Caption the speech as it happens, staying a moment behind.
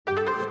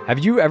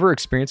Have you ever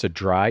experienced a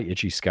dry,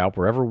 itchy scalp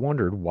or ever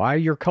wondered why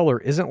your color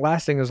isn't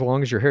lasting as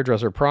long as your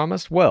hairdresser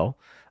promised? Well,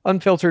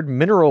 unfiltered,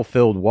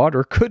 mineral-filled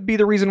water could be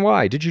the reason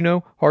why. Did you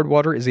know hard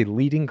water is a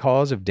leading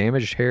cause of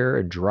damaged hair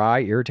and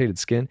dry, irritated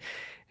skin?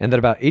 And that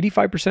about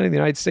 85% of the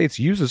United States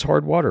uses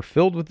hard water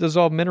filled with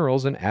dissolved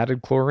minerals and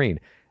added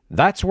chlorine.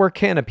 That's where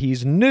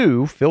Canopy's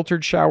new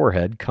filtered shower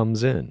head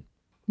comes in.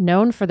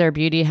 Known for their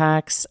beauty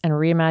hacks and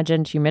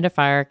reimagined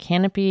humidifier,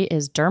 Canopy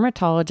is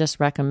dermatologist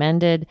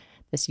recommended.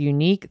 This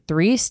unique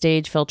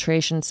 3-stage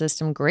filtration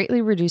system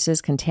greatly reduces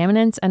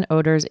contaminants and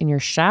odors in your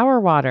shower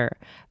water.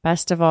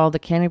 Best of all, the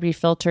Canopy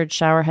filtered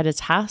shower head is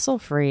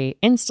hassle-free,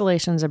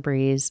 installation's a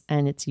breeze,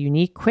 and its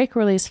unique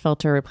quick-release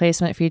filter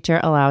replacement feature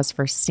allows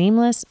for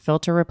seamless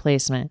filter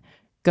replacement.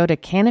 Go to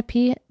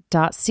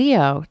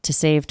canopy.co to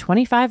save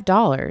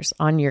 $25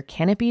 on your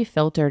Canopy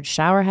filtered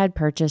shower head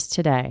purchase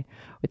today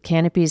with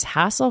Canopy's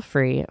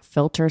hassle-free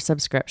filter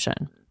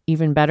subscription.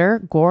 Even better,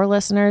 Gore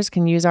listeners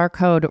can use our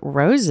code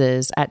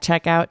ROSES at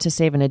checkout to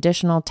save an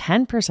additional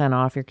 10%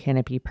 off your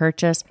Canopy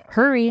purchase.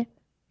 Hurry,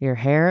 your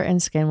hair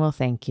and skin will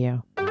thank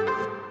you.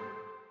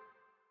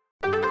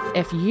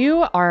 If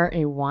you are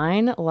a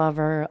wine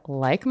lover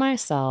like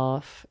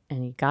myself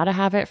and you gotta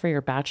have it for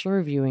your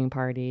bachelor viewing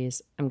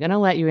parties, I'm gonna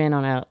let you in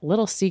on a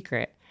little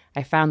secret.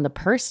 I found the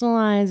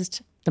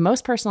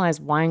most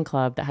personalized wine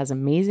club that has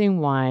amazing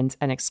wines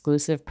and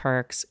exclusive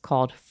perks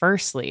called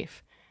First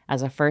Leaf.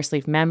 As a First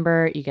Leaf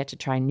member, you get to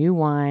try new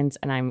wines,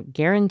 and I'm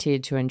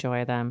guaranteed to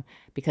enjoy them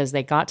because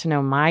they got to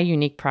know my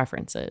unique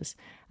preferences.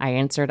 I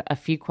answered a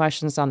few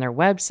questions on their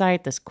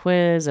website, this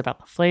quiz about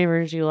the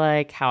flavors you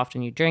like, how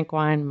often you drink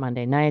wine,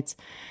 Monday nights,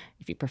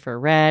 if you prefer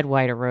red,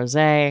 white, or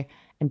rosé.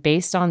 And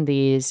based on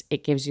these,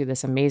 it gives you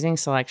this amazing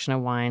selection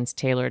of wines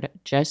tailored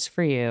just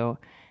for you.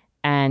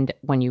 And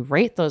when you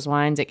rate those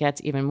wines, it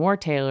gets even more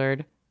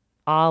tailored,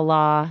 a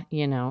la,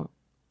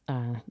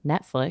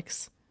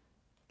 Netflix.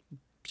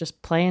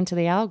 Just play into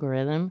the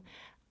algorithm.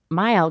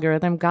 My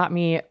algorithm got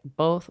me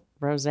both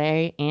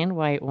rosé and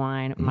white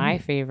wine, my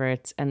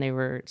favorites, and they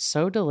were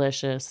so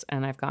delicious,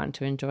 and I've gotten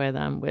to enjoy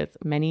them with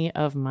many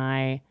of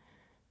my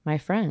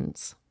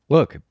friends.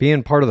 Look,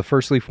 being part of the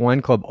First Leaf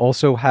Wine Club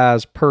also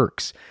has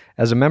perks.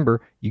 As a member,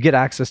 you get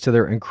access to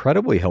their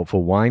incredibly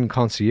helpful wine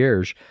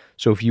concierge.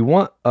 So if you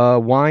want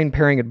wine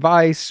pairing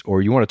advice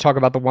or you want to talk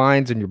about the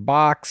wines in your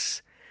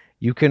box,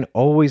 you can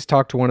always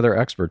talk to one of their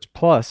experts.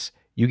 Plus,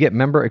 you get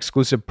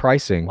member-exclusive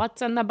pricing.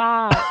 What's in the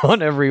box?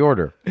 On every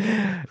order.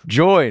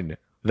 Join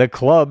the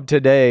club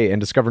today and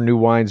discover new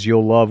wines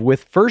you'll love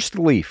with First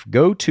Leaf.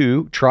 Go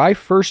to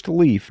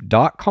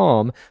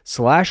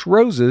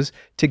tryfirstleaf.com/roses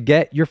to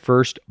get your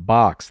first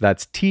box.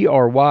 That's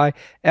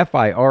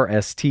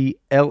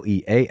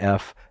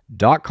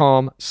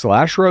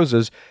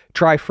tryfirstleaf.com/roses.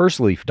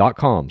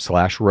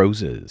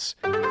 Tryfirstleaf.com/roses.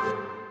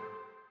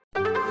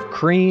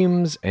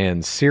 Creams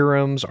and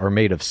serums are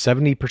made of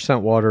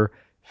 70% water,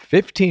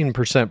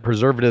 15%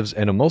 preservatives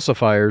and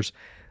emulsifiers,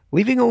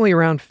 leaving only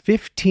around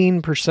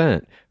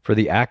 15% for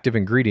the active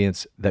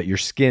ingredients that your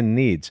skin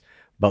needs.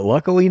 But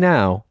luckily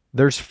now,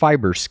 there's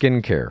Fiber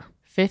Skincare.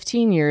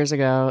 15 years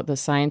ago, the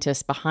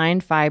scientists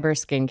behind Fiber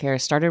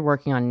Skincare started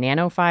working on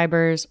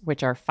nanofibers,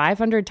 which are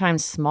 500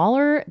 times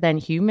smaller than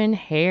human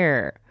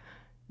hair.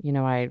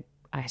 I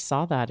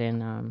saw that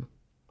in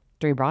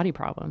Three Body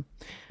Problem.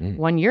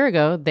 1 year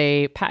ago,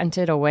 they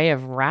patented a way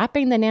of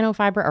wrapping the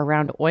nanofiber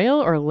around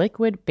oil or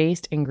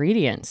liquid-based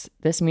ingredients.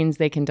 This means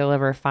they can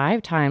deliver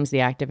 5 times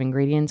the active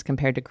ingredients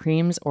compared to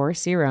creams or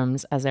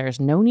serums, as there is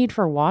no need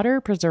for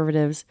water,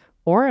 preservatives,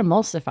 or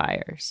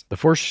emulsifiers. The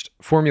first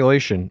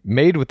formulation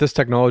made with this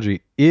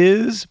technology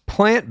is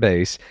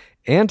plant-based,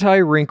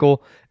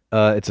 anti-wrinkle.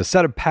 It's a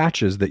set of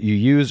patches that you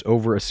use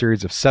over a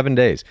series of 7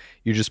 days.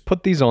 You just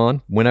put these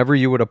on whenever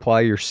you would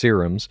apply your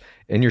serums,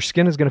 and your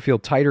skin is going to feel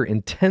tighter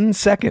in 10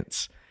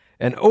 seconds.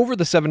 And over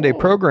the 7-day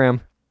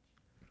program,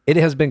 it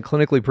has been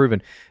clinically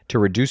proven to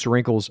reduce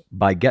wrinkles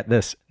by, get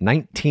this,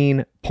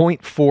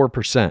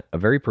 19.4%, a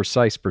very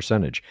precise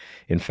percentage.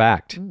 In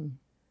fact,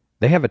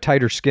 they have a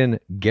tighter skin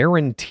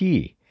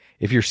guarantee.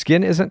 If your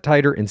skin isn't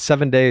tighter in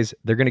 7 days,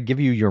 they're going to give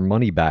you your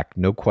money back,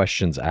 no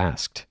questions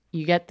asked.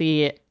 You get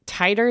the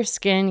tighter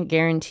skin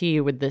guarantee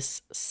with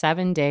this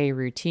 7-day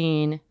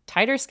routine.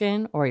 Tighter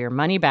skin or your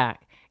money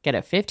back. Get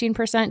a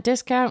 15%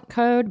 discount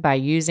code by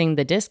using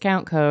the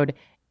discount code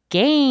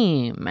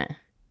GAME.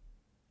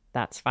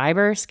 That's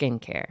Fiber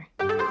Skincare.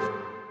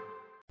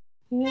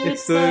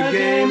 It's the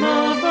Game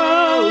of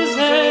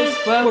Roses.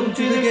 Welcome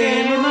to the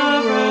Game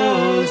of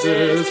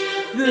Roses.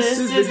 This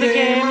is the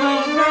Game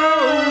of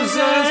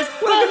Roses.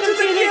 Welcome to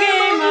the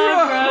Game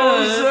of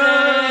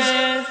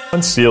Roses.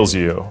 One steals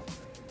you.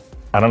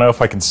 I don't know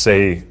if I can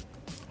say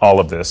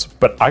all of this,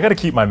 but I got to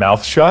keep my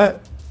mouth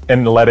shut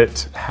and let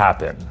it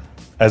happen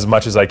as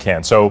much as I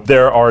can. So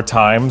there are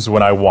times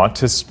when I want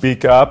to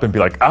speak up and be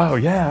like, oh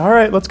yeah, all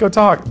right, let's go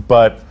talk.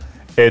 But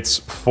it's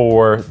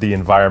for the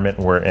environment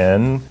we're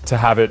in to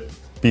have it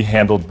be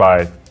handled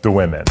by the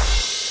women.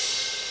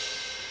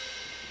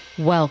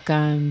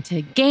 Welcome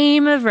to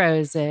Game of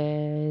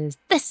Roses,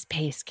 the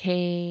Space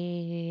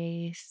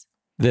Case.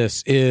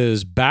 This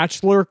is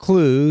Bachelor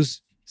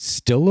Clues,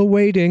 still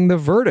awaiting the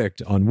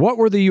verdict on what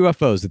were the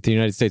UFOs that the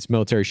United States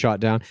military shot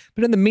down.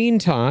 But in the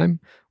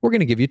meantime, we're going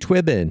to give you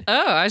Twibbin.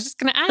 Oh, I was just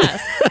going to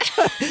ask.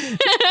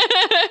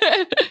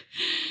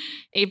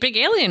 A big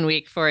alien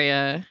week for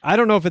you. I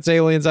don't know if it's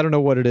aliens. I don't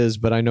know what it is,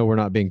 but I know we're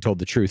not being told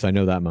the truth. I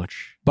know that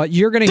much. But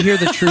you're going to hear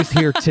the truth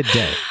here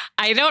today.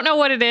 I don't know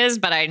what it is,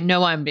 but I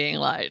know I'm being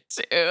lied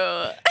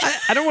to.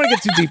 I don't want to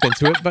get too deep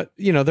into it, but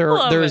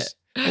there's it.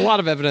 a lot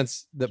of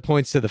evidence that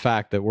points to the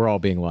fact that we're all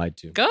being lied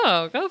to.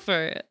 Go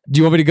for it. Do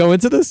you want me to go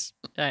into this?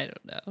 I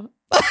don't know.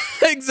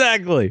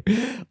 Exactly.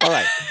 All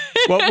right.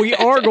 What we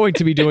are going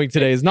to be doing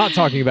today is not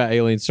talking about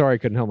aliens. Sorry, I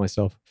couldn't help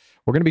myself.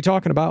 We're going to be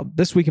talking about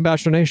This Week in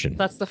Bachelor Nation.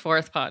 That's the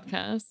 4th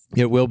podcast.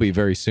 It will be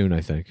very soon, I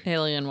think.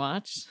 Alien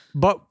Watch.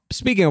 But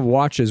speaking of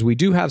watches, we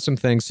do have some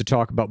things to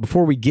talk about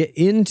before we get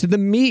into the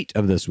meat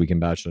of This Week in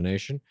Bachelor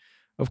Nation.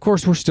 Of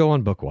course, we're still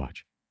on Book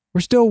Watch.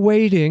 We're still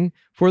waiting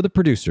for the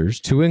producers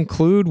to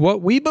include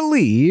what we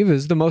believe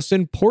is the most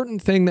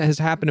important thing that has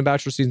happened in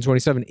Bachelor Season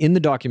 27 in the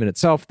document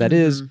itself. That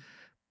is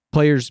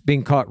players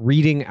being caught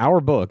reading our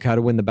book, How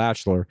to Win the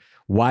Bachelor,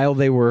 while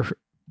they were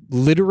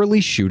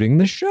literally shooting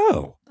the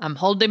show. I'm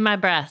holding my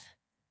breath.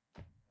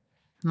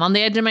 I'm on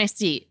the edge of my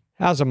seat.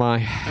 As am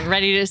I. I'm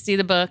ready to see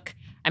the book.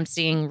 I'm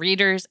seeing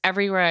readers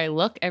everywhere I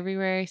look.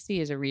 Everywhere I see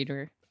is a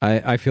reader.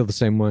 I feel the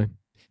same way.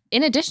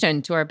 In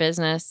addition to our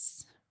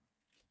business,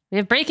 we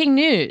have breaking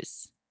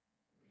news.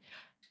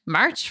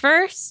 March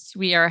 1st,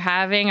 we are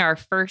having our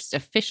first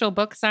official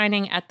book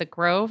signing at the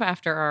Grove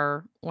after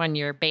our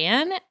 1-year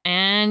ban.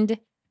 And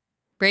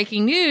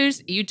breaking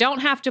news, you don't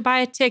have to buy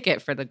a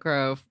ticket for the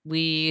Grove.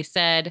 We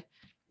said,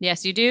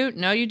 yes, you do.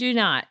 No, you do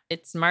not.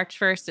 It's March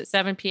 1st at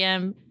 7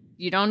 p.m.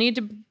 You don't need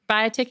to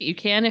buy a ticket. You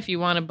can if you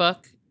want a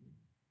book.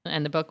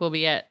 And the book will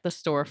be at the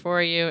store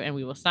for you, and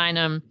we will sign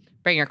them.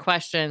 Bring your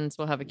questions.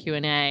 We'll have a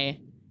Q&A.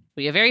 It'll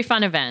be a very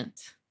fun event.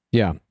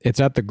 Yeah, it's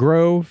at the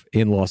Grove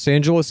in Los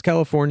Angeles,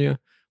 California,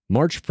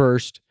 March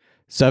 1st,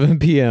 7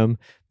 p.m.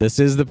 This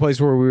is the place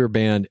where we were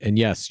banned. And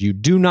yes, you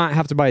do not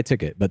have to buy a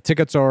ticket, but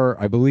tickets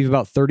are, I believe,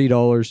 about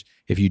 $30.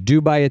 If you do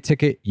buy a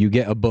ticket, you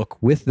get a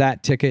book with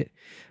that ticket.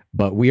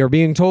 But we are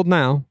being told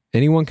now,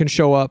 anyone can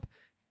show up.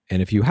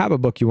 And if you have a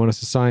book you want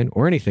us to sign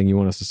or anything you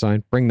want us to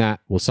sign, bring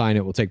that. We'll sign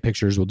it. We'll take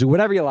pictures. We'll do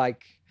whatever you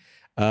like.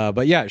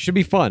 But yeah, it should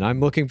be fun.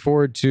 I'm looking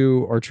forward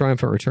to our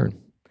triumphant return.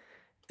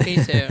 Me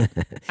too.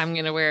 I'm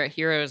going to wear a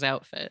hero's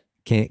outfit.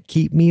 Can't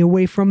keep me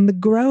away from the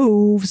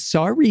Grove.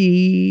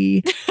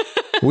 Sorry.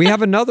 We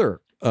have another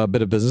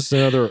bit of business,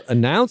 another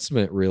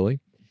announcement, really.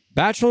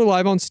 Bachelor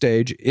Live on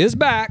Stage is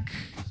back,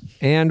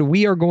 and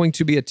we are going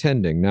to be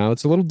attending. Now,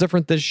 it's a little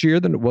different this year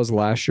than it was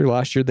last year.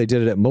 Last year, they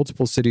did it at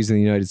multiple cities in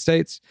the United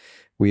States.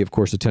 We, of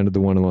course, attended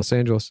the one in Los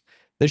Angeles.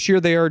 This year,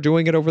 they are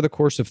doing it over the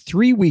course of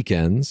 3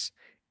 weekends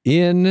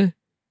in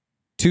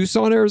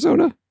Tucson,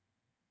 Arizona?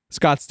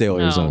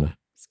 Scottsdale, Arizona.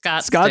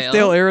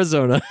 Scottsdale,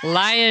 Arizona.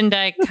 Lion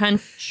Dyke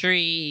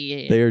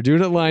Country. They are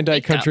doing it at Lion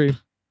Dyke Country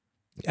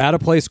at a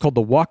place called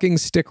the Walking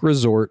Stick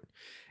Resort.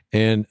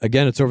 And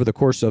again, it's over the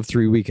course of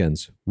 3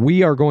 weekends.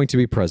 We are going to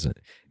be present.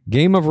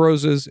 Game of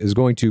Roses is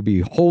going to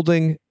be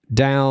holding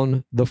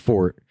down the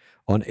fort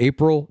on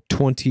April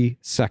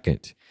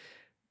 22nd.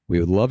 We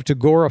would love to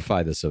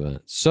glorify this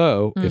event.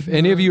 So if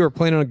any of you are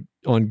planning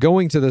on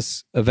going to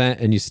this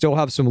event and you still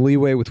have some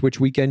leeway with which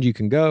weekend you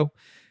can go,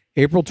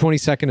 April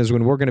 22nd is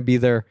when we're going to be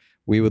there.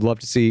 We would love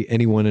to see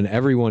anyone and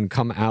everyone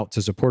come out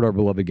to support our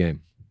beloved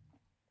game.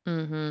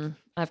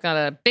 I've got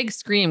a big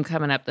scream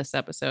coming up this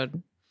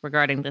episode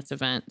regarding this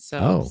event,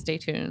 so stay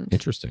tuned.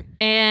 Interesting.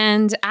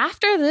 And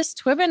after this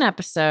Twibbin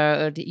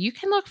episode, you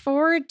can look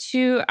forward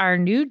to our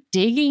new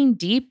Digging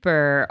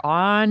Deeper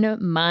on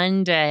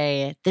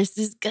Monday. This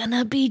is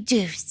gonna be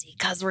juicy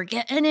because we're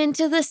getting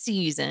into the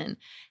season.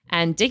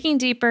 And Digging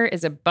Deeper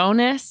is a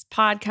bonus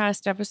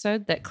podcast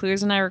episode that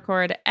Clues and I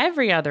record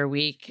every other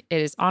week.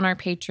 It is on our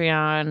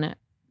Patreon,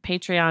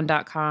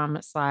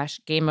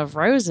 patreon.com/Game of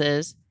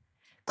Roses.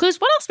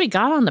 Clues, what else we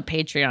got on the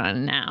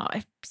Patreon now?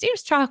 It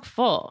seems chock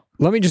full.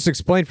 Let me just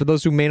explain for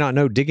those who may not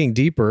know, Digging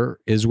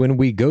Deeper is when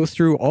we go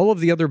through all of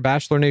the other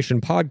Bachelor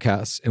Nation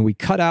podcasts and we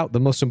cut out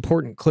the most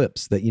important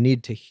clips that you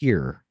need to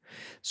hear.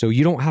 So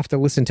you don't have to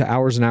listen to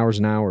hours and hours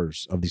and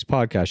hours of these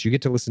podcasts. You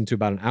get to listen to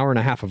about an hour and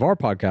a half of our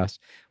podcast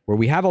where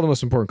we have all the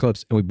most important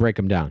clips and we break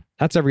them down.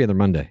 That's every other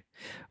Monday.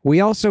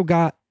 We also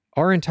got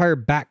our entire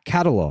back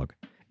catalog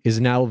is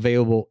now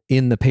available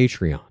in the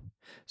Patreon.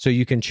 So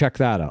you can check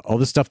that out. All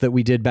the stuff that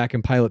we did back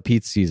in Pilot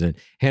Pete's season,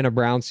 Hannah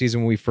Brown's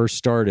season when we first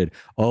started,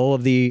 all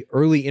of the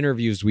early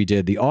interviews we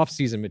did, the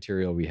off-season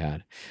material we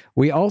had.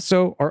 We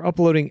also are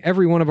uploading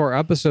every one of our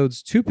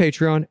episodes to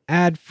Patreon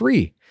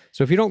ad-free.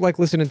 So if you don't like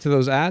listening to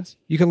those ads,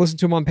 you can listen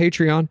to them on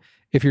Patreon.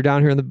 If you're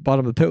down here in the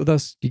bottom of the pit with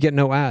us, you get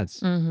no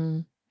ads.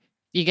 You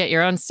get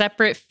your own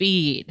separate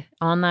feed.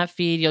 On that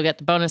feed, you'll get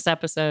the bonus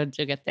episodes.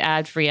 You'll get the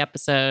ad-free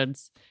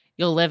episodes.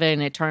 You'll live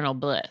in eternal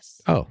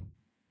bliss. Oh,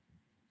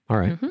 all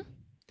right.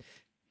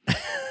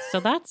 So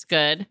that's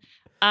good.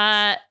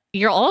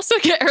 You'll also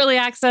get early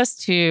access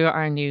to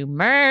our new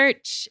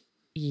merch.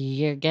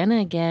 you're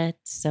gonna get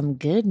some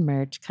good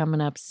merch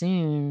coming up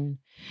soon.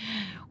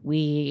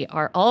 We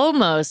are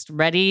almost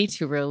ready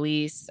to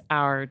release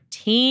our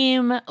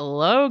team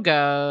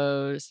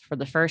logos for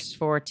the first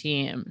 4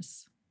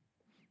 teams.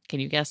 Can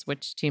you guess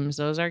which teams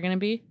those are going to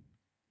be?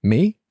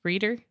 Me?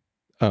 Reader?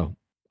 Oh,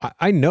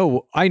 I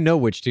know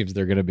which teams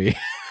they're going to be.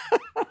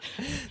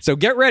 So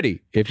get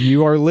ready. If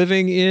you are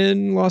living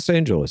in Los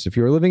Angeles, if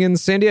you're living in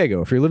San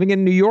Diego, if you're living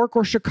in New York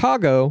or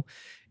Chicago,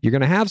 you're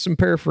going to have some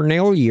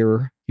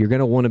paraphernalia you're going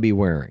to want to be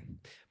wearing.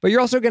 But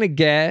you're also going to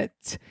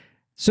get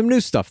some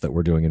new stuff that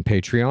we're doing in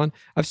Patreon.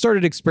 I've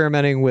started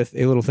experimenting with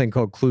a little thing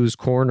called Clues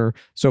Corner.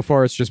 So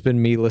far, it's just been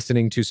me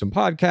listening to some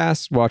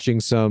podcasts, watching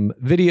some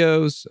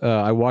videos.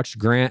 I watched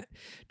Grant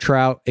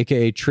Trout,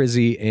 aka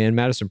Trizzy, and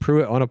Madison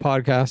Pruitt on a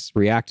podcast,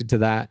 reacted to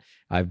that.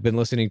 I've been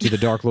listening to the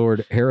Dark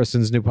Lord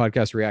Harrison's new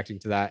podcast, reacting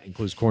to that in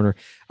Clues Corner.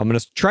 I'm going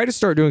to try to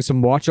start doing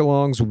some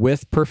watch-alongs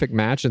with Perfect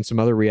Match and some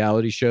other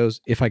reality shows,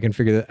 if I can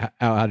figure out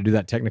how to do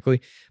that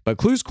technically. But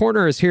Clues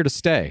Corner is here to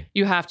stay.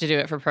 You have to do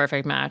it for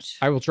Perfect Match.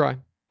 I will try.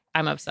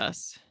 I'm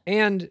obsessed.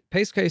 And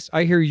Pace Case,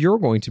 I hear you're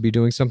going to be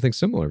doing something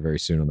similar very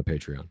soon on the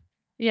Patreon.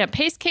 Yeah,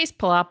 Pace Case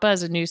Palapa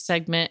is a new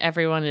segment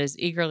everyone is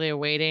eagerly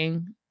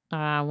awaiting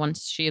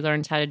once she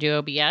learns how to do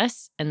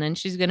OBS. And then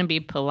she's going to be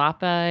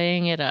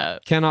Palapaing it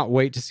up. Cannot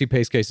wait to see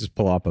Pace Case's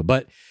Palapa.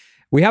 But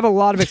we have a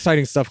lot of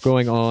exciting stuff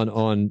going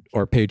on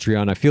our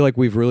Patreon. I feel like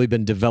we've really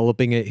been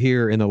developing it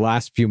here in the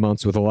last few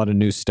months with a lot of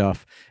new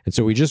stuff. And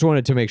so we just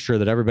wanted to make sure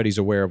that everybody's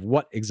aware of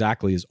what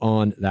exactly is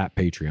on that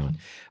Patreon.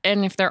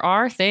 And if there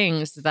are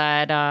things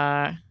that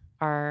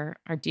our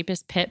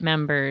deepest pit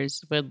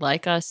members would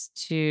like us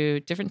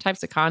to, different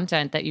types of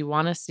content that you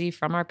want to see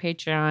from our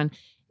Patreon,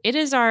 it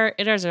is our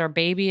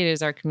baby, it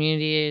is our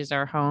community, it is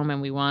our home,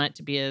 and we want it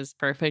to be as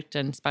perfect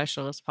and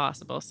special as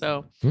possible.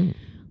 So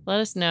let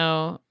us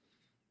know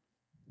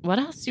what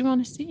else you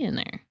want to see in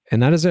there.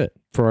 And that is it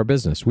for our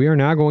business. We are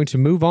now going to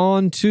move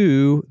on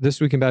to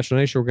This Week in Bachelor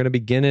Nation. We're going to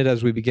begin it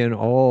as we begin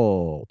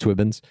all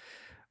Twibbins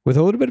with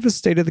a little bit of a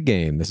state of the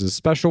game. This is a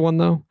special one,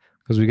 though,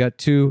 because we got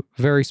 2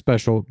 very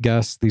special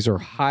guests. These are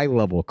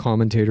high-level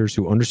commentators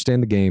who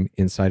understand the game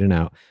inside and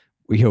out.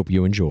 We hope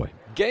you enjoy.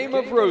 Game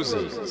of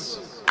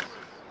Roses.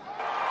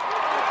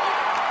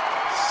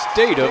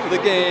 State of the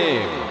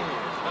game.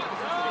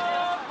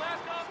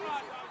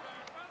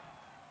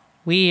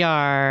 We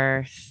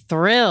are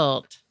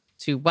thrilled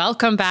to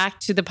welcome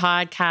back to the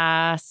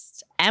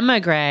podcast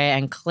Emma Gray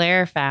and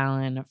Claire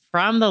Fallon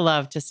from the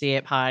Love to See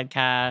It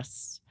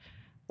podcast.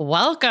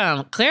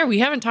 Welcome. Claire, we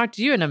haven't talked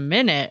to you in a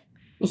minute.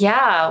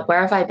 Yeah,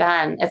 where have I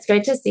been? It's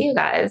great to see you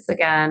guys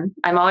again.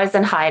 I'm always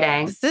in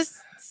hiding. This is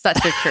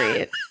such a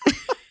treat.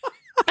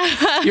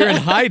 You're in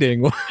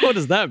hiding? What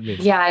does that mean?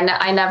 Yeah,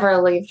 I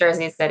never leave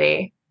Jersey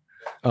City.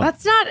 Oh.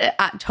 That's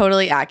not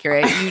totally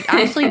accurate. You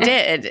actually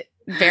did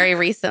very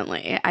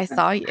recently. I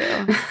saw you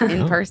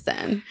in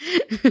person.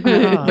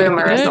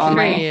 Boomers good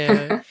only.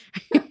 for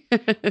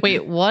you.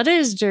 Wait, what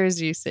is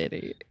Jersey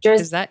City?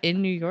 Is that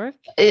in New York?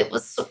 It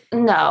was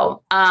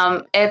no.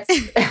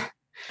 It's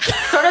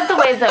sort of the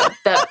way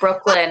that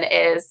Brooklyn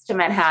is to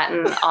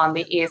Manhattan on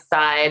the east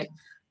side.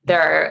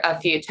 There are a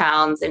few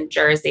towns in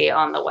Jersey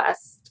on the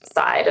west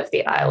side of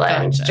the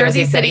island. Gotcha.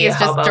 Jersey City is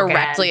just Hoboken.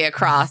 directly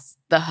across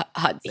the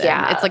Hudson.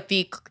 Yeah. It's like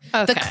the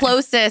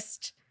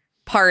closest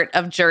part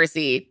of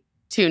Jersey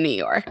to New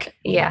York.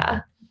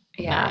 Yeah.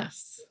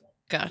 Yes.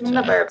 Gotcha. In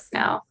the burbs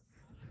now.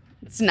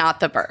 It's not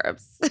the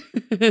burbs.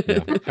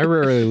 Yeah. I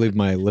rarely leave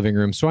my living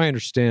room, so I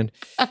understand.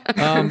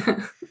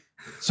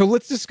 So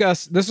let's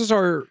discuss, this is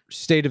our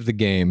State of the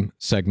Game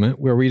segment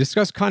where we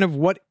discuss kind of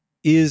what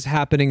is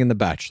happening in The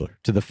Bachelor,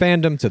 to the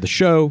fandom, to the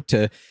show,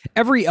 to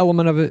every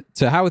element of it,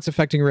 to how it's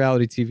affecting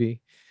reality TV.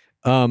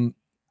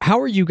 How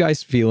are you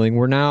guys feeling?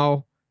 We're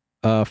now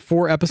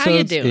 4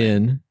 episodes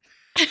in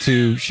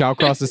to Shall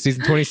Cross the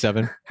season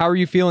 27. How are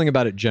you feeling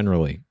about it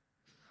generally?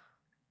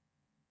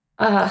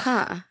 That's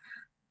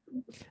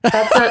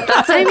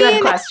a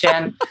good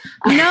question.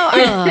 No,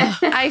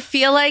 I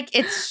feel like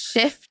it's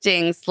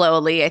shifting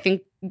slowly. I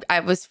think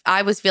I was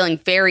feeling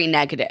very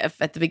negative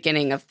at the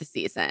beginning of the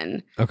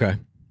season. Okay.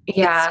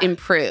 Yeah. It's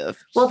improved.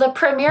 Well, the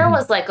premiere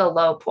was like a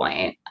low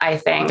point, I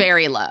think.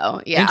 Very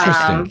low. Yeah.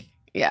 Interesting.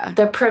 Yeah.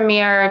 The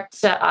premiere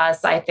to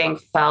us, I think,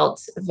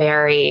 felt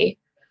very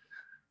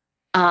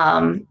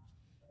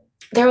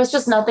there was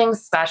just nothing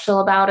special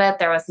about it.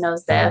 There was no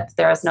zip.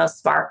 There was no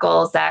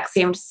sparkle. Zach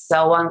seemed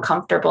so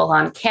uncomfortable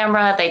on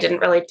camera. They didn't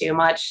really do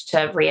much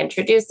to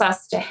reintroduce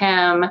us to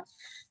him.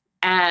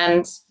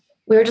 And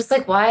we were just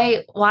like,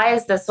 why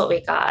is this what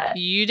we got?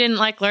 You didn't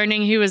like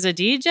learning he was a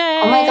DJ?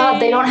 Oh my God,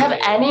 they don't have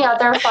any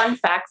other fun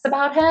facts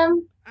about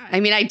him? I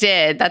mean, I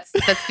did. That's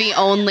the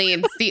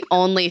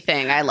only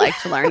thing I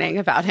liked learning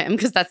about him,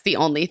 because that's the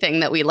only thing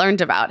that we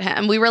learned about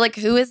him. We were like,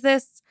 who is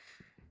this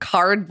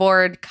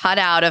cardboard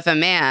cutout of a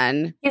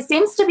man? He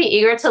seems to be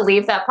eager to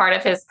leave that part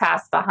of his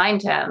past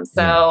behind him.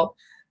 So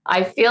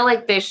I feel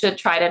like they should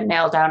try to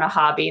nail down a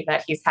hobby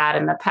that he's had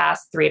in the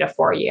past 3 to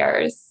 4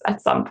 years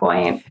at some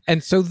point.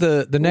 And so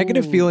the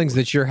negative Ooh. feelings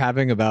that you're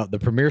having about the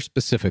premiere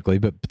specifically,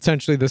 but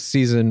potentially this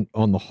season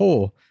on the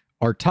whole,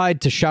 are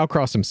tied to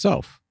Shawcross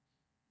himself.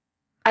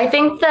 I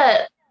think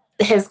that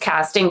his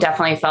casting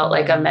definitely felt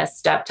like a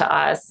misstep to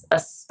us,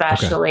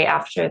 especially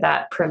after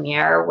that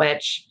premiere,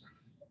 which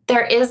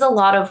there is a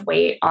lot of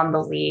weight on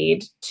the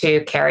lead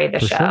to carry the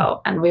For show.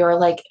 sure. And we were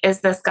like,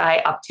 is this guy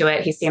up to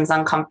it? He seems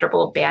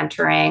uncomfortable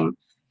bantering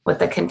with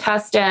the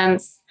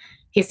contestants.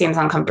 He seems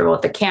uncomfortable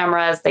with the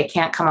cameras. They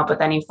can't come up with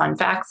any fun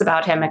facts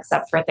about him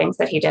except for things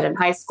that he did in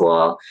high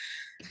school.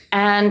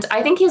 And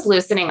I think he's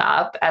loosening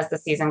up as the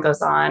season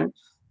goes on,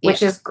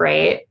 which is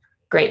great.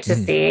 Great to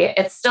see.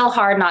 It's still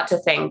hard not to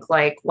think,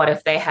 like, what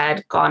if they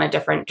had gone a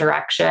different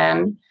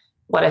direction?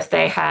 What if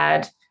they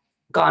had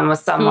gone with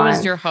someone?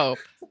 Who's your hope?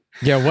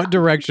 Yeah, what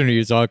direction are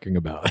you talking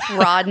about?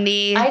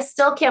 Rodney. I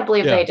still can't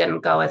believe Yeah. they didn't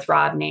go with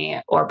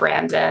Rodney or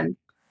Brandon.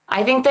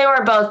 I think they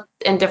were both,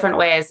 in different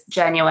ways,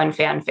 genuine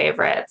fan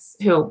favorites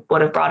who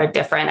would have brought a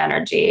different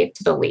energy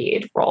to the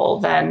lead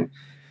role than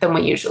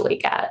we usually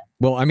get.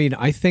 Well, I mean,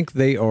 I think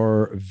they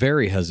are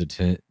very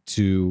hesitant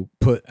to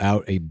put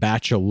out a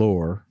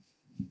bachelor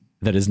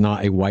that is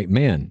not a white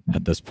man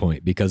at this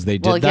point, because they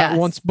did that yes.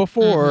 once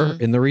before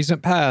Mhm. in the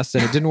recent past,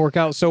 and it didn't work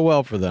out so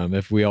well for them,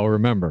 if we all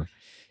remember.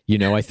 You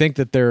know, I think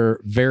that they're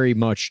very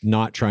much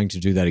not trying to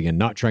do that again,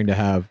 trying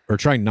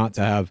not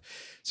to have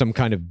some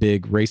kind of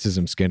big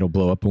racism scandal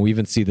blow up. And we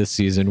even see this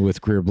season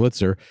with Greer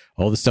Blitzer,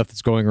 all the stuff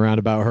that's going around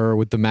about her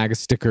with the MAGA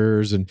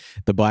stickers and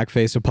the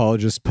blackface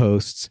apologist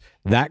posts,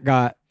 that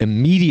got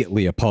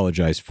immediately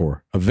apologized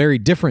for. A very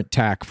different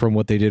tack from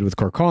what they did with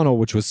Kirkconnell,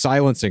 which was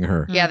silencing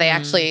her. Yeah, they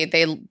actually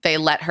they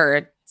let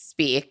her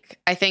speak.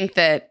 I think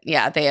that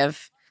they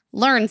have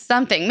learned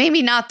something.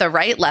 Maybe not the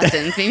right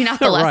lessons, maybe not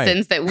the Right.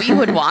 lessons that we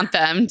would want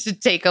them to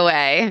take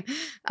away.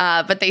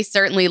 But they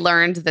certainly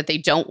learned that they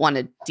don't want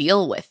to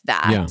deal with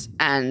that. Yeah.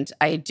 And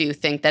I do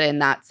think that in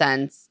that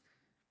sense,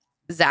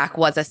 Zach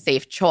was a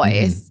safe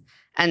choice.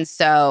 And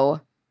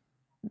so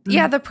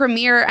the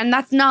premiere, and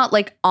that's not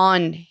like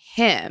on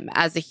him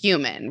as a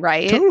human,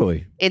 right?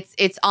 Totally.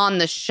 It's on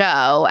the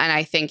show, and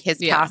I think his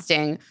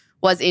casting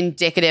was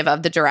indicative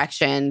of the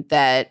direction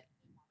that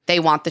they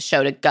want the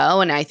show to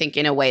go, and I think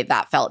in a way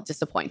that felt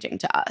disappointing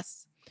to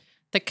us.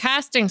 The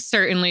casting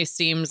certainly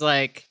seems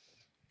like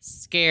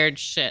scared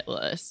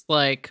shitless.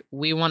 Like,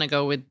 we want to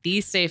go with the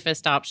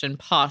safest option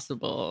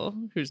possible,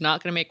 who's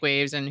not going to make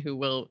waves and who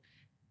will,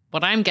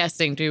 what I'm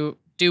guessing, do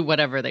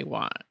whatever they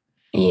want.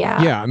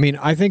 Yeah. Yeah, I mean,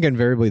 I think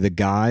invariably the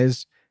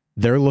guys,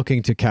 they're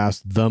looking to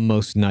cast the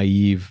most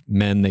naive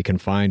men they can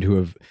find who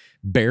have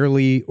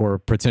barely or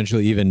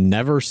potentially even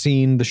never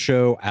seen the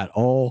show at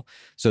all,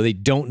 so they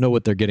don't know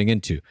what they're getting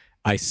into.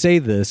 I say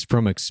this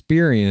from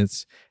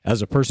experience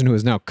as a person who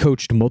has now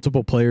coached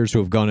multiple players who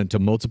have gone into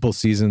multiple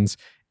seasons,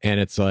 and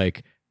it's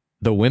like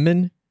the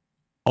women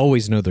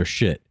always know their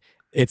shit.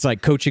 It's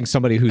like coaching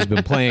somebody who's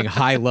been playing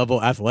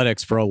high-level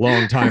athletics for a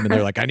long time, and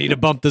they're like, I need to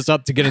bump this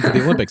up to get into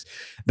the Olympics.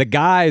 The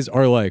guys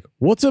are like,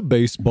 what's a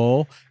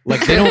baseball?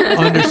 Like, they don't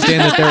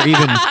understand that they're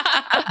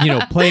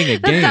even, playing a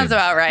game. That sounds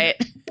about right.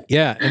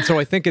 Yeah, and so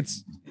I think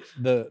it's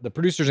the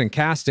producers and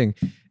casting,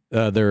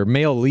 their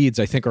male leads,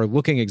 I think, are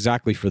looking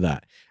exactly for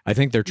that. I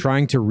think they're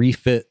trying to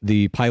refit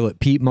the Pilot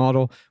Pete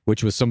model,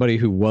 which was somebody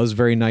who was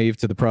very naive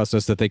to the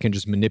process that they can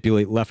just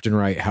manipulate left and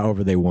right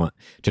however they want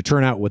to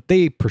turn out what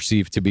they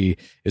perceive to be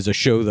is a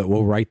show that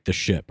will right the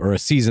ship, or a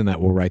season that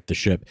will right the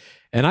ship.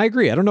 And I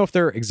agree. I don't know if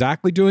they're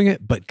exactly doing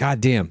it, but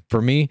goddamn, for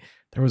me,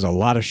 there was a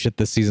lot of shit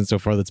this season so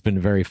far that's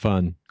been very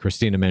fun.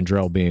 Christina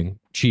Mandrell being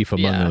chief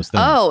among those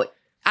things. Oh,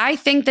 I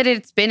think that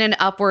it's been an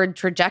upward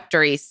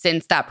trajectory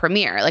since that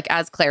premiere. Like,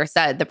 as Claire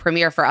said, the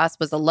premiere for us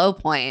was a low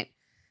point.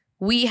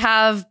 We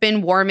have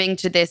been warming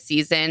to this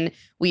season.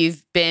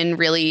 We've been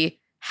really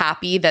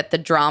happy that the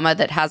drama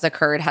that has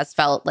occurred has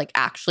felt like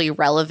actually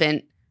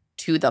relevant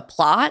to the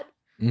plot.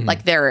 Mhm.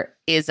 Like, there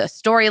is a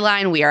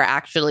storyline. We are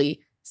actually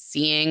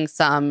seeing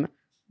some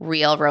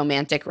real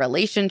romantic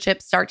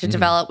relationships start to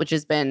develop, which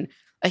has been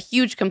a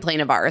huge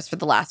complaint of ours for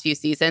the last few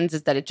seasons,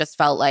 is that it just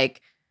felt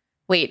like,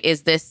 wait,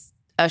 is this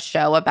a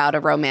show about a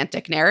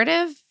romantic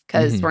narrative?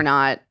 Because we're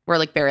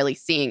like barely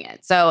seeing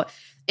it. So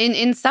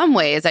in some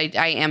ways, I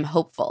am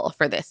hopeful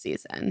for this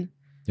season.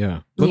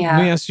 Yeah. Let me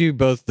ask you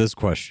both this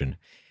question.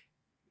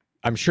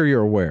 I'm sure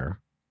you're aware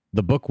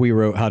the book we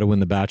wrote, How to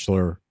Win the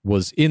Bachelor,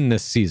 was in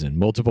this season.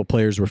 Multiple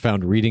players were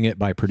found reading it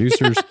by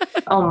producers.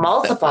 Oh,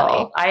 multiple.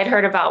 funny. I had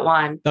heard about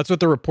one. That's what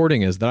the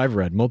reporting is that I've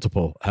read.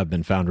 Multiple have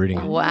been found reading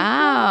it.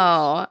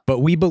 Wow. But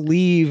we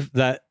believe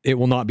that it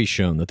will not be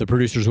shown, that the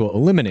producers will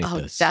eliminate Oh,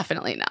 this.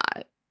 definitely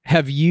not.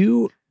 Have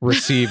you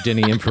received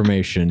any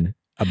information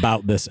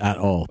about this at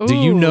all? Do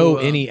you know Ooh.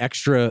 any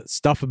extra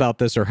stuff about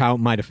this or how it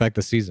might affect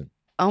the season?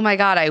 Oh my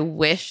God, I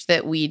wish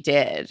that we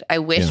did. I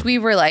wish Yeah. we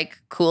were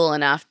like cool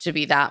enough to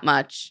be that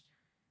much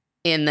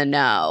in the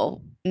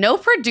know. No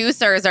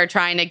producers are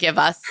trying to give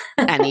us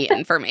any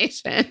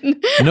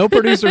information. No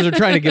producers are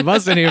trying to give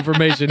us any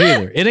information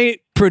either. It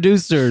ain't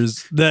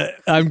producers that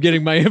I'm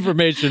getting my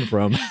information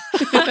from.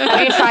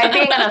 Have you tried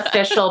being an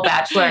official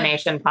Bachelor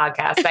Nation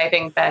podcast? I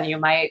think then you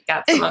might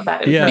get some of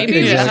that Yeah, Maybe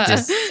information. we exactly.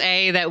 should just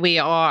say that we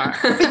are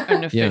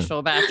an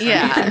official Bachelor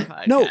Yeah. Nation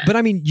podcast. No, but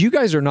I mean, you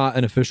guys are not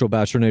an official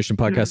Bachelor Nation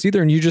podcast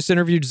either, and you just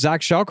interviewed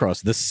Zach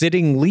Shawcross, the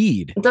sitting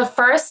lead. The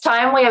first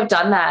time we have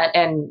done that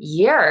in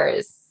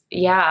years.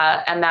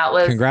 Yeah. And that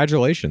was,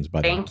 Congratulations, by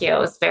the way. thank you. It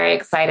was very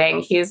exciting.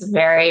 He's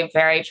very,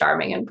 very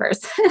charming in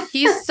person.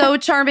 He's so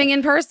charming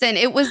in person.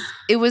 It was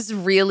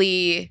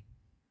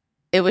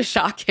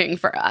shocking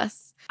for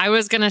us. I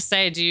was going to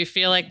say, do you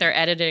feel like they're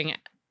editing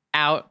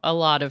out a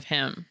lot of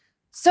him?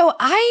 So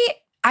I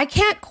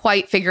can't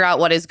quite figure out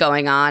what is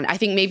going on. I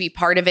think maybe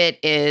part of it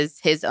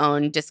is his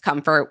own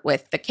discomfort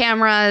with the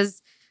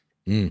cameras,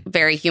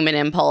 very human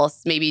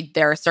impulse. Maybe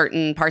there are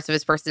certain parts of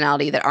his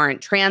personality that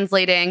aren't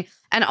translating.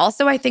 And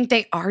also, I think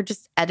they are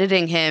just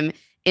editing him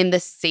in the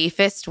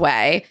safest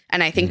way.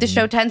 And I think the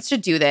show tends to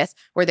do this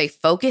where they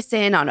focus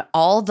in on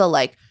all the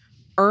like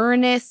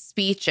earnest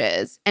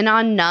speeches and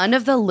on none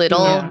of the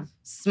little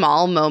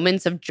small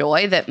moments of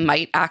joy that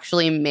might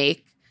actually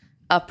make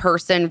a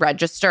person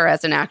register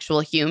as an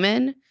actual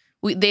human.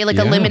 They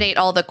eliminate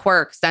all the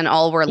quirks and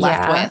all we're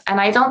left with. And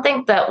I don't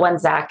think that when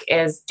Zach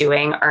is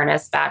doing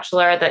Ernest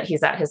Bachelor that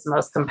he's at his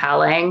most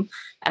compelling.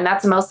 And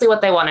that's mostly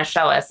what they want to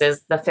show us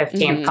is the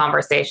 15th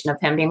conversation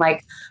of him being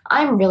like,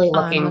 I'm really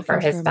looking for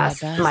his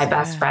my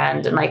best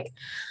friend. And like,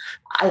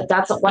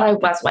 that's what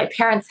my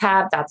parents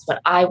have. That's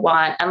what I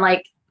want. And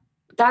like,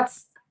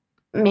 that's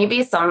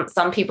maybe some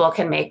people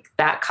can make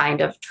that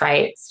kind of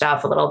trite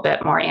stuff a little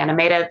bit more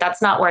animated.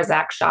 That's not where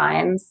Zach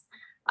shines.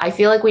 I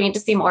feel like we need to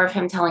see more of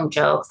him telling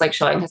jokes, like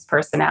showing his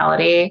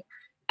personality.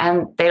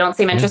 And they don't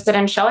seem interested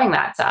in showing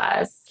that to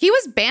us. He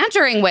was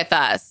bantering with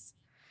us.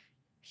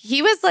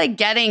 He was like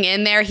getting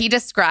in there. He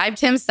described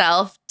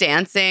himself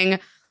dancing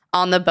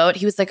on the boat.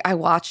 He was like, I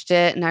watched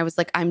it and I was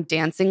like, I'm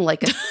dancing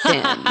like a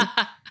sin.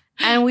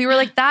 And we were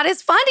like, that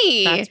is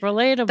funny. That's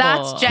relatable.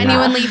 That's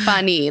genuinely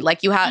funny.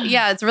 Like you have,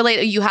 it's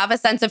related. You have a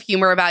sense of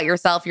humor about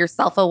yourself. You're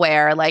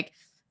self-aware. Like,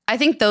 I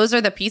think those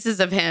are the pieces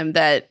of him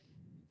that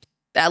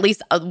at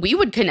least we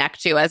would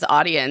connect to as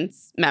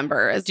audience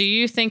members. Do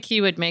you think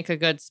he would make a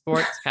good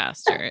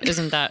sportscaster?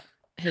 Isn't that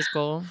his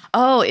goal?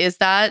 Oh, is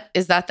that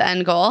the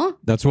end goal?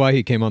 That's why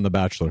he came on The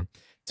Bachelor,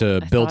 to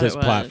build thought his it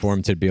was.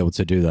 platform to be able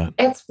to do that.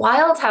 It's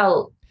wild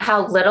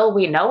how little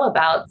we know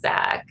about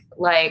Zach.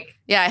 Like,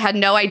 Yeah, I had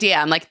no idea.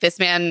 I'm like, this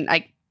man,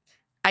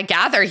 I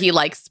gather he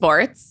likes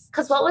sports.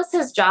 because what was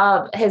his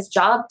job? His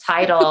job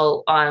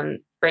title on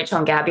Rachel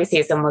and Gabby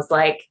season was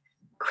like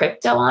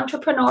crypto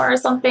entrepreneur or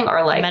something,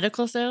 or like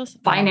Medical sales?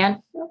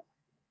 finance.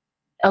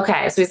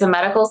 Okay, so he's a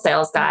medical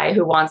sales guy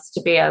who wants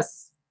to be a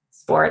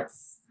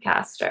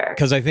sportscaster.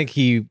 Because I think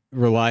he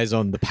relies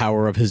on the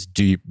power of his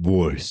deep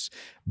voice.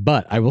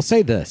 But I will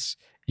say this.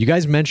 You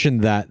guys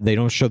mentioned that they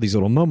don't show these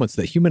little moments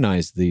that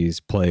humanize these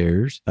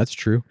players. That's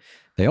true.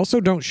 They also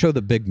don't show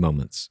the big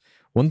moments.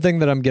 One thing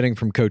that I'm getting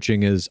from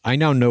coaching is I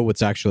now know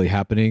what's actually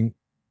happening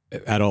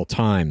at all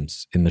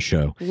times in the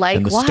show. Like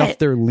and the what? stuff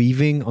they're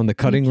leaving on the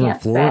cutting room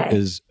can't floor say.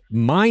 is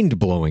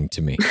mind-blowing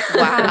to me.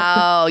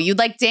 Wow. You'd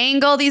like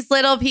dangle these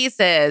little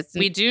pieces.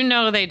 We do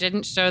know they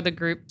didn't show the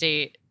group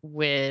date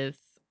with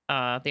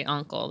the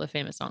uncle, the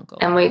famous uncle.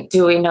 And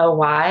do we know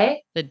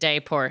why? The day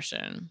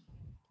portion.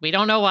 We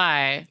don't know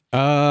why.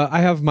 I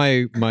have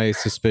my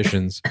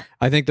suspicions.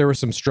 I think there was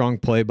some strong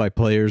play by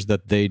players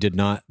that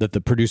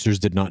the producers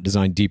did not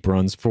design deep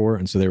runs for.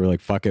 And so they were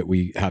like, fuck it,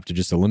 we have to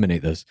just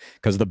eliminate this.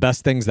 Because the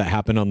best things that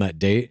happened on that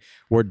date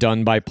were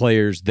done by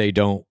players they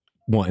don't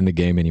want in the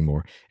game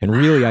anymore. And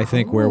really, I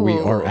think where we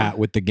are at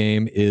with the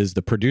game is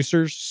the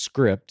producers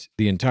script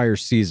the entire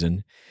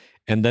season.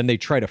 And then they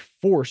try to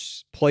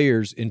force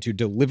players into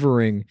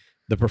delivering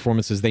the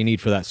performances they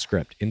need for that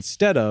script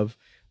instead of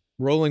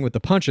rolling with the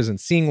punches and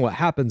seeing what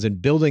happens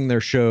and building their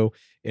show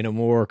in a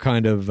more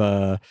kind of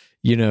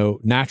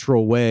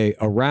natural way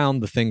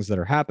around the things that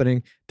are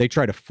happening. They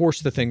try to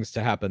force the things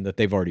to happen that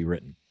they've already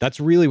written. That's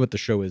really what the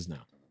show is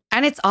now.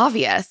 And it's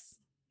obvious.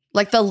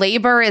 Like the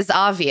labor is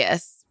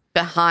obvious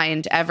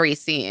behind every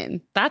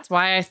scene. That's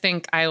why I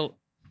think I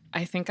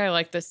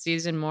like this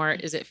season more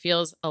is it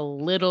feels a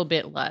little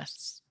bit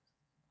less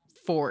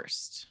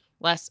forced,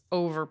 less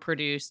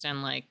overproduced,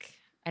 and like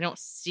I don't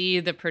see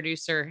the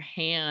producer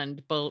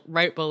hand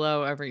right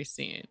below every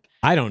scene.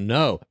 I don't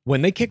know.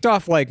 When they kicked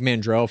off like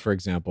Mandrell, for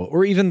example,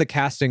 or even the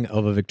casting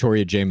of a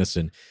Victoria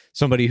Jameson,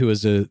 somebody who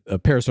is a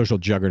parasocial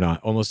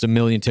juggernaut, almost 1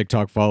 million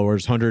TikTok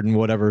followers, 100 and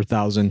whatever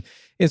thousand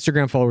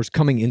Instagram followers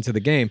coming into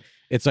the game.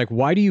 It's like,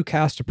 why do you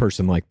cast a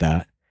person like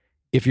that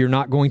if you're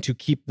not going to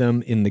keep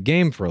them in the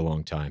game for a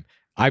long time?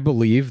 I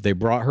believe they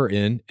brought her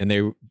in and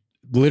they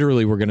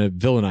literally were going to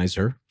villainize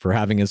her for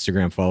having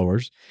Instagram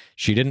followers.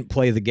 She didn't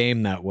play the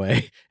game that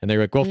way. And they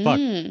were like, well,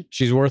 fuck,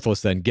 she's worthless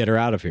then. Get her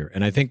out of here.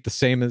 And I think the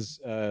same is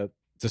to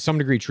some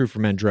degree true for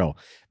Mandrell.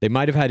 They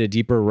might have had a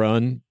deeper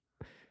run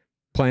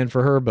plan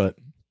for her, but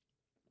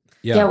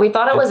Yeah, we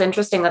thought it was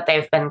interesting that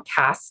they've been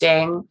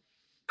casting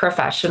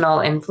professional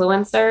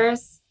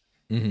influencers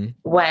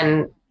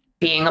when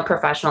being a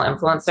professional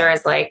influencer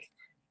is like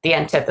the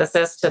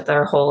antithesis to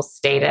their whole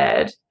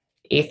stated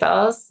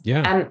ethos.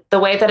 Yeah. And the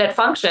way that it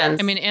functions.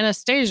 I mean,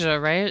 Anastasia,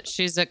 right?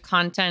 She's a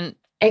content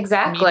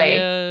exactly.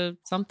 media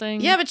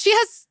something. Yeah, but she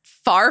has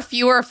far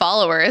fewer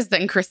followers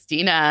than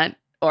Christina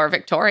or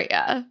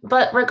Victoria.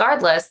 But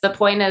regardless, the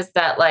point is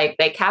that like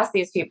they cast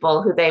these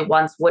people who they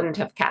once wouldn't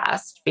have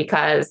cast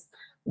because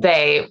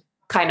they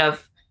kind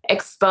of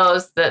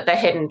expose the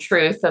hidden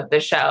truth of the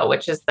show,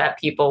 which is that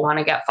people want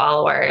to get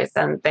followers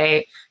and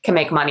they can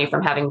make money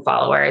from having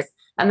followers.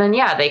 And then,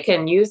 yeah, they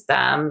can use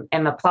them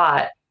in the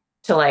plot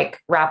to like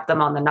wrap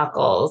them on the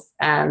knuckles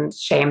and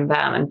shame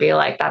them and be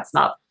like, that's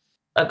not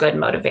a good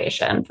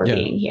motivation for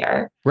being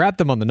here. Wrap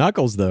them on the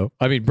knuckles, though.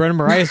 I mean, Brendan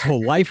Mariah's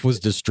whole life was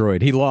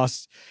destroyed. He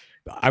lost,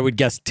 I would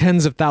guess,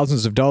 tens of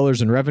thousands of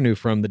dollars in revenue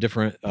from the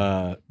different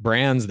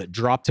brands that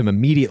dropped him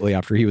immediately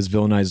after he was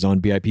villainized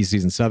on BIP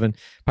season 7.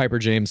 Piper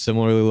James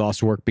similarly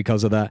lost work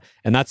because of that.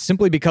 And that's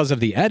simply because of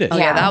the edit. Oh,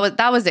 yeah,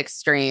 that was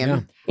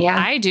extreme. Yeah.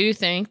 I do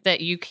think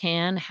that you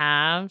can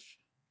have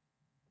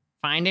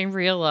finding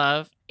real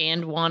love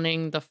and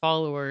wanting the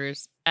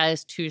followers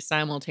as two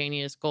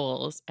simultaneous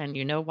goals. And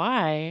you know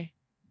why?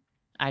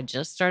 I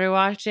just started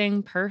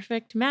watching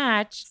Perfect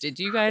Match. Did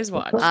you guys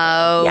watch it?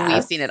 Oh, Yes.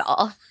 we've seen it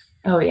all.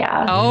 Oh,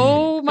 yeah.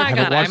 Oh my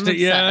Haven't God, watched I'm it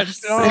yet.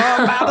 obsessed. Oh,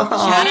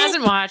 Chad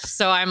hasn't watched,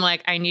 so I'm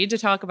like, I need to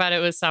talk about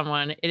it with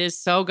someone. It is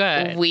so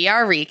good. We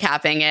are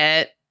recapping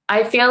it.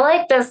 I feel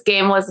like this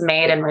game was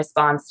made in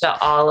response to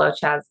all of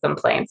Chad's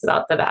complaints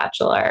about The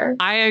Bachelor.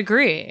 I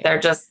agree. They're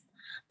just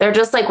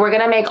like, we're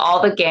going to make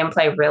all the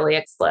gameplay really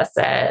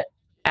explicit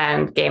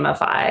and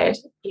gamified.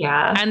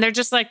 Yeah. And they're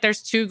just like,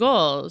 there's two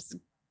goals,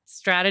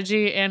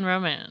 strategy and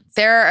romance.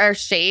 There are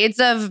shades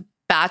of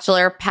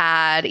Bachelor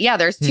Pad. Yeah,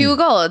 there's two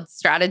goals,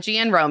 strategy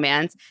and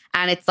romance.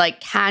 And it's like,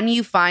 can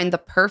you find the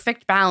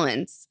perfect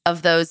balance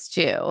of those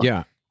two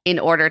Yeah. in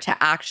order to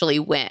actually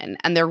win?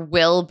 And there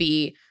will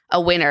be a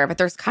winner, but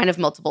there's kind of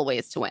multiple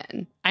ways to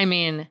win. I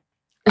mean,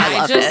 I I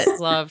love just it.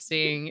 love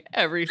seeing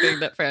everything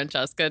that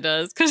Francesca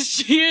does because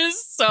she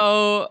is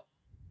so.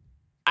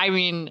 I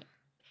mean,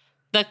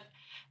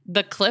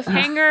 the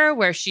cliffhanger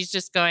where she's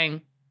just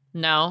going,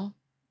 no,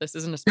 this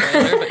isn't a spoiler,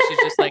 but she's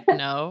just like,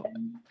 no,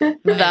 The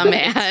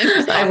man.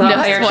 I love No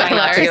how you're trying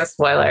not to give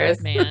spoilers.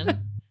 spoilers. man.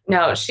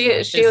 No, she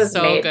It's was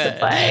so made good. to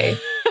play.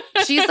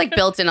 She's like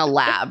built in a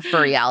lab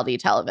for reality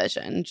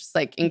television. Just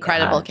like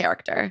incredible Yeah.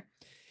 character.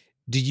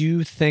 Do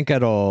you think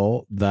at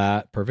all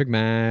that Perfect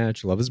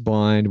Match, Love is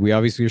Blind, we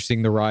obviously are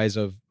seeing the rise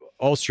of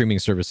all streaming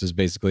services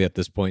basically at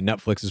this point.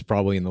 Netflix is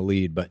probably in the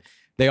lead, but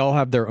they all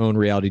have their own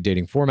reality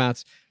dating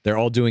formats. They're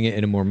all doing it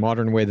in a more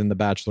modern way than The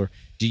Bachelor.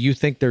 Do you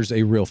think there's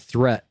a real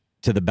threat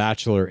to The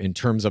Bachelor in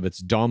terms of its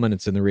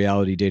dominance in the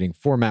reality dating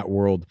format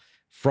world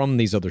from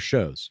these other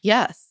shows?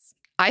 Yes.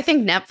 I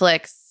think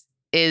Netflix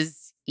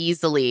is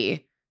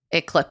easily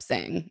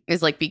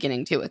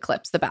beginning to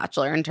eclipse The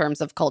Bachelor in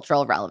terms of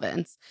cultural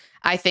relevance.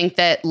 I think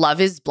that Love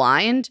is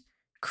Blind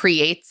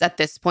creates at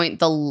this point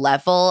the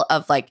level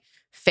of like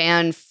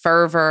fan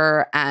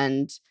fervor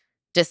and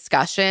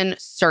discussion,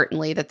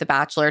 certainly, that The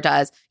Bachelor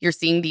does. You're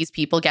seeing these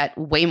people get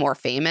way more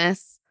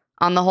famous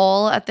on the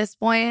whole at this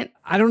point.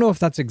 I don't know if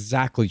that's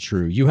exactly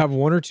true. You have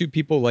one or two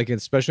people, like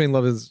especially in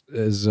Love is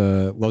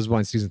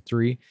Blind season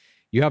 3,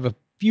 you have a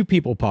few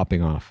people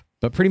popping off,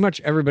 but pretty much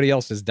everybody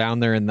else is down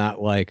there in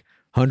that like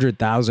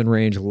 100,000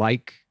 range.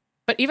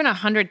 But even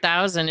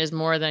 100,000 is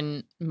more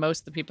than most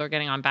of the people are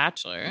getting on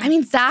Bachelor. I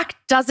mean, Zach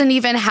doesn't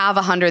even have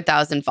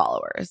 100,000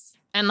 followers.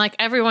 And like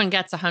everyone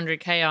gets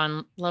 100K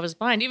on Love is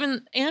Blind.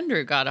 Even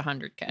Andrew got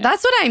 100K.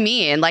 That's what I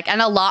mean. Like,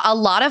 and a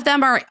lot of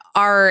them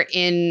are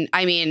in,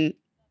 I mean,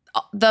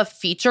 the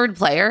featured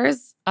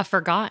players. a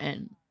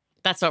forgotten.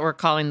 That's what we're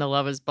calling the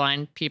Love is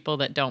Blind people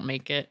that don't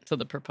make it to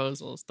the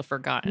proposals. The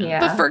forgotten.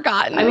 Yeah. The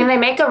forgotten. I mean, they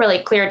make a really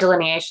clear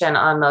delineation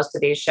on most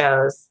of these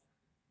shows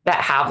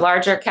that have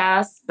larger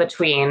casts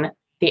between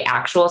the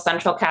actual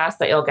central cast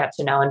that you'll get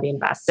to know and be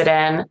invested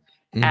in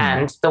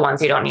and the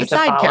ones you don't need the to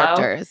side follow.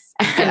 characters.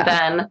 And Yeah.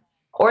 then,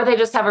 or they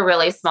just have a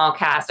really small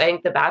cast. I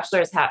think The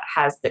Bachelor's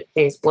has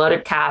these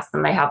bloated casts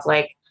and they have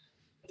like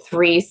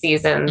 3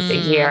 seasons a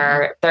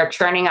year. They're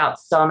churning out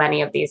so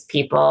many of these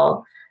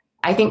people.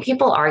 I think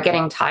people are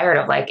getting tired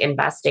of like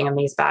investing in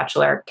these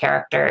Bachelor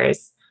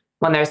characters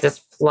when there's this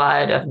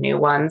flood of new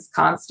ones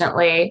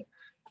constantly.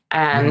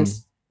 And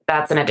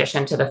that's in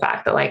addition to the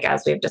fact that, like,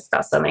 as we've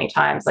discussed so many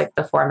times, like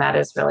the format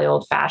is really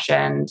old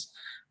fashioned.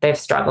 They've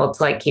struggled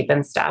to like keep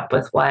in step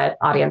with what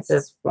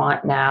audiences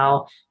want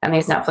now. And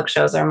these Netflix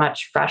shows are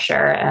much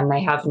fresher and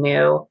they have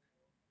new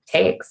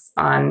takes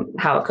on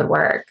how it could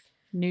work.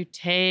 New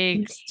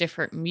takes,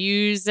 different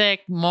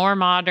music, more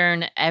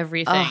modern,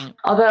 everything.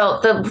 Although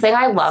the thing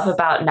I love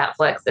about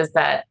Netflix is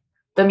that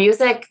the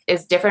music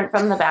is different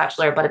from The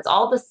Bachelor, but it's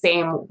all the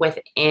same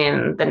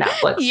within the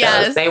Netflix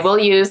Yes. shows. They will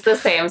use the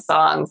same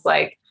songs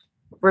like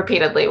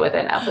repeatedly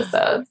within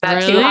episodes.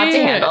 That Too Hot to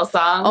Really? Handle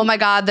song. Oh my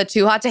God, the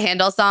Too Hot to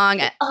Handle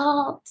song.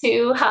 Oh,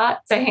 too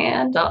hot to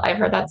handle. I've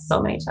heard that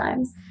so many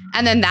times.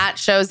 And then that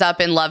shows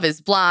up in Love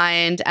is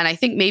Blind. And I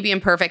think maybe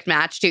in Perfect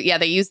Match too. Yeah,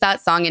 they used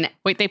that song in.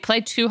 Wait, they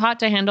played Too Hot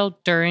to Handle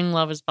during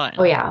Love is Blind.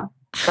 Oh, yeah.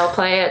 They'll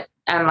play it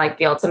and like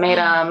The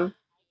Ultimatum.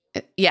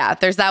 Yeah,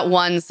 there's that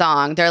one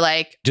song. They're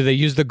like, Do they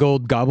use the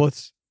gold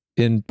goblets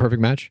in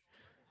Perfect Match?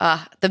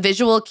 the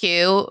visual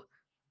cue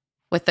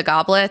with the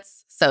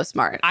goblets. So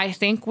smart. I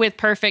think with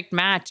Perfect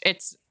Match,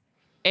 it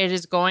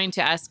is going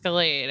to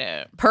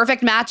escalate.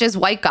 Perfect Match is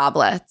white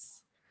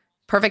goblets.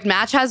 Perfect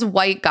Match has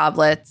white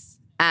goblets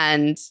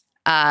and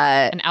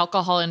And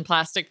alcohol in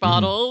plastic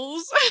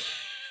bottles.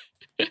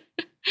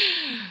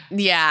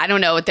 yeah, I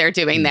don't know what they're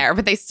doing there,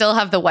 but they still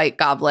have the white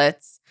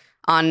goblets.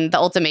 On The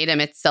Ultimatum,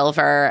 it's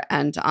silver,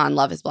 and on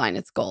Love is Blind,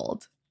 it's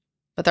gold.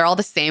 But they're all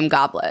the same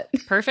goblet.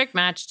 Perfect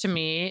Match to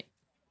me,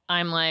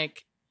 I'm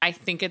like, I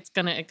think it's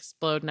going to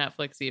explode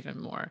Netflix even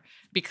more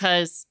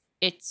because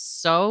it's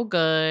so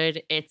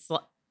good.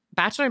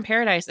 Bachelor in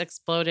Paradise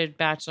exploded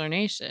Bachelor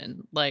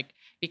Nation. Like,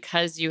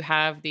 because you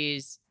have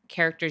these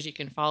characters you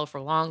can follow for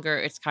longer,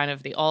 it's kind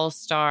of the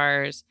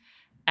all-stars.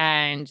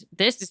 And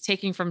this is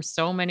taking from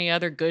so many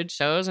other good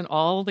shows, and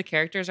all the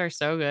characters are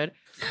so good.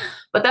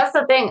 But that's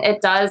the thing.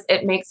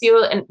 It makes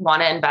you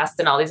want to invest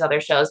in all these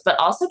other shows, but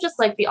also just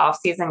like the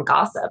off-season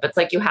gossip. It's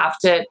like you have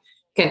to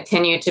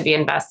continue to be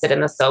invested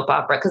in the soap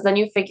opera because then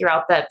you figure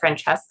out that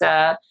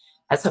Francesca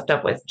has hooked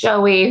up with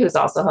Joey, who's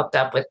also hooked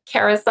up with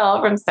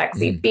Carousel from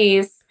Sexy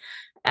Beast.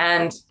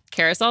 And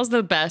Carousel's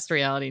the best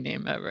reality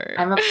name ever.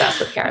 I'm obsessed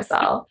with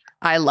Carousel.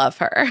 I love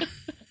her.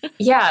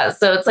 Yeah.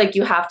 So it's like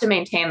you have to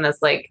maintain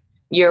this like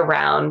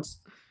year-round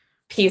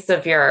piece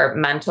of your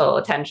mental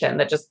attention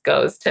that just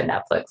goes to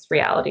Netflix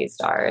reality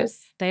stars.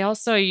 They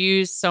also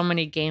use so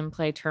many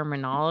gameplay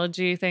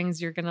terminology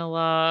things you're going to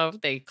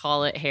love. They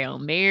call it Hail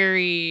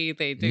Mary.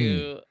 They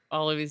do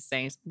all of these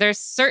things. There's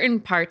certain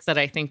parts that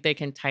I think they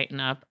can tighten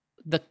up.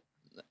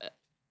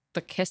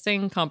 The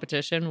kissing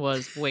competition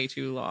was way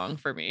too long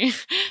for me.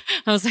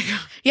 I was like,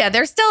 Yeah,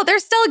 they're still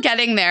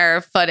getting their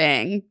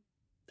footing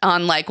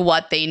on like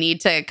what they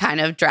need to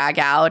kind of drag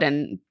out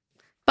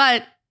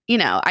but you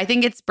know, I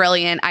think it's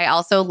brilliant. I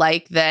also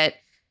like that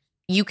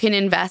you can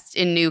invest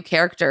in new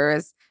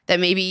characters that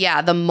maybe,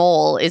 yeah, the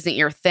mole isn't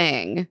your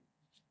thing.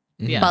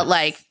 yeah. But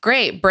like,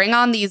 great, bring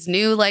on these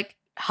new like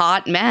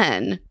hot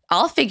men.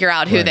 I'll figure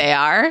out who Right. they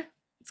are.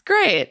 It's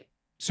great.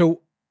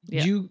 So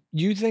Yeah.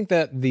 you think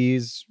that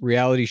these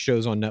reality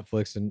shows on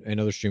Netflix and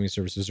other streaming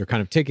services are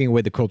kind of taking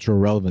away the cultural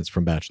relevance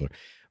from Bachelor.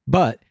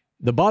 But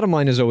the bottom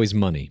line is always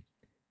money.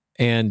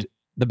 And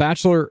The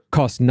Bachelor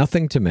costs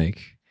nothing to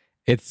make.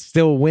 It's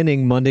still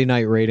winning Monday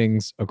night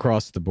ratings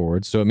across the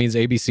board. So it means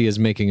ABC is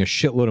making a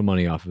shitload of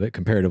money off of it,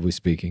 comparatively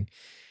speaking.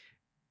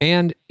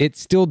 And it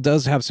still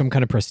does have some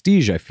kind of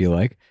prestige, I feel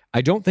like.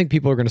 I don't think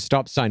people are going to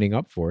stop signing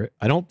up for it.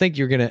 I don't think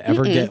you're going to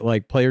ever get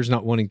like players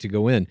not wanting to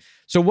go in.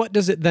 So what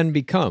does it then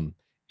become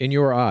in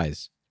your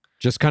eyes?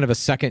 Just kind of a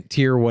second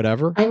tier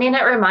whatever? I mean,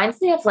 it reminds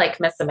me of like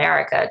Miss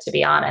America, to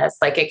be honest.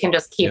 Like it can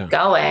just keep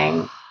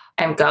going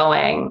and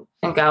going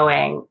and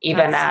going,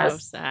 even That's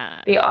as so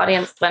sad. the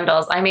audience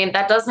dwindles. I mean,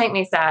 that does make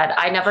me sad.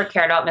 I never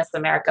cared about Miss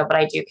America, but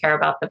I do care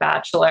about The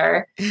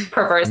Bachelor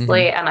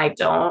perversely. And I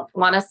don't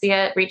want to see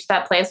it reach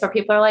that place where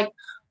people are like,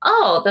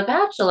 oh, The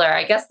Bachelor,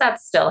 I guess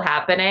that's still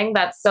happening.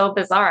 That's so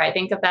bizarre. I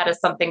think of that as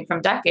something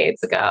from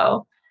decades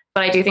ago.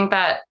 But I do think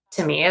that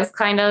to me is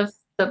kind of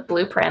the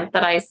blueprint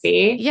that I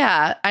see.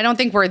 Yeah, I don't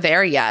think we're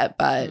there yet,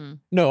 but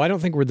No, I don't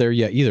think we're there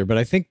yet either. But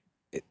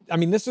I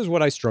mean, this is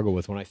what I struggle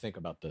with when I think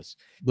about this.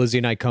 Lizzie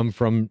and I come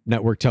from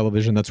network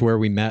television. That's where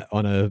we met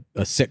on a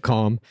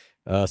sitcom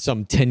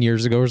some 10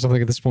 years ago or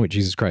something at this point.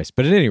 Jesus Christ.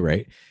 But at any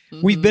rate,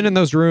 we've been in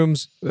those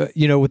rooms,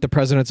 with the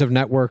presidents of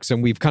networks,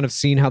 and we've kind of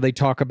seen how they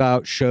talk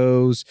about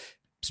shows,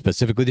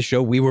 specifically the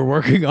show we were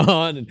working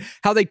on, and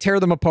how they tear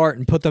them apart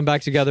and put them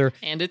back together.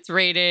 And its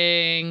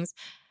ratings,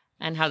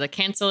 and how the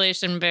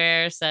cancellation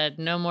bear said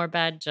no more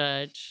bad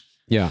judge.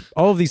 Yeah,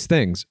 all of these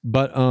things.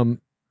 But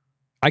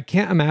I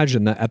can't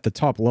imagine that at the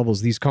top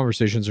levels, these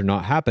conversations are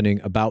not happening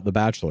about The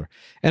Bachelor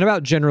and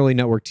about generally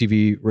network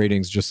TV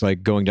ratings, just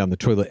like going down the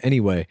toilet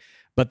anyway.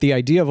 But the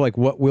idea of like,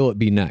 what will it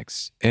be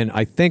next? And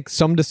I think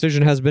some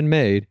decision has been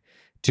made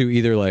to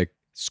either like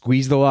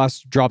squeeze the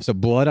last drops of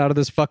blood out of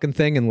this fucking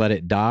thing and let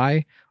it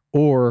die,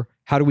 or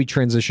how do we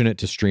transition it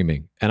to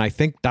streaming? And I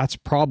think that's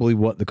probably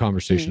what the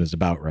conversation is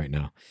about right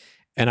now.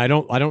 And I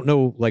don't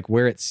know like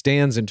where it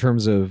stands in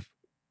terms of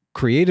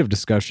creative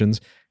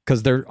discussions,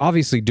 because they're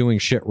obviously doing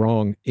shit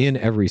wrong in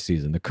every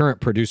season. The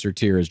current producer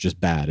tier is just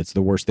bad. It's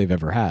the worst they've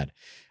ever had.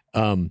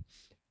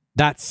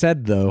 That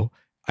said, though,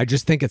 I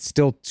just think it's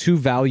still too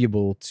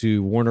valuable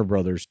to Warner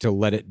Brothers to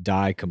let it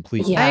die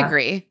completely. Yeah. I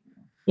agree.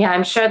 Yeah,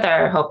 I'm sure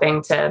they're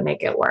hoping to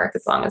make it work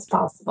as long as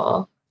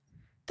possible.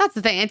 That's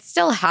the thing. It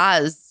still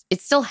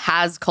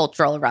has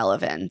cultural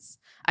relevance.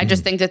 I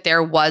just think that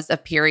there was a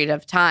period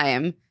of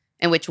time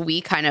in which we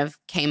kind of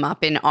came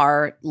up in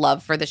our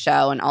love for the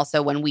show, and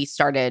also when we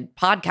started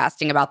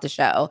podcasting about the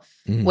show,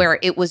 where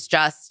it was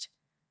just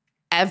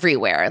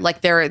everywhere.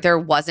 Like there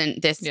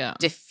wasn't this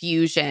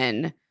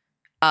diffusion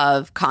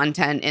of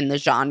content in the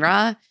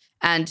genre.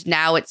 And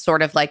now it's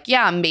sort of like,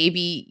 yeah,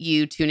 maybe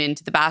you tune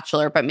into The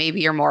Bachelor, but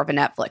maybe you're more of a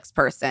Netflix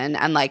person.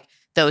 And like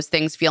those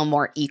things feel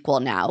more equal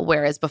now.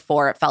 Whereas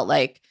before it felt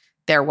like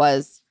there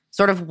was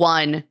sort of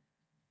one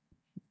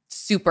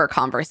super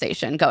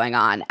conversation going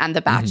on and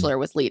The Bachelor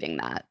was leading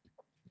that.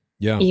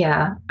 Yeah.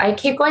 Yeah. I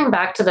keep going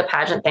back to the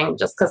pageant thing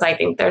just because I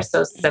think they're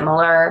so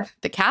similar.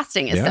 The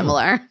casting is Yeah.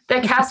 similar. The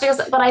casting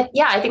is, but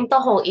I think the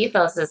whole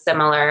ethos is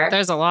similar.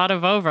 There's a lot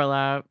of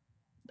overlap.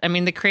 I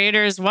mean, the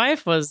creator's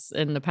wife was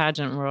in the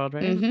pageant world,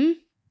 right? Mm-hmm.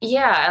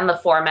 Yeah, and the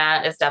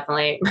format is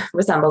definitely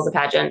resembles a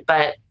pageant,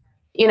 but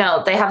you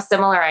know, they have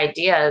similar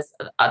ideas.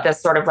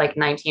 This sort of like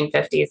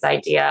 1950s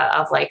idea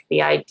of like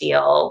the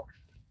ideal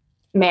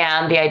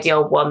man, the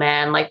ideal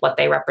woman, like what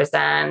they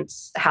represent,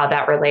 how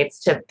that relates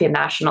to the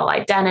national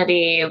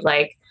identity,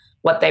 like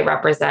what they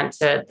represent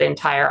to the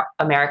entire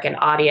American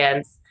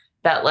audience.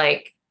 That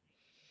like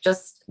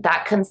just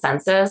that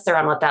consensus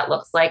around what that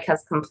looks like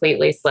has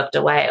completely slipped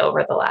away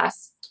over the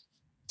last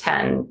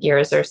 10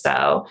 years or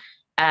so.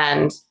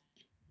 And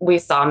we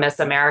saw Miss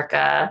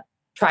America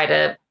try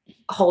to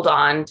hold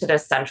on to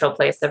this central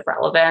place of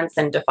relevance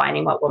and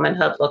defining what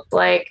womanhood looked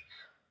like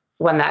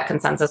when that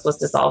consensus was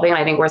dissolving.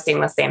 I think we're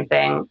seeing the same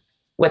thing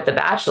with The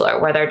Bachelor,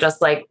 where they're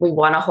just like, we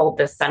want to hold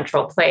this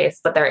central place,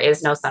 but there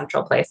is no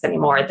central place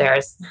anymore.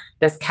 There's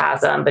this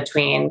chasm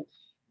between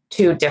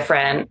two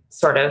different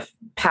sort of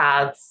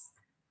paths,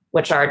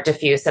 which are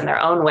diffuse in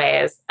their own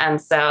ways.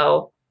 And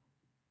so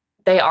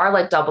they are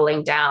like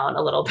doubling down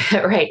a little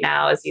bit right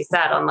now, as you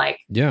said, on like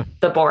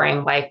the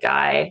boring white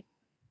guy.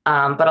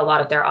 But a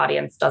lot of their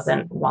audience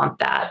doesn't want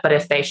that. But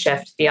if they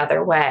shift the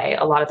other way,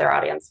 a lot of their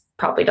audience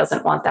probably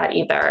doesn't want that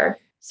either.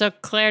 So,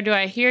 Claire, do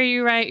I hear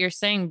you right? You're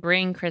saying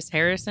bring Chris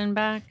Harrison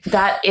back?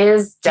 That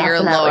is Dear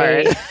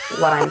definitely Lord.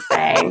 what I'm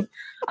saying.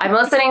 I'm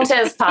listening to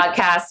his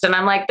podcast and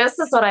I'm like, this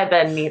is what I've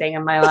been needing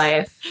in my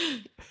life.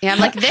 Yeah, I'm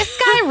like, this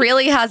guy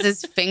really has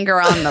his finger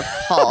on the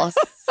pulse.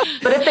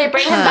 But if they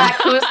bring him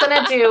back, who's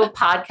going to do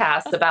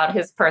podcasts about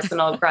his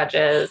personal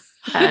grudges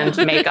and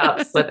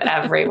makeups with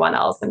everyone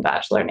else in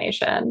Bachelor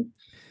Nation?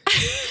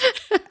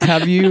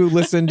 Have you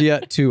listened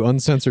yet to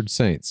Uncensored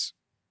Saints?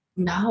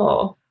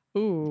 No.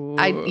 Ooh.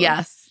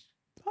 Yes.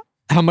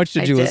 How much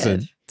did I you did.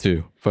 listen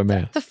to, if I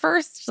may? The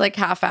first like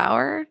half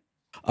hour.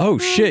 Oh,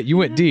 shit. You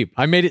went deep.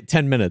 I made it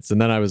 10 minutes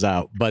and then I was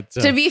out. But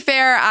To be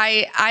fair,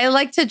 I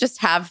like to just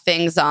have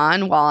things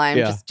on while I'm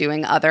Yeah. just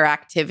doing other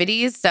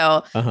activities.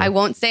 So I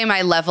won't say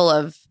my level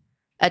of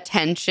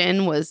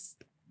attention was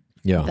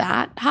yeah.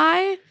 that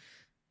high.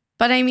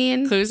 But I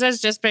mean, Clues has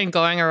just been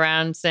going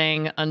around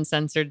saying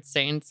Uncensored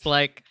Saints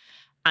like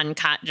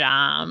Uncut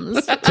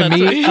Gems. To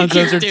me,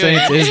 Uncensored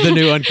Saints is the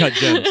new Uncut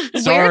Gems.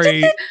 where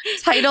Sorry. did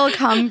the title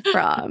come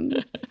from?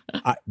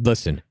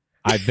 Listen,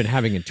 I've been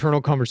having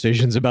internal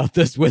conversations about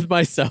this with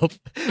myself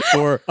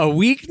for a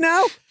week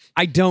now.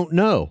 I don't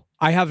know.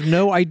 I have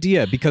no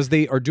idea because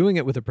they are doing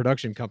it with a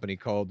production company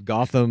called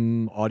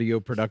Gotham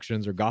Audio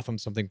Productions or Gotham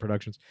something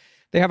Productions.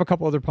 They have a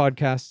couple other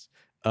podcasts.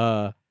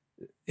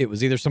 It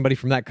was either somebody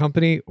from that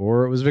company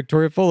or it was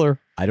Victoria Fuller.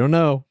 I don't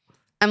know.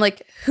 I'm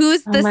like,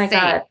 who's the Oh my saint?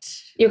 God.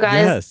 You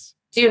guys, Yes.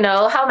 do you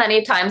know how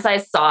many times I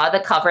saw the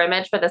cover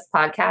image for this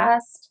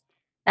podcast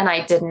and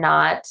I did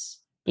not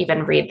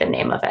even read the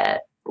name of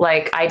it?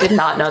 Like, I did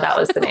not know that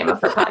was the name of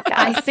her podcast.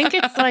 I think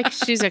it's like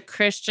she's a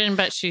Christian,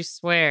 but she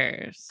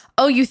swears.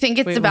 Oh, you think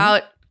it's Wait,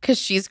 about because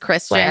she's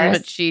Christian, Swears.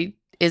 but she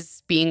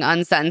is being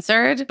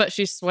uncensored? But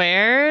she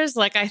swears.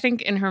 Like, I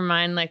think in her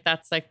mind, like,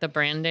 that's like the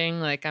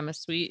branding. Like, I'm a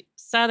sweet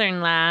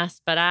Southern lass,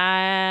 but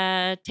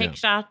I take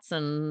shots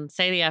and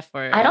say the F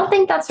word. I don't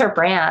think that's her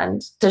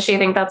brand. Does she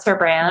think that's her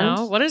brand?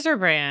 No. What is her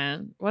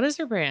brand? What is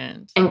her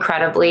brand?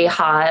 Incredibly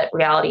hot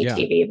reality Yeah.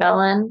 TV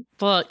villain.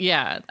 Well,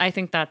 yeah, I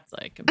think that's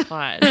like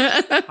implied.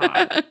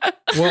 Hot.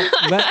 Well,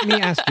 let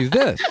me ask you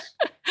this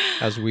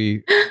as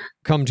we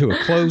come to a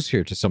close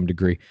here to some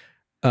degree.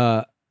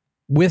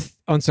 With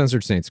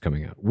Uncensored Saints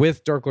coming out,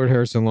 with Dark Lord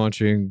Harrison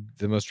launching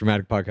the most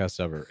dramatic podcast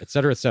ever, et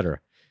cetera, et cetera.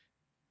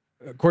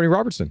 Courtney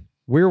Robertson,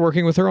 we're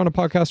working with her on a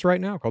podcast right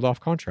now called Off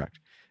Contract.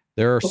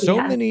 There are so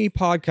yes. many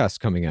podcasts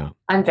coming out.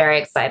 I'm very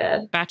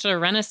excited. Bachelor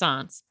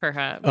Renaissance,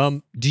 perhaps.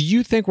 Do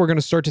you think we're going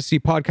to start to see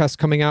podcasts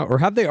coming out, or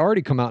have they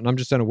already come out and I'm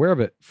just unaware of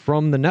it,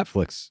 from the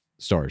Netflix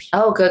stars?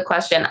 Oh, good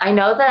question. I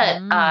know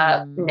that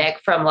Mm. Nick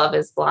from Love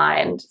is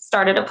Blind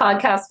started a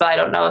podcast, but I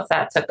don't know if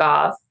that took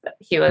off.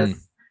 He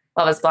was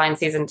Love is Blind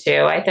season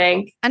 2, I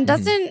think. And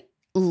doesn't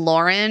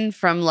Lauren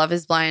from Love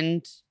is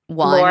Blind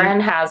 1? Lauren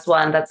has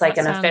one that's like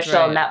That an sounds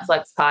official right.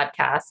 Netflix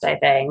podcast, I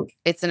think.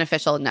 It's an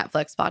official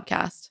Netflix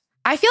podcast.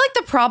 I feel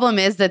like the problem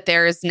is that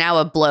there's now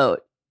a bloat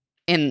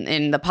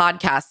in the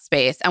podcast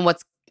space. And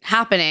what's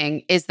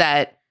happening is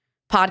that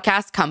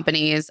podcast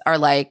companies are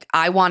like,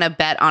 I want to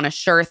bet on a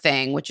sure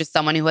thing, which is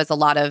someone who has a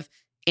lot of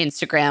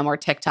Instagram or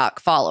TikTok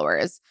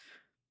followers.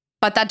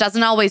 But that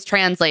doesn't always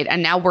translate.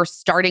 And now we're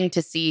starting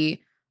to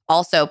see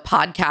also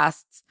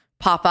podcasts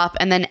pop up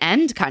and then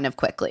end kind of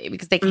quickly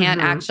because they can't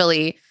Mhm.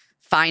 actually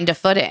find a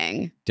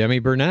footing. Demi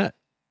Burnett,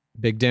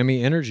 Big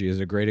Demi Energy is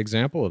a great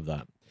example of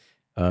that.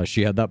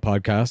 She had that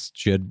podcast.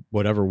 She had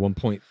whatever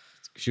 1.6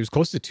 she was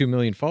close to 2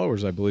 million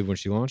followers, I believe, when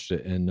she launched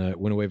it, and it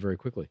went away very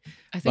quickly.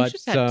 I think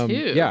she's had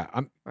 2. Yeah,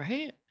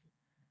 Right?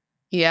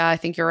 Yeah, I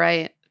think you're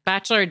right.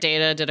 Bachelor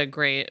Data did a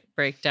great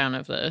breakdown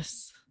of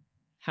this.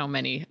 How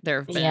many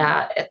there have been?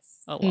 Yeah,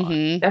 it's a lot.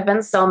 Mhm. there have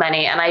been so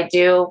many, and I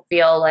do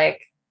feel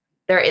like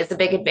there is a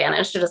big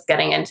advantage to just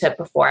getting into it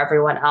before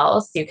everyone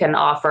else. You can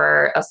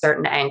offer a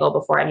certain angle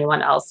before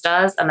anyone else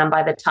does, and then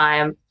by the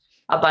time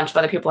a bunch of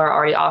other people are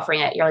already offering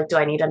it, you're like, do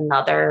I need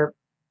another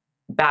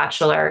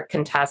Bachelor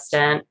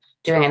contestant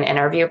doing an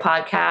interview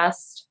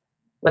podcast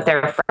with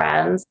their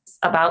friends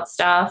about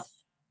stuff?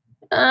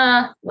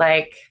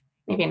 Like,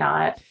 maybe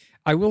not.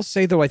 I will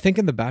say, though, I think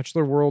in the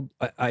Bachelor world,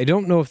 I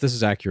don't know if this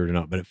is accurate or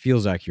not, but it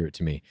feels accurate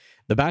to me.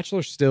 The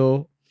Bachelor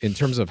still, in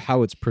terms of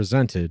how it's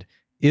presented,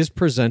 is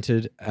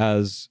presented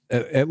as,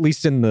 at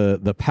least in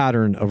the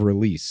pattern of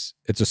release,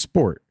 it's a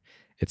sport.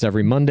 It's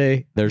every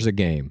Monday, there's a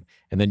game.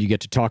 And then you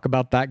get to talk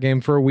about that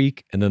game for a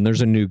week, and then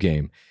there's a new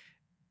game.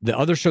 The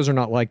other shows are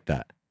not like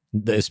that,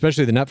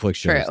 especially the Netflix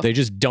shows. True. They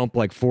just dump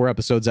like 4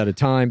 episodes at a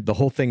time. The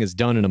whole thing is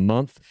done in a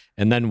month,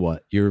 and then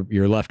what?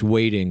 You're left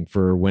waiting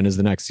for when is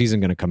the next season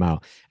going to come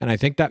out. And I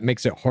think that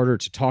makes it harder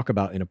to talk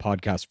about in a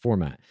podcast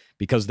format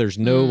because there's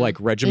no like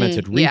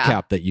regimented yeah.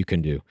 recap that you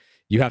can do.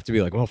 You have to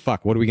be like, well,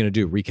 fuck, what are we going to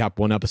do? Recap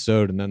 1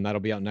 episode, and then that'll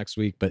be out next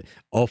week. But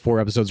all 4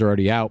 episodes are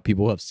already out.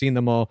 People have seen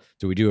them all.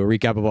 Do we do a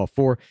recap of all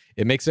 4?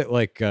 It makes it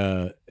like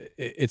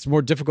it's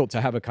more difficult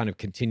to have a kind of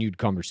continued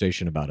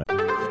conversation about it.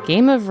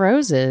 Game of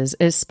Roses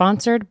is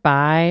sponsored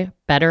by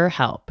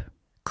BetterHelp.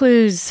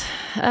 Clues.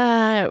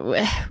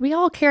 We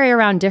all carry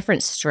around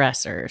different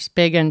stressors,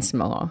 big and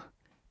small.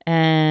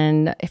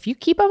 And if you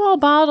keep them all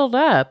bottled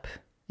up,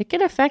 it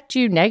can affect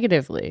you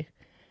negatively.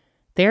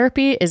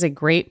 Therapy is a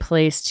great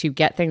place to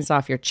get things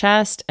off your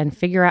chest and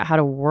figure out how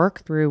to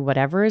work through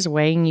whatever is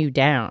weighing you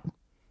down.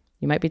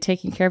 You might be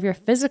taking care of your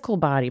physical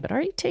body, but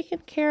are you taking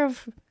care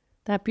of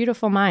that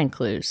beautiful mind,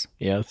 Clues?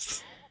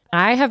 Yes.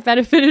 I have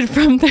benefited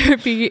from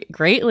therapy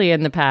greatly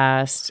in the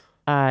past.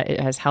 It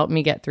has helped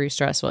me get through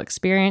stressful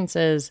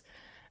experiences,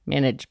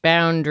 manage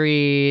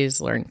boundaries,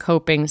 learn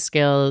coping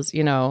skills.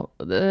 You know,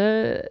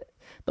 the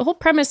whole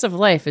premise of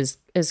life is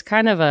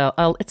kind of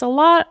it's a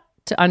lot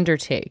to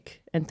undertake,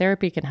 and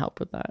therapy can help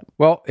with that.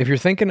 Well, if you're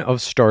thinking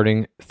of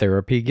starting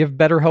therapy, give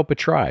BetterHelp a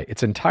try.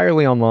 It's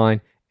entirely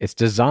online. It's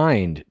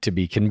designed to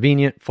be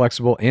convenient,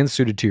 flexible, and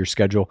suited to your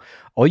schedule.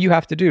 All you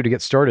have to do to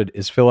get started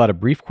is fill out a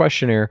brief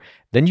questionnaire.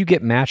 Then you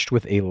get matched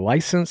with a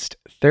licensed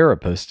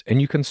therapist, and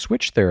you can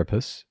switch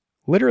therapists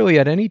literally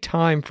at any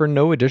time for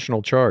no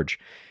additional charge.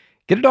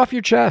 Get it off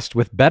your chest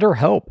with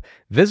BetterHelp.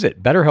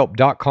 Visit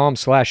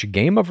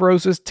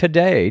betterhelp.com/gameofroses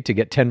today to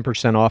get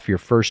 10% off your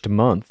first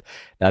month.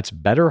 That's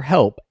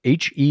BetterHelp,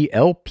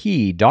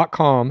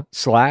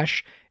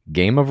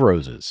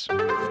 HELP.com/gameofroses.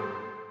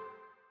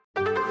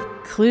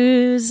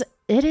 Clues.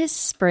 It is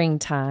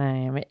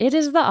springtime. It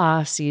is the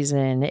off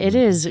season. It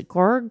is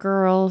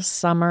girl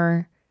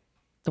summer.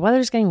 The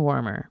weather's getting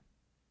warmer.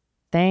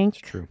 Thank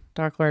true.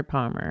 Dark Lord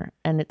Palmer.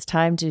 And it's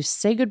time to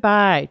say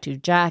goodbye to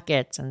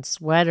jackets and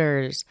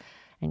sweaters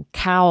and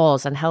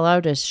cowls and hello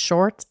to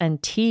shorts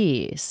and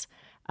tees.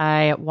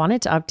 I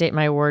wanted to update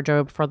my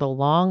wardrobe for the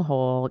long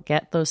haul,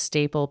 get those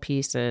staple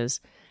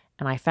pieces,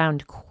 and I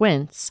found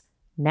Quince.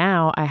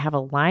 Now I have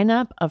a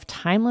lineup of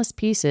timeless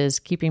pieces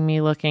keeping me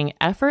looking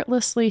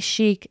effortlessly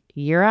chic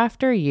year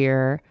after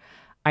year.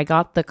 I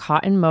got the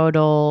cotton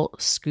modal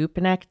scoop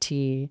neck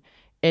tee.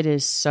 It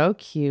is so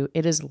cute.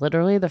 It is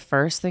literally the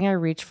first thing I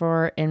reach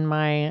for in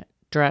my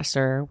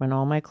dresser when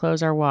all my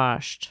clothes are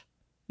washed.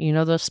 You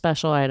know those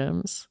special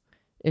items.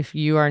 If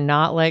you are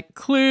not like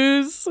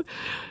Clues,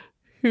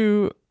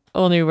 who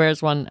only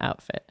wears one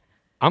outfit.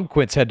 I'm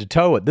Quince head to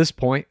toe at this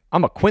point.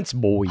 I'm a Quince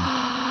boy.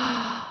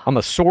 I'm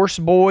a Source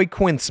boy,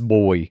 Quince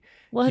boy.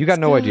 You got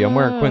no idea. I'm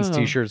wearing Quince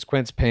t-shirts,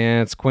 Quince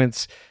pants,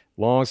 Quince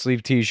long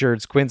sleeve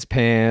t-shirts, Quince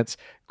pants,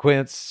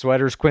 Quince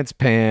sweaters, Quince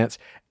pants.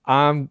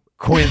 I'm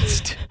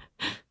Quinced.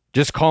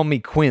 Just call me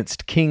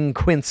Quinced. King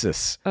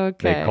Quinces,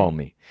 Okay. they call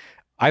me.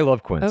 I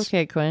love Quince.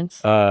 Okay,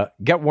 Quince.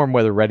 Get warm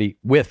weather ready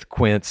with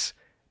Quince.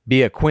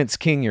 Be a Quince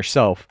king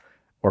yourself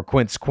or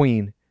Quince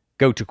queen.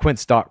 Go to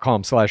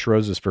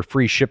quince.com/roses for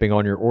free shipping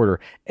on your order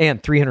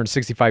and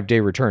 365-day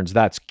returns.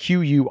 That's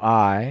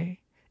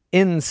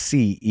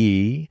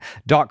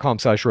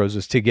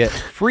QUINCE.com/roses to get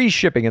free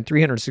shipping and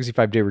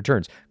 365-day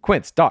returns.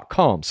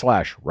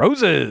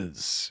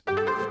 Quince.com/roses.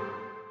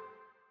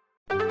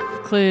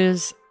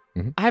 Clues.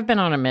 Mhm. I've been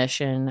on a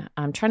mission.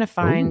 I'm trying to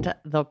find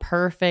the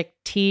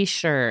perfect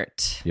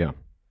t-shirt. Yeah.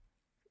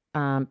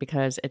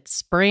 Because it's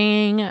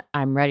spring.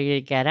 I'm ready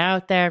to get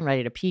out there. I'm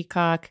ready to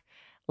peacock.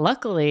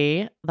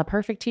 Luckily, the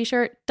perfect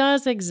t-shirt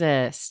does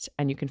exist,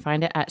 and you can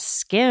find it at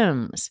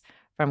Skims.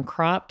 From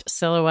cropped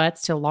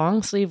silhouettes to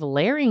long sleeve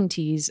layering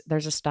tees,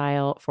 there's a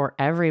style for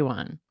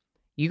everyone.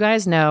 You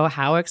guys know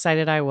how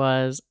excited I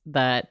was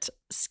that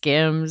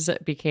Skims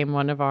became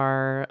one of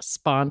our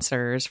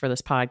sponsors for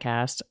this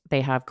podcast.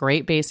 They have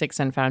great basics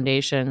and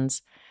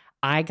foundations.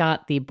 I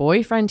got the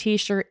boyfriend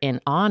t-shirt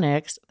in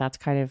onyx. That's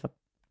kind of a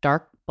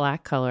dark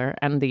black color,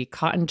 and the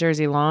cotton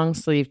jersey long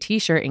sleeve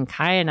t-shirt in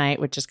kyanite,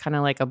 which is kind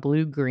of like a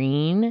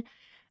blue-green.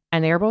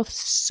 And they are both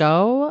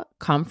so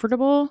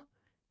comfortable.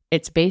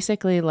 It's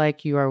basically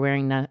like you are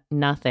wearing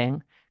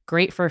nothing.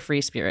 Great for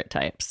free spirit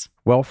types.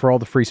 Well, for all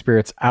the free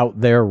spirits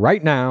out there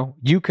right now,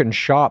 you can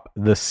shop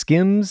the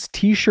Skims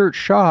t-shirt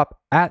shop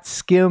at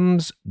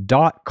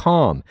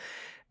skims.com.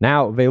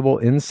 Now available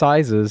in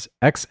sizes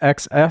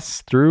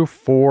XXS through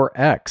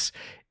 4X.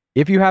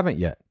 If you haven't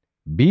yet,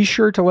 be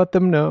sure to let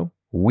them know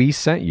we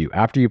sent you.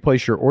 After you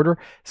place your order,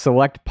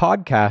 select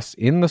podcasts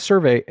in the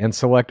survey and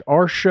select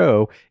our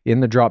show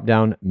in the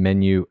drop-down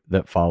menu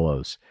that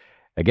follows.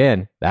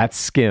 Again, that's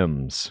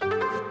Skims,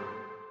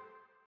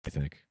 I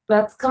think.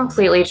 That's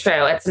completely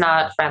true. It's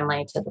not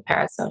friendly to the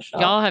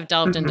parasocial. Y'all have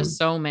delved into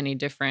so many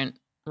different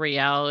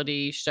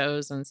reality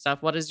shows and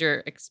stuff. What has your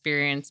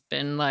experience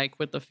been like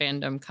with the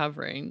fandom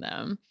covering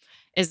them?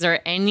 Is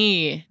there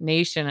any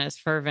nation as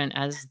fervent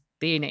as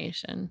the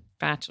Nation,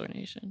 Bachelor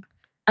Nation?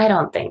 I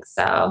don't think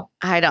so.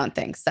 I don't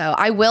think so.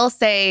 I will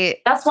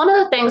say that's one of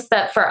the things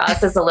that for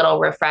us is a little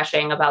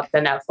refreshing about the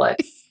Netflix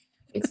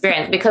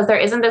experience, because there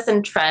isn't this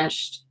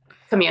entrenched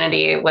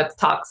community with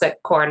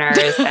toxic corners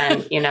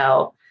and, you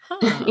know,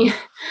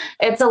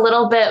 it's a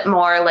little bit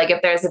more like if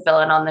there's a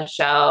villain on the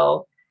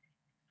show,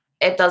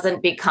 it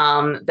doesn't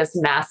become this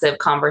massive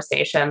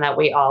conversation that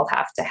we all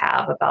have to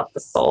have about the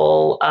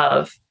soul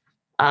of,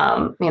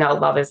 you know,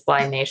 Love is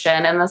Blind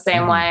Nation in the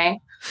same way.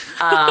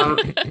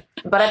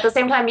 But at the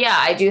same time, yeah,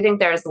 I do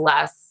think there's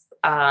less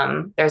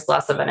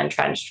of an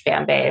entrenched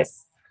fan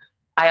base.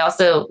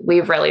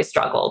 We've really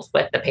struggled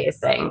with the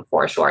pacing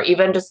for sure.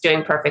 Even just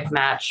doing Perfect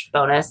Match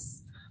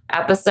bonus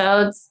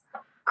episodes,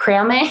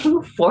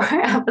 cramming 4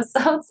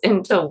 episodes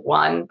into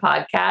one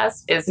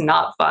podcast is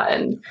not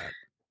fun.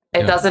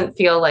 It doesn't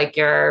feel like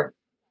you're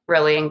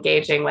really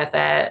engaging with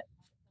it.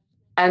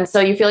 And so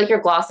you feel like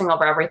you're glossing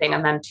over everything,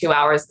 and then 2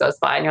 hours goes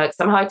by and you're like,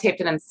 somehow I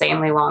taped an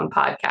insanely long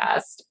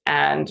podcast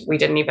and we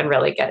didn't even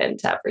really get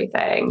into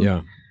everything.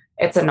 Yeah.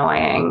 It's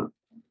annoying.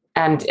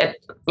 And it,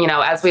 you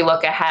know, as we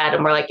look ahead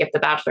and we're like, if The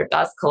Bachelor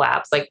does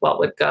collapse, like what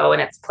would go in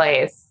its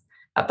place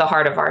at the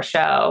heart of our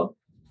show?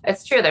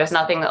 It's true. There's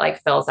nothing that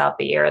like fills out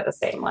the year the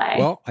same way.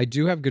 Well, I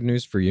do have good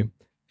news for you.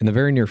 In the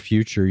very near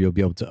future, you'll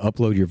be able to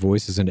upload your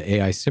voices into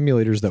AI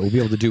simulators that will be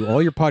able to do all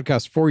your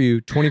podcasts for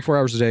you 24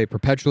 hours a day,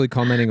 perpetually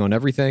commenting on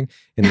everything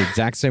in the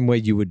exact same way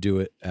you would do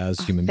it as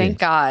human beings. Thank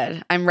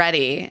God. I'm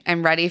ready.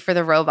 I'm ready for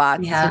the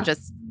robots to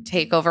just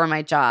take over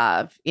my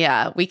job.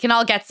 Yeah, we can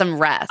all get some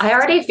rest. I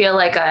already feel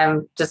like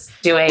I'm just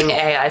doing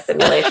AI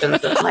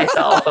simulations of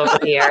myself over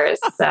the years.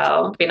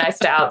 So it'd be nice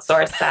to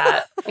outsource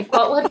that. Like,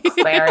 what would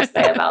Claire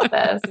say about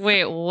this?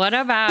 Wait, what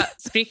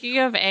about, speaking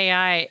of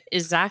AI,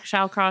 is Zach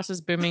Shallcross's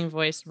booming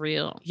voice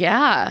real?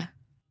 Yeah.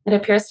 It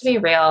appears to be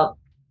real.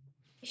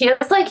 He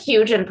is like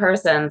huge in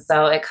person,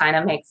 so it kind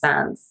of makes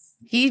sense.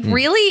 He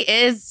really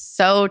is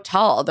so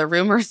tall. The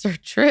rumors are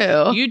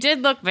true. You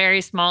did look very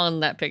small in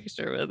that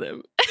picture with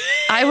him.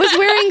 I was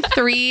wearing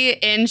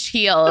 3-inch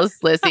heels,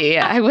 Lizzie.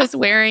 I was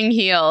wearing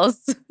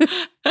heels.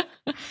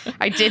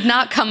 I did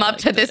not come up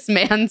to this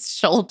man's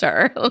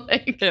shoulder.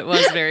 Like, it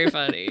was very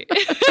funny.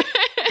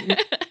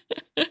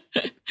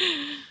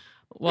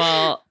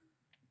 Well,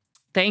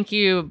 thank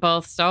you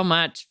both so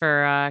much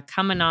for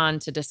coming on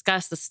to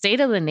discuss the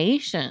state of the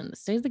nation, the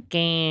state of the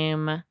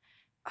game.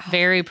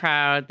 Very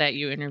proud that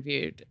you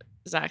interviewed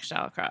Zach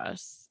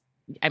Shallcross.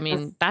 I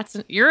mean,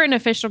 you're an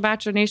official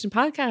Bachelor Nation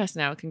podcast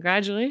now.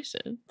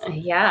 Congratulations.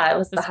 Yeah, it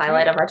was the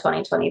highlight of our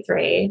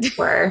 2023.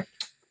 We're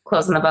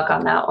closing the book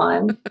on that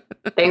one.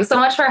 Thanks so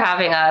much for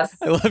having us.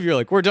 I love you're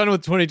like, we're done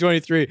with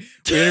 2023.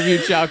 We interviewed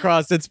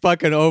Shallcross. It's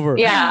fucking over.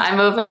 Yeah, I'm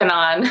moving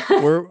on.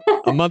 We're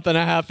a month and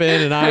a half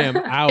in and I am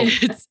out.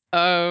 It's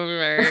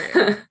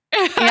over.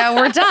 Yeah,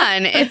 we're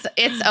done. It's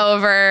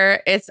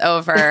over. It's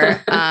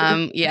over.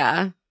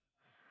 Yeah.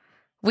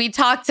 We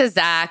talked to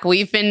Zach.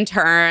 We've been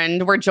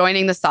turned. We're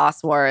joining the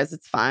sauce wars.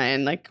 It's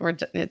fine. Like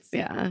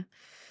yeah.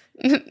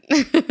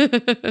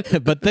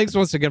 But thanks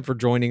once again for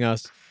joining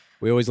us.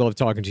 We always love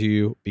talking to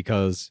you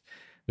because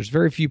there's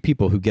very few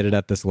people who get it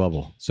at this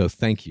level. So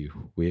thank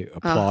you. We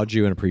applaud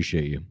you and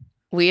appreciate you.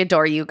 We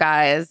adore you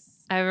guys.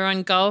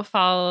 Everyone go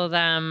follow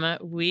them.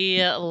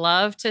 We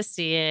love to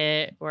see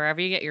it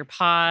wherever you get your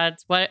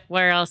pods.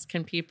 Where else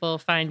can people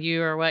find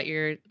you or what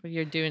you're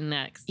doing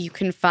next? You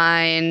can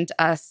find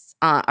us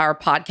our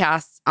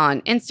podcasts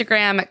on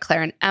Instagram at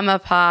Claire and Emma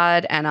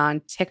Pod and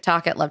on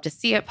TikTok at Love to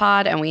See It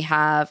Pod. And we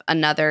have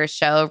another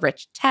show,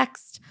 Rich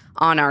Text,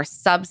 on our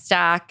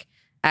Substack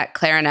at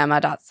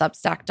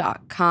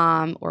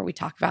claireandemma.substack.com, where we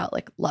talk about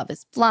like Love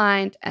is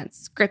Blind and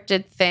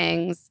scripted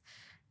things.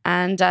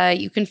 And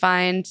you can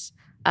find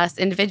us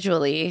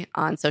individually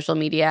on social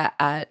media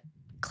at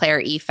Claire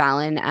E.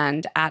 Fallon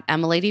and at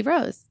Emma Lady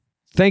Rose.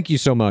 Thank you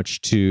so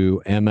much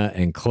to Emma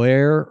and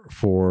Claire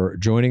for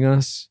joining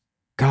us.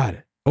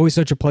 God, always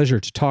such a pleasure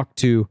to talk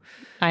to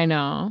I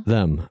know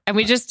them. And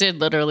we just did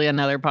literally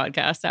another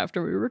podcast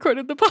after we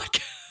recorded the podcast.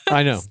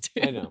 I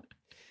know.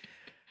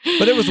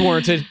 But it was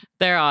warranted.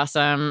 They're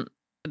awesome.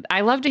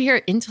 I love to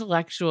hear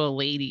intellectual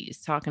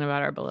ladies talking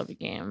about our beloved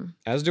game.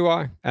 As do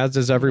I. As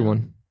does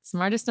everyone.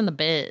 Smartest in the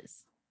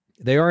biz.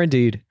 They are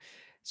indeed.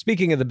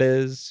 Speaking of the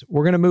biz,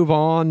 we're going to move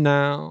on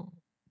now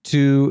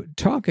to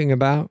talking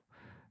about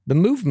the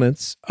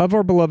movements of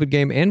our beloved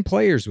game and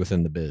players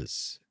within the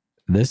biz.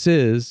 This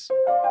is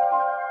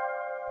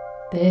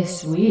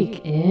This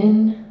Week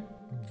in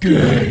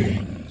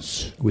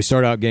Gains. We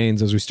start out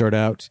gains as we start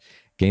out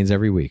gains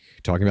every week,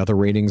 talking about the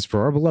ratings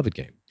for our beloved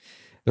game.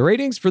 The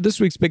ratings for this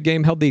week's big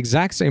game held the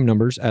exact same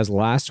numbers as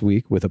last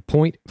week, with a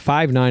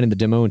 0.59 in the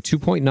demo and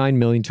 2.9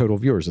 million total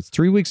viewers. It's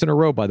 3 weeks in a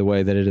row, by the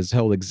way, that it has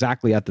held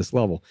exactly at this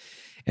level.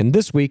 And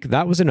this week,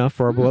 that was enough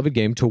for our beloved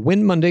game to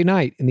win Monday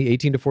night in the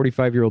 18 to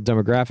 45-year-old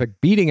demographic,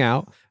 beating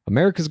out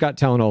America's Got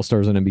Talent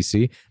All-Stars on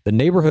NBC, The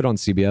Neighborhood on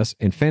CBS,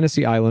 and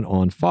Fantasy Island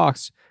on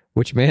Fox,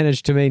 which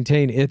managed to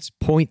maintain its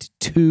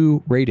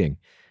 0.2 rating.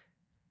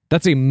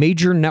 That's a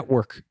major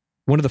network,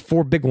 one of the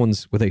 4 big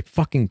ones, with a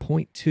fucking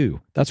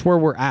 0.2. That's where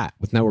we're at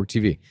with network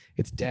TV.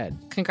 It's dead.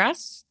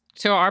 Congrats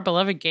to our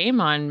beloved game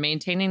on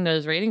maintaining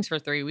those ratings for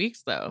 3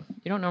 weeks, though.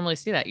 You don't normally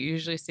see that. You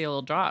usually see a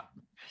little drop.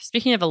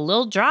 Speaking of a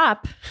little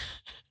drop,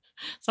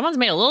 someone's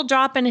made a little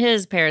drop in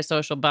his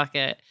parasocial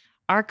bucket.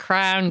 Our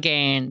crown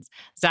gains.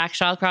 Zach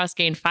Shawcross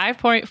gained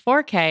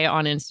 5.4K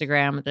on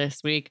Instagram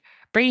this week,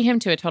 bringing him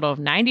to a total of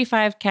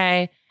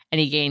 95K, and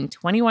he gained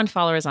 21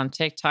 followers on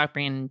TikTok,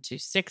 bringing him to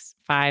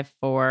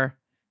 654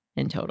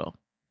 in total.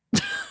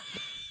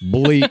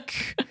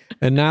 Bleak.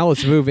 And now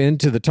let's move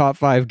into the top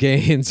 5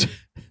 gains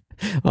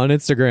on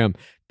Instagram.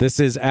 This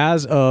is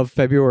as of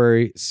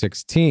February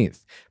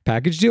 16th.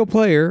 Package deal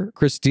player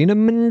Christina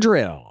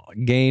Mandrell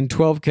gained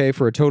 12K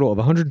for a total of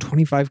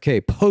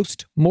 125K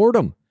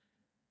post-mortem.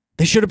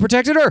 They should have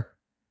protected her.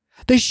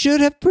 They should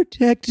have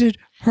protected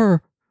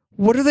her.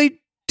 What are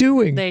they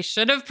doing? They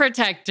should have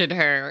protected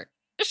her.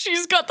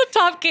 She's got the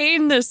top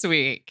gain this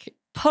week.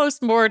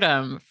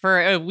 Post-mortem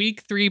for a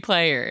week 3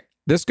 player.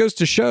 This goes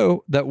to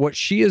show that what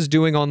she is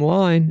doing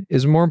online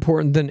is more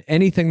important than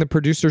anything the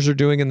producers are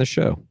doing in the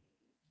show.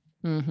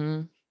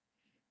 Mm-hmm.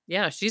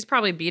 Yeah, she's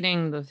probably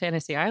beating the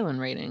Fantasy Island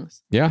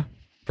ratings. Yeah,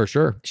 for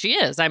sure. She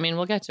is. I mean,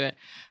 we'll get to it.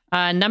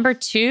 Number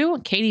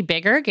 2, Katie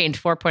Bigger gained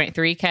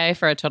 4.3K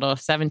for a total of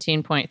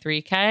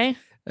 17.3K.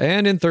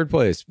 And in third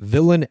place,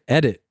 Villain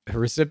Edit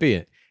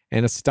recipient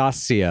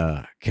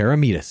Anastasia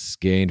Karamidas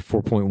gained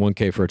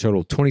 4.1K for a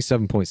total of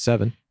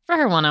 27.7. For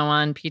her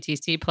one-on-one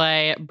PTC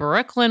play,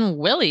 Brooklyn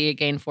Willie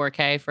gained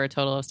 4K for a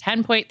total of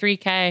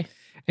 10.3K.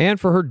 And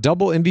for her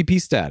double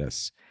MVP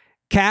status,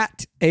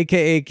 Kat,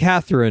 a.k.a.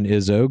 Catherine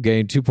Izzo,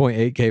 gained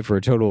 2.8K for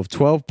a total of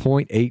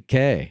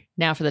 12.8K.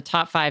 Now for the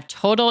top 5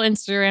 total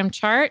Instagram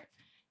chart.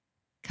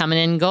 Coming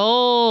in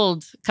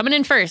gold. Coming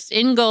in first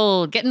in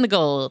gold. Getting the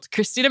gold.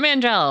 Christina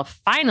Mandrell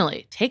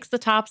finally takes the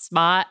top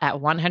spot at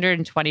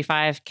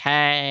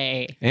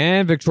 125K.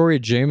 And Victoria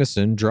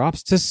Jameson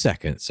drops to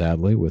second,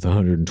 sadly, with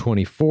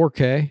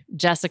 124K.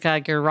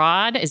 Jessica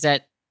Girard is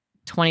at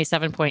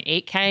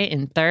 27.8K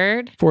in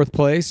third. Fourth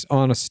place,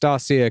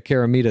 Anastasia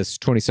Karamidas,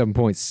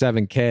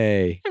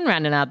 27.7K. And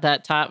rounding out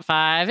that top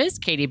 5 is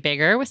Katie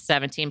Bigger with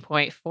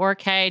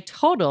 17.4K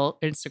total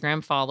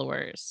Instagram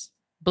followers.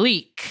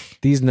 Bleak.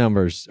 These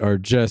numbers are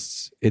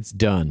just, it's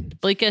done.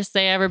 Bleakest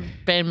they ever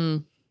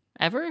been,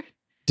 ever?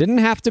 Didn't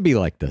have to be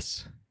like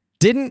this.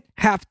 Didn't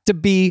have to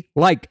be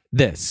like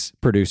this,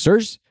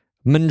 producers.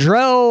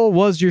 Mandrell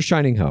was your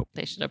shining hope.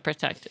 They should have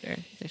protected her.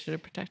 They should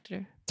have protected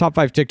her. Top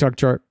 5 TikTok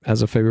chart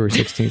as of February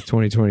 16th,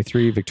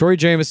 2023. Victoria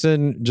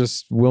Jameson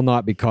just will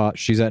not be caught.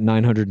 She's at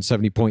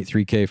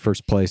 970.3K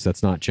first place.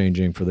 That's not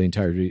changing for the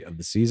entirety of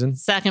the season.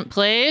 Second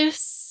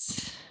place.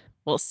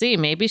 We'll see.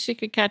 Maybe she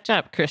could catch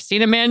up.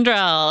 Christina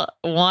Mandrell,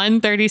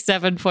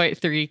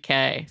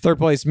 137.3K. Third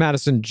place,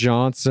 Madison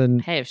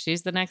Johnson. Hey, if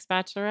she's the next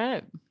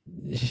Bachelorette.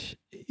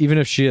 Even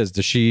if she is,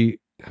 does she?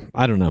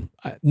 I don't know.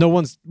 No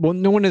one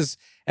is,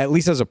 at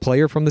least as a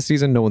player from the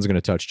season, no one's going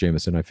to touch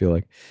Jameson, I feel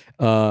like.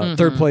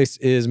 Third place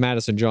is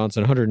Madison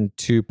Johnson,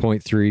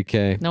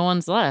 102.3K. No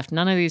one's left.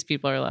 None of these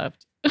people are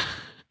left.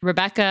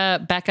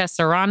 Becca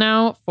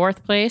Serrano,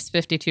 fourth place,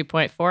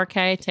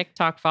 52.4K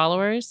TikTok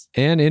followers.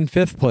 And in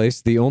fifth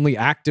place, the only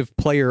active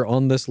player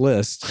on this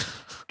list,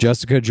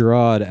 Jessica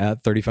Girard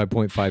at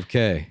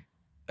 35.5K.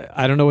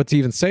 I don't know what to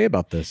even say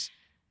about this.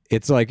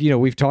 It's like,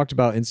 we've talked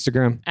about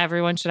Instagram.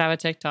 Everyone should have a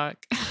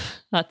TikTok.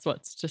 That's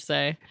what's to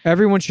say.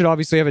 Everyone should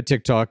obviously have a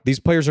TikTok.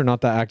 These players are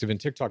not that active in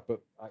TikTok,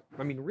 but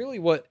I mean, really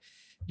what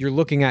you're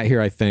looking at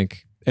here, I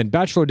think, and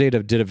Bachelor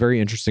Data did a very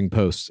interesting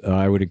post.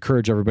 I would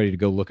encourage everybody to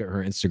go look at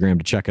her Instagram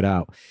to check it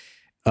out.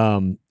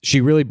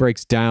 She really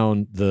breaks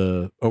down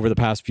over the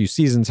past few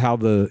seasons, how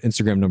the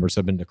Instagram numbers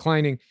have been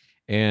declining.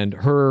 And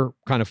her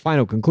kind of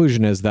final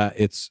conclusion is that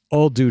it's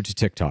all due to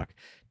TikTok.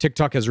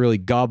 TikTok has really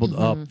gobbled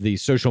up the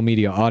social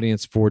media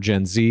audience for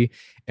Gen Z.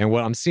 And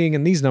what I'm seeing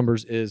in these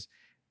numbers is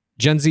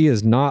Gen Z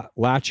is not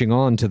latching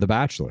on to The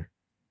Bachelor.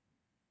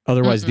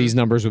 Otherwise, these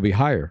numbers would be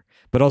higher.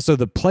 But also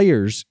the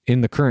players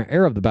in the current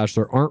era of The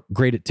Bachelor aren't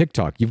great at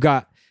TikTok. You've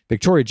got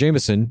Victoria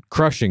Jameson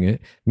crushing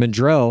it.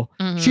 Mandrell,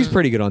 she's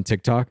pretty good on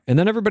TikTok. And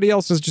then everybody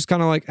else is just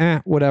kind of like,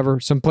 whatever.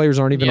 Some players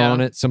aren't even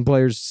on it. Some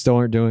players still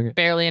aren't doing it.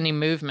 Barely any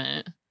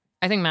movement.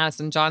 I think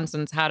Madison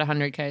Johnson's had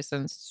 100K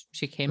since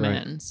she came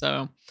in.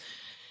 So,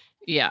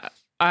 yeah.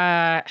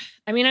 I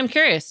mean, I'm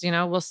curious.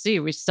 We'll see.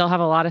 We still have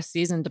a lot of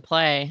season to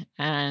play.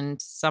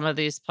 And some of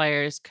these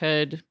players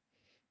could,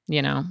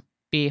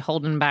 be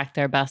holding back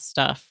their best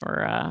stuff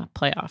for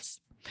playoffs.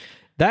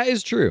 That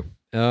is true.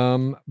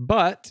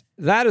 But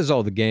that is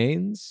all the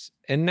gains.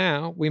 And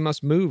now we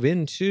must move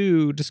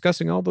into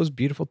discussing all those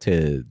beautiful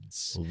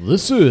tids.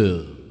 This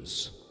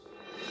is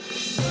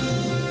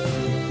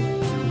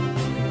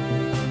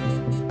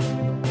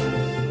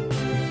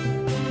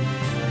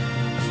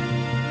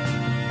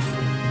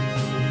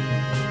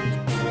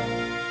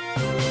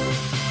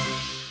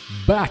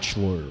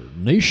Bachelor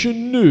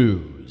Nation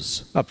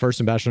News. Up first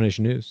in Bachelor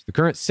Nation News, the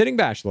current sitting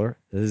bachelor,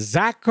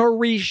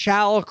 Zachary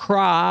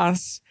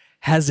Shallcross,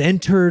 has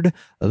entered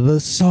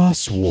the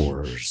Sauce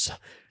Wars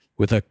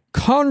with a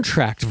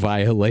contract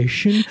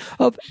violation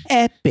of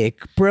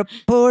epic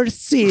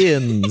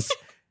proportions.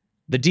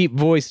 The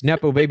deep-voiced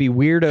Nepo Baby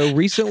weirdo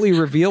recently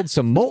revealed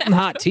some molten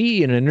hot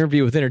tea in an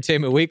interview with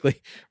Entertainment Weekly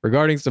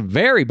regarding some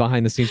very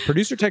behind-the-scenes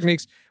producer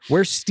techniques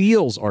where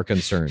steals are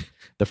concerned.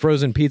 The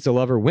frozen pizza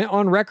lover went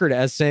on record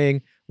as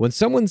saying, when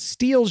someone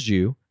steals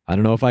you, I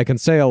don't know if I can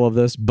say all of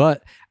this,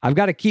 but I've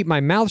got to keep my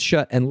mouth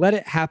shut and let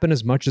it happen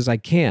as much as I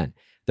can.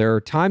 There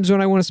are times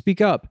when I want to speak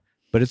up,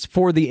 but it's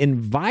for the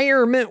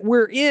environment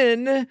we're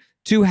in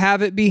to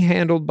have it be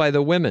handled by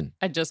the women.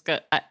 I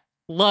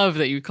love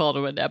that you called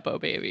him a Nepo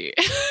Baby.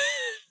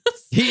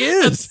 He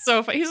is. That's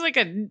so funny. He's like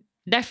a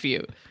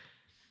nephew.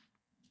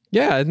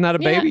 Yeah, isn't that a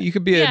baby? You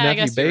could be a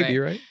nephew baby,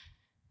 right?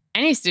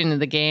 Any student of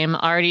the game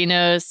already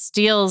knows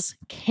steals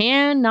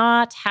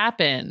cannot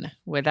happen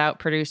without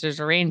producers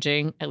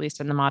arranging, at least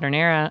in the modern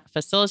era,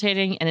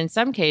 facilitating, and in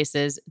some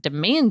cases,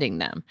 demanding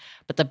them.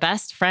 But the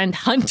best friend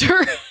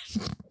hunter...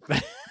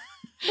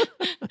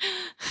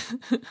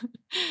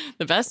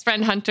 The best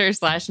friend hunter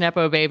 /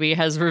 Nepo Baby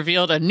has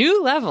revealed a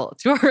new level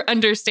to our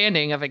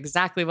understanding of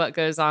exactly what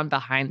goes on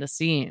behind the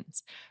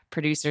scenes.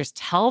 Producers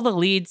tell the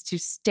leads to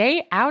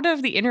stay out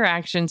of the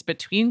interactions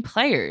between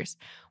players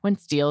when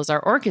steals are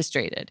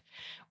orchestrated.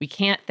 We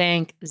can't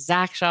thank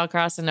Zach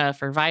Shallcross enough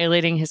for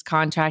violating his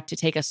contract to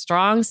take a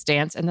strong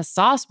stance in the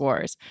Sauce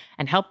Wars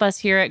and help us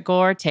here at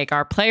Gore take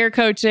our player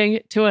coaching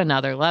to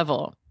another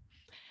level.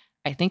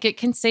 I think it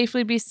can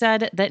safely be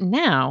said that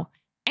now,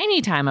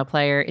 anytime a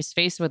player is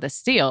faced with a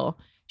steal,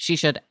 she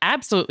should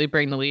absolutely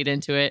bring the lead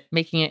into it,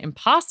 making it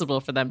impossible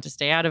for them to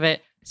stay out of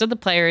it, so the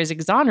player is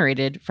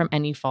exonerated from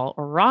any fault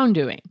or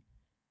wrongdoing.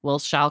 Will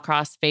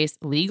Shallcross face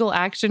legal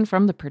action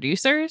from the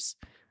producers?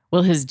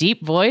 Will his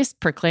deep voice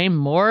proclaim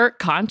more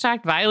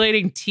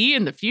contract-violating tea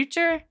in the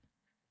future?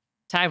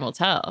 Time will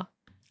tell.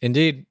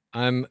 Indeed.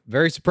 I'm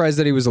very surprised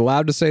that he was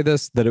allowed to say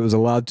this, that it was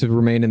allowed to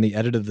remain in the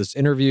edit of this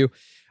interview.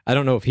 I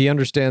don't know if he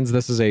understands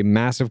this is a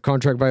massive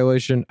contract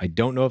violation. I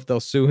don't know if they'll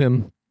sue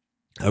him.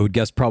 I would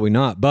guess probably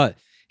not. But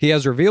he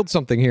has revealed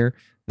something here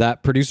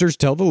that producers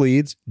tell the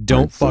leads,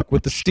 don't fuck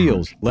with the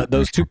steals. Let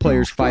those two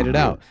players fight it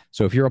out.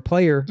 So if you're a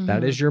player,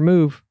 that is your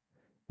move.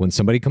 When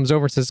somebody comes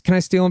over and says, can I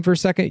steal him for a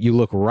second? You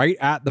look right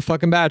at the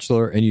fucking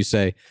bachelor and you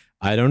say,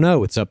 I don't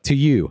know. It's up to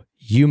you.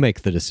 You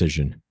make the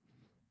decision.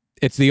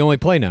 It's the only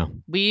play now.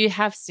 We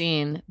have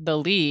seen the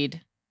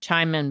lead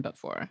chime in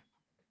before.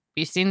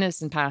 We've seen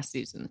this in past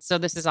seasons. So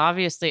this is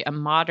obviously a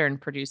modern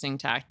producing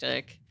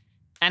tactic.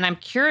 And I'm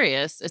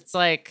curious.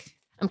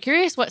 I'm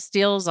curious what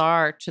steals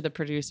are to the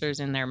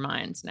producers in their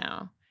minds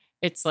now.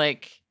 It's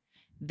like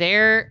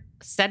they're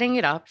setting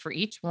it up for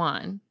each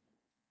one.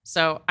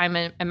 So I'm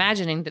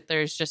imagining that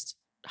there's just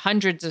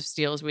hundreds of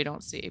steals we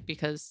don't see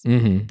because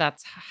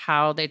that's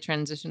how they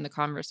transition the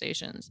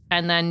conversations.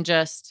 And then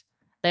just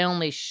they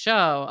only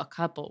show a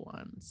couple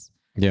ones.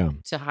 Yeah.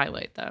 To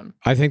highlight them.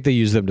 I think they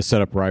use them to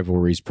set up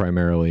rivalries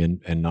primarily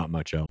and not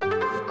much else.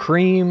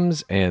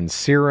 Creams and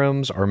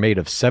serums are made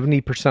of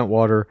 70%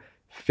 water,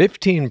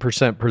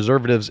 15%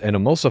 preservatives and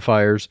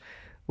emulsifiers,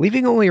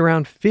 leaving only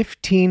around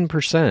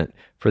 15%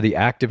 for the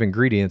active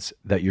ingredients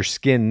that your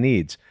skin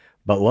needs.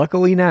 But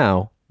luckily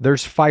now,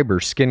 there's Fiber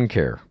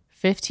Skincare.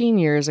 15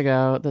 years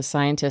ago, the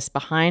scientists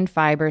behind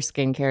Fiber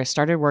Skincare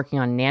started working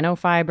on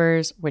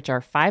nanofibers, which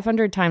are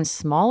 500 times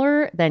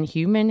smaller than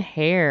human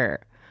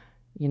hair.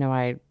 You know,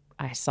 I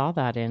saw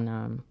that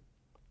in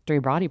Three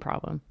Body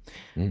Problem.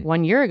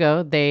 1 year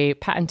ago, they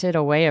patented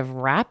a way of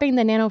wrapping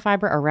the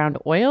nanofiber around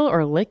oil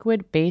or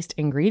liquid-based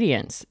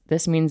ingredients.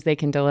 This means they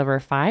can deliver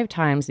 5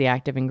 times the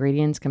active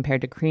ingredients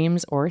compared to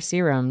creams or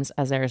serums,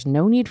 as there is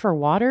no need for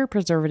water,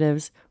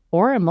 preservatives,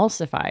 or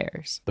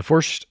emulsifiers. The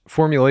first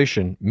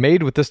formulation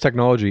made with this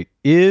technology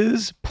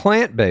is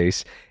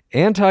plant-based,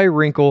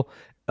 anti-wrinkle.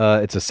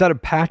 It's a set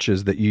of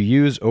patches that you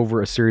use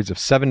over a series of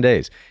 7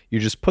 days. You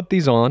just put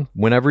these on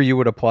whenever you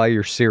would apply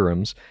your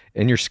serums,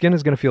 and your skin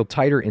is going to feel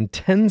tighter in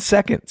 10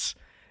 seconds.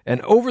 And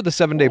over the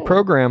 7-day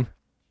program,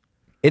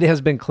 It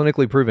has been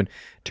clinically proven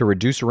to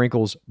reduce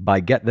wrinkles by,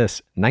 get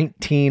this,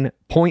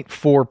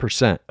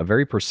 19.4%, a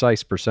very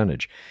precise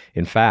percentage.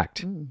 In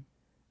fact,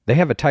 they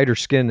have a tighter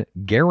skin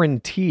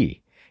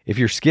guarantee. If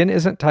your skin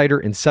isn't tighter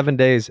in 7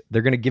 days,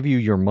 they're going to give you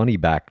your money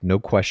back, no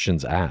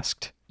questions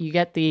asked. You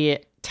get the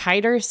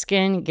tighter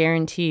skin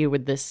guarantee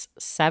with this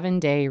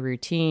 7-day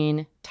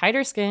routine.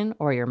 Tighter skin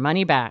or your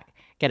money back.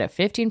 Get a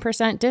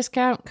 15%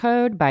 discount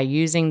code by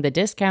using the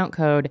discount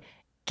code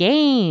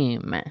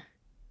GAME.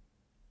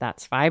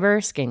 That's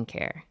Fiber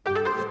Skincare.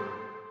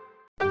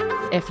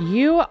 If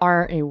you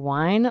are a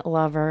wine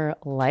lover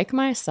like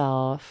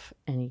myself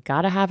and you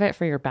gotta have it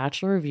for your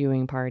bachelor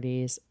viewing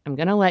parties, I'm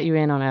gonna let you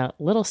in on a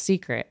little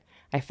secret.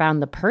 I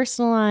found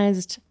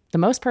the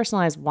most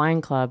personalized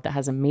wine club that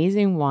has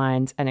amazing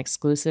wines and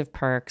exclusive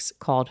perks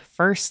called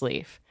First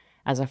Leaf.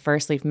 As a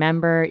First Leaf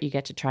member, you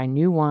get to try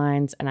new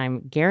wines, and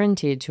I'm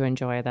guaranteed to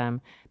enjoy them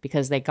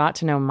because they got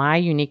to know my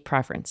unique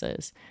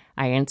preferences.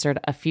 I answered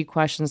a few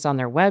questions on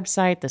their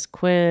website, this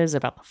quiz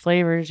about the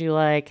flavors you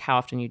like, how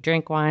often you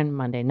drink wine,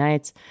 Monday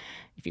nights,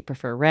 if you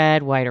prefer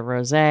red, white, or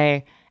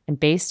rosé. And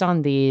based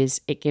on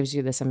these, it gives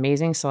you this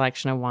amazing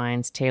selection of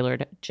wines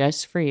tailored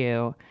just for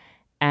you.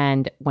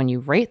 And when you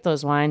rate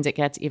those wines, it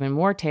gets even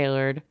more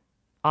tailored,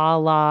 a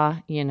la,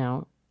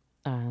 Netflix.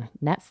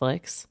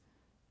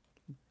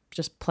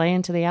 Just play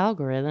into the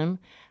algorithm.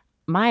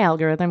 My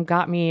algorithm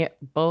got me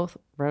both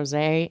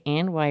rosé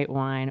and white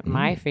wine,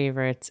 my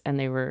favorites, and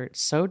they were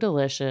so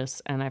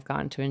delicious, and I've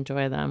gotten to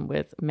enjoy them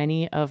with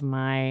many of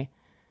my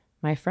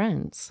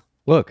friends.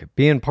 Look,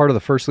 being part of the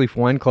First Leaf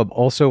Wine Club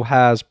also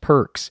has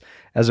perks.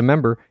 As a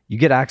member, you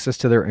get access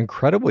to their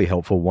incredibly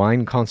helpful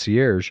wine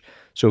concierge.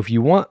 So if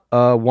you want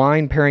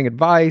wine pairing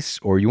advice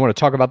or you want to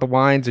talk about the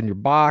wines in your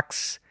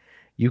box,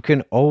 you can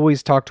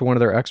always talk to one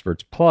of their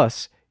experts.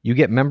 Plus, you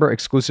get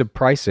member-exclusive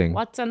pricing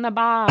What's in the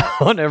box?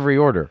 on every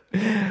order.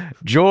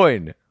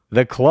 Join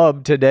the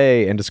club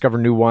today and discover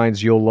new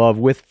wines you'll love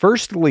with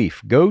First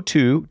Leaf. Go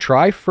to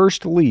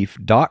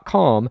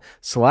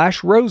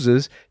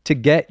tryfirstleaf.com/roses to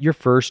get your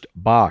first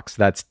box.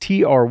 That's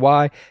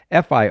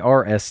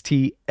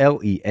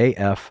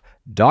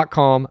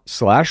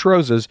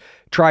tryfirstleaf.com/roses.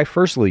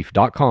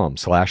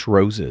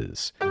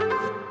 Tryfirstleaf.com/roses.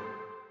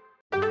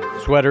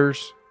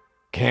 Sweaters,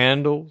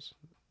 candles,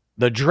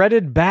 the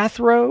dreaded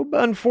bathrobe.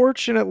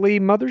 Unfortunately,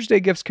 Mother's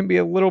Day gifts can be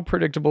a little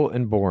predictable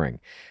and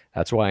boring.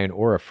 That's why an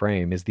Aura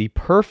frame is the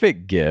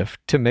perfect gift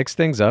to mix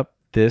things up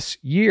this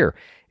year.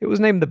 It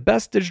was named the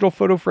best digital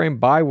photo frame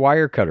by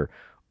Wirecutter.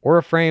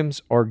 Aura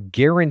frames are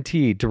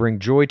guaranteed to bring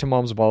joy to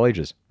moms of all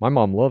ages. My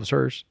mom loves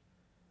hers.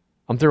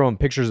 I'm throwing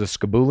pictures of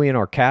Skaboolian,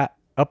 our cat,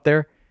 up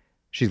there.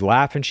 She's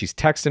laughing. She's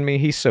texting me.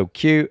 He's so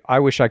cute. I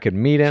wish I could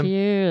meet him.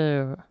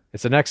 Cute.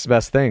 It's the next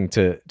best thing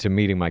to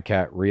meeting my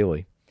cat,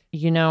 really.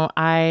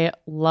 I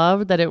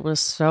love that it was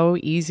so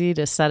easy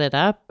to set it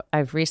up.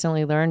 I've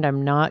recently learned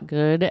I'm not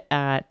good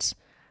at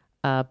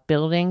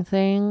building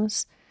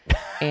things,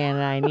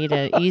 and I need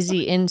an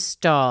easy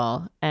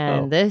install.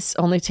 And this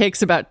only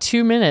takes about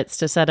 2 minutes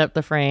to set up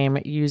the frame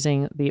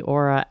using the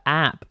Aura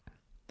app.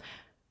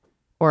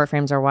 Aura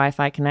frames are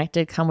Wi-Fi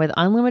connected, come with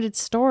unlimited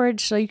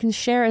storage, so you can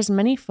share as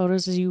many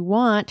photos as you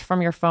want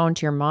from your phone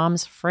to your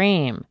mom's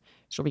frame.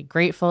 She'll be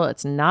grateful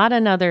it's not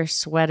another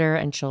sweater,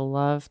 and she'll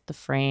love the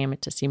frame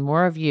to see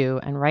more of you.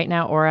 And right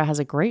now, Aura has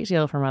a great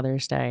deal for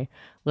Mother's Day.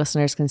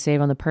 Listeners can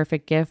save on the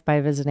perfect gift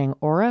by visiting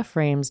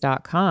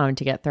auraframes.com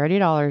to get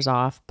 $30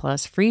 off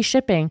plus free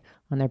shipping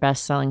on their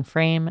best-selling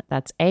frame.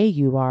 That's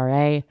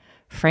AURA,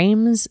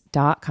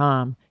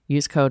 frames.com.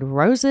 Use code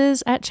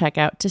ROSES at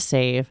checkout to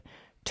save.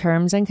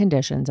 Terms and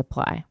conditions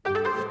apply.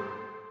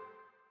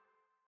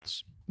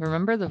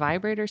 Remember the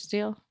vibrator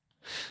steal?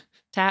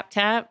 Tap,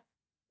 tap.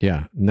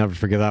 Yeah, never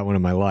forget that one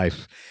in my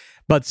life.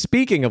 But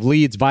speaking of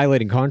leads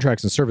violating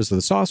contracts in service of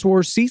the Sauce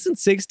Wars, Season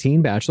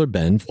 16 Bachelor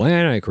Ben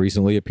Flajnik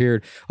recently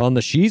appeared on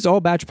the She's All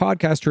Batch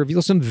podcast to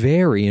reveal some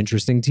very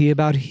interesting tea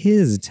about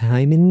his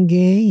time in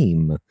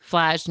game.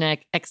 Flajnik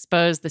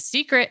exposed the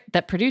secret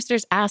that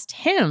producers asked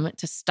him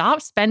to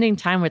stop spending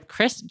time with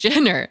Kris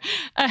Jenner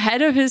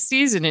ahead of his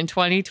season in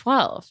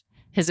 2012.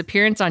 His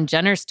appearance on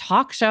Jenner's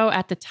talk show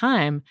at the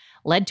time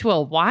led to a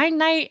wine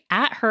night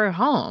at her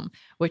home,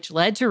 which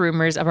led to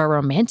rumors of a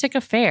romantic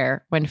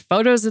affair when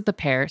photos of the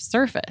pair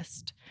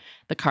surfaced.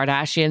 The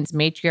Kardashians'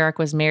 matriarch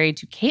was married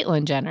to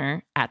Caitlyn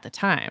Jenner at the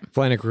time.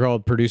 Flajnik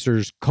recalled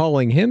producers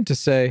calling him to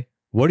say,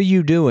 "What are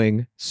you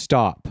doing?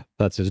 Stop."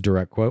 That's his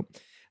direct quote.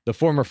 The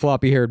former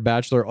floppy-haired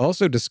bachelor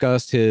also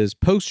discussed his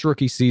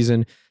post-rookie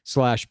season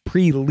 /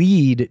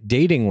 pre-lead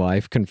dating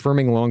life,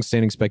 confirming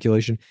long-standing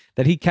speculation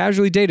that he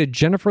casually dated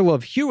Jennifer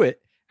Love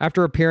Hewitt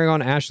after appearing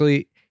on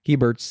Ashley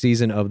Hebert's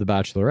season of The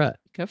Bachelorette.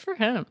 Good for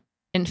him.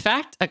 In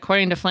fact,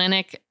 according to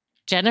Flajnik,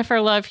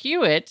 Jennifer Love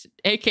Hewitt,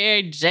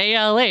 aka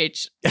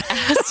JLH,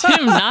 asked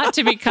him not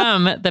to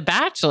become the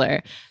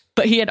Bachelor,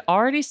 but he had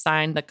already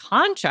signed the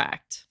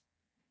contract.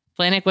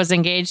 Flajnik was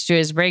engaged to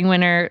his ring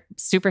winner,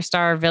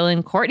 superstar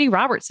villain Courtney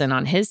Robertson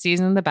on his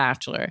season of The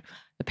Bachelor.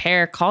 The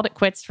pair called it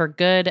quits for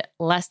good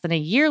less than a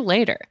year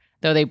later,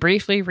 though they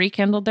briefly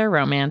rekindled their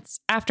romance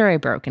after a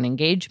broken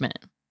engagement.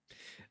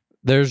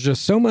 There's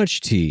just so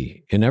much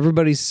tea in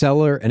everybody's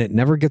cellar and it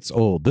never gets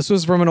old. This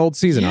was from an old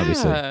season,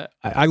 obviously.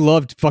 I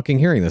loved fucking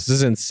hearing this. This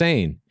is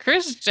insane.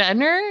 Kris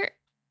Jenner,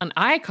 an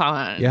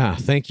icon. Yeah,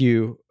 thank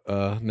you,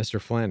 Mr.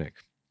 Flanick.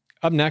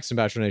 Up next in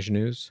Bachelor Nation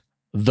News,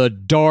 the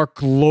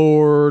Dark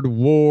Lord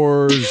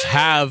Wars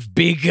have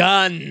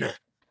begun.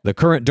 The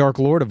current Dark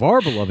Lord of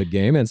our beloved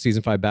game and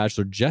Season 5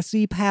 Bachelor,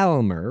 Jesse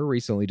Palmer,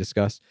 recently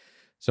discussed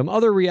some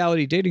other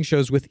reality dating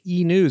shows with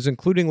E! News,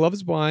 including Love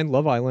is Blind,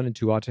 Love Island, and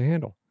Too Hot to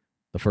Handle.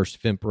 The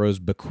first Fimp Rose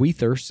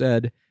bequeather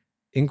said,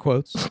 in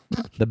quotes,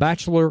 "The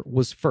Bachelor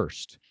was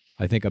first.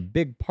 I think a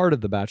big part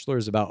of The Bachelor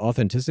is about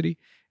authenticity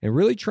and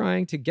really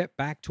trying to get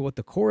back to what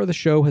the core of the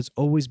show has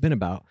always been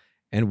about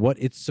and what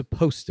it's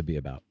supposed to be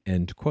about,"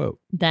 end quote.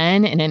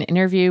 Then in an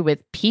interview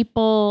with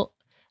People,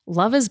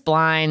 Love is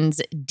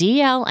Blind's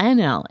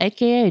DLNL,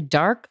 aka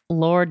Dark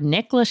Lord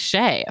Nick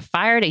Lachey,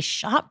 fired a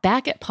shot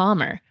back at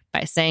Palmer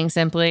by saying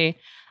simply,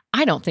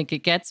 "I don't think it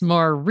gets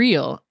more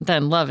real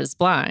than Love is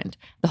Blind.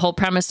 The whole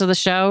premise of the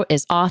show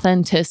is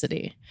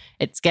authenticity.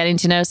 It's getting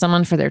to know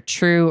someone for their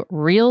true,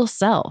 real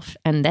self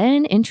and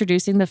then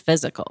introducing the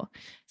physical.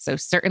 So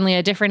certainly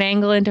a different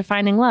angle into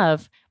finding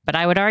love, but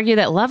I would argue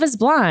that Love is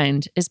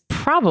Blind is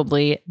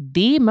probably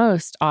the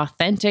most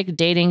authentic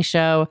dating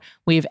show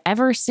we've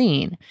ever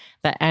seen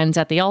that ends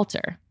at the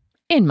altar,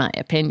 in my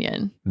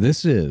opinion."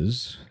 This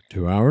is,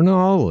 to our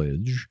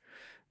knowledge,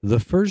 the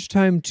first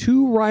time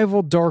two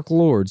rival Dark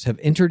Lords have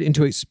entered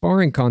into a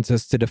sparring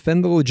contest to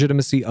defend the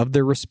legitimacy of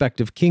their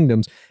respective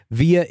kingdoms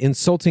via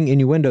insulting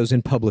innuendos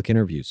in public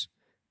interviews.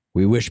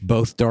 We wish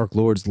both Dark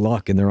Lords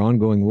luck in their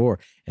ongoing war,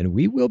 and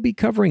we will be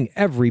covering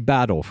every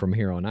battle from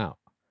here on out.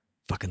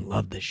 Fucking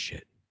love this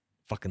shit.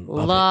 Fucking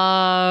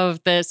love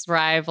it. This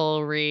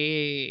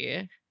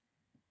rivalry.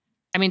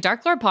 I mean,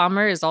 Dark Lord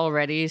Palmer is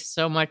already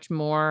so much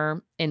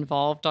more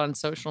involved on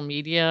social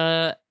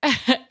media.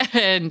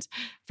 And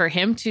for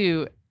him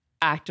to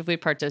actively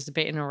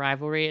participate in a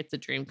rivalry, it's a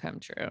dream come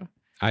true.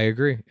 I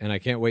agree. And I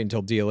can't wait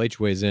until DLH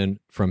weighs in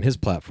from his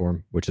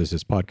platform, which is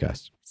his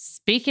podcast.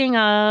 Speaking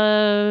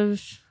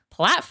of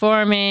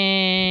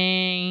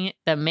platforming,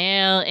 the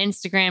male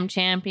Instagram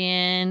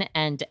champion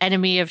and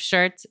enemy of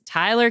shirts,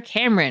 Tyler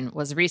Cameron,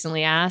 was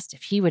recently asked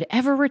if he would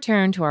ever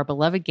return to our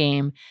beloved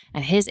game,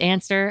 and his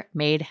answer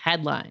made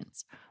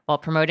headlines. While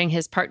promoting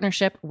his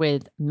partnership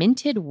with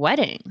Minted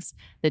Weddings,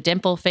 the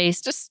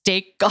dimple-faced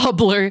steak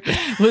gobbler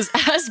was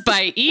asked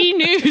by E!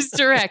 News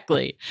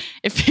directly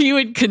if he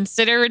would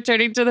consider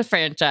returning to the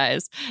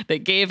franchise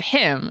that gave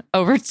him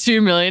over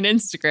 2 million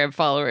Instagram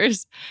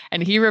followers.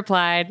 And he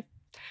replied,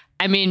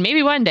 "I mean,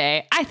 maybe one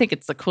day. I think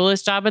it's the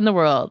coolest job in the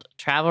world.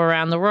 Travel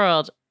around the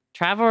world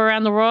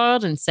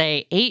and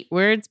say 8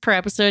 words per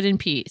episode in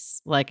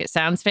peace. Like, it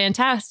sounds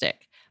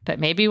fantastic. But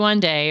maybe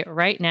one day.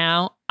 Right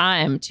now,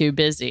 I'm too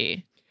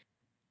busy."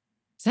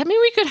 Does that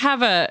mean we could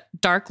have a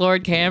Dark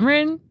Lord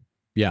Cameron?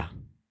 Yeah.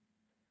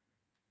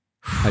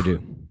 I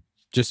do.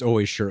 Just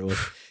always shirtless.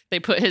 They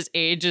put his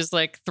age as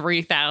like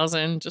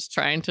 3,000, just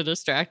trying to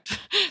distract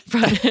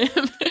from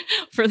him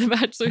for the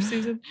Bachelor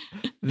season.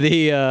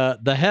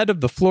 The head of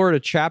the Florida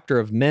chapter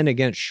of Men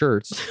Against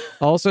Shirts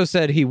also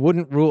said he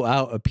wouldn't rule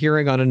out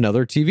appearing on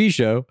another TV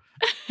show,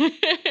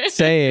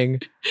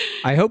 saying,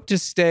 "I hope to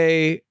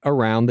stay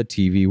around the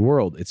TV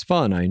world. It's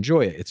fun. I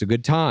enjoy it. It's a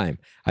good time.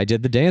 I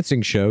did the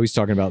dancing show." He's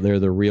talking about there,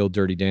 the Real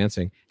Dirty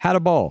Dancing. Had a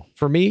ball.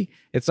 For me,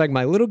 it's like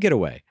my little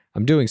getaway.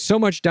 I'm doing so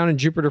much down in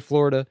Jupiter,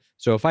 Florida.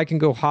 So if I can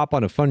go hop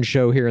on a fun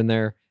show here and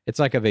there, it's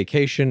like a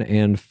vacation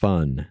and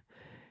fun.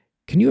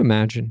 Can you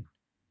imagine?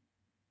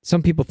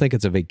 Some people think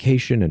it's a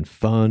vacation and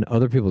fun.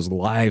 Other people's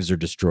lives are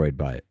destroyed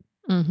by it.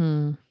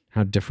 Mm-hmm.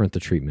 How different the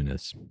treatment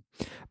is.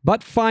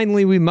 But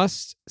finally, we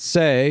must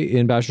say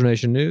in Bachelor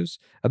Nation News,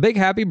 a big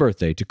happy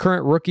birthday to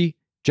current rookie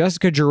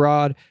Jessica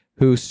Girard,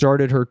 who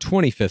started her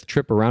 25th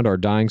trip around our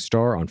dying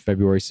star on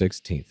February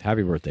 16th.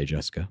 Happy birthday,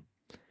 Jessica.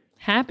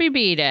 Happy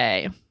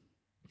B-Day.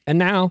 And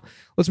now,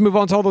 let's move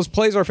on to all those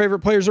plays our favorite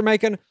players are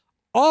making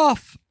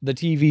off the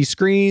TV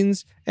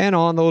screens and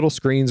on the little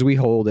screens we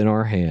hold in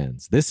our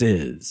hands. This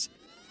is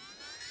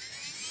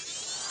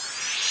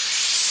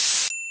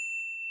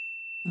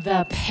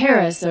the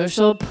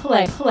parasocial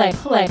play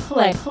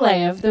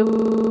of the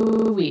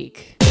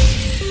week.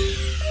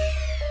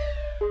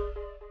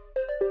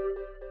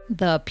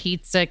 The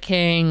Pizza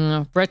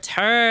King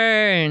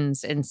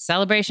returns in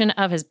celebration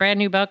of his brand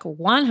new book,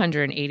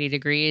 180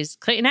 Degrees.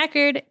 Clayton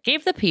Echard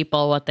gave the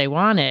people what they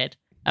wanted,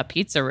 a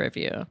pizza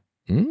review.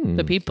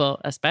 The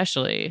people,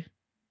 especially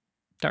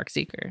Dark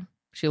Seeker.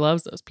 She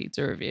loves those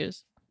pizza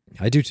reviews.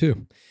 I do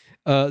too.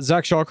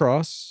 Zach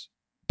Shawcross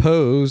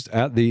posed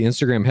at the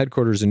Instagram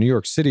headquarters in New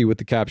York City with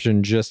the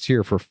caption, "Just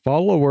here for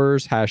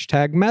followers,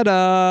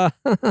 #meta."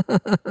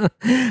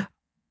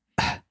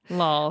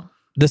 Lol.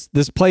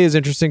 This play is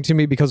interesting to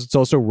me because it's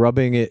also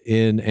rubbing it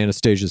in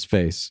Anastasia's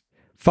face.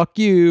 Fuck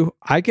you.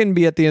 I can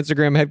be at the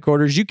Instagram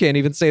headquarters. You can't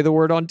even say the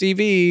word on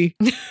TV.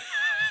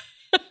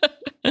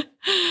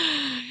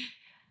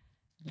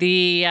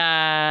 The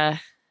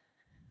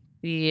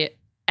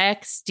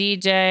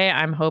ex-DJ,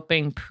 I'm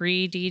hoping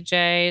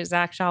pre-DJ,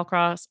 Zach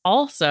Shallcross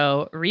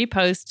also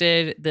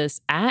reposted this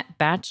at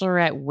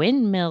Bachelorette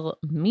Windmill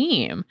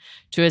meme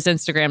to his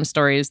Instagram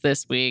stories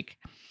this week.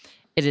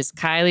 It is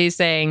Kylie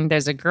saying,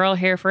 "There's a girl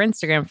here for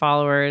Instagram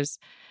followers.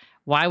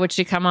 Why would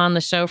she come on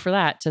the show for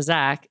that?" to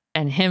Zach,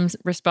 and him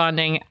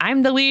responding,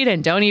 "I'm the lead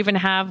and don't even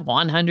have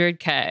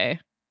 100K.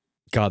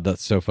 God,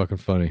 that's so fucking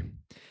funny.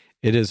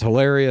 It is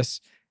hilarious.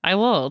 I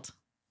lulled.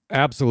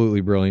 Absolutely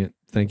brilliant.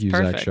 Thank you,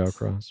 Perfect. Zach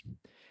Shawcross.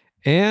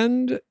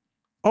 And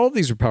all of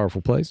these are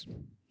powerful plays.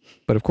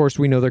 But of course,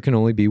 we know there can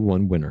only be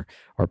one winner.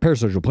 Our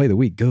parasocial play of the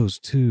week goes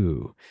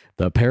to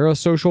the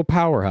parasocial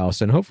powerhouse,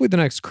 and hopefully the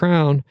next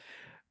crown,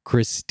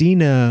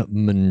 Christina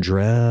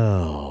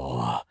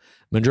Mandrell.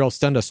 Mandrell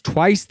stunned us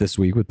twice this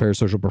week with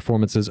parasocial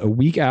performances. A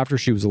week after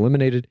she was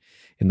eliminated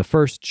in the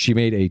first, she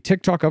made a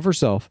TikTok of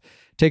herself,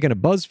 taking a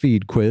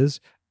BuzzFeed quiz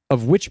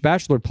of which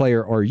Bachelor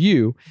player are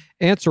you,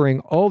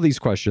 answering all these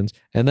questions,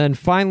 and then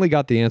finally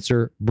got the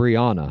answer,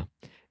 Brianna,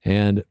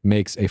 and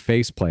makes a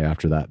face play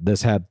after that.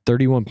 This had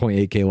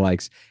 31.8K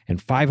likes and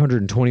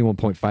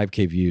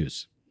 521.5K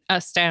views.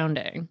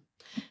 Astounding.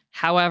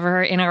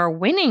 However, in our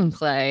winning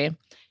play,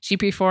 she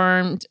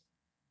performed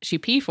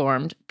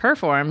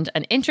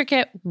an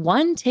intricate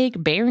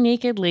one-take bare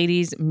naked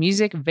ladies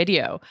music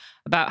video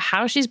about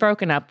how she's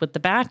broken up with the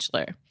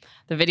Bachelor.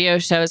 The video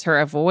shows her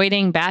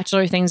avoiding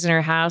Bachelor things in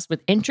her house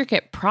with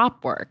intricate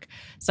prop work,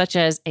 such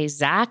as a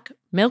Zach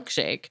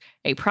milkshake,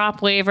 a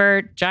prop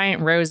waiver,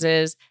 giant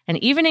roses, and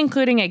even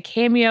including a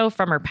cameo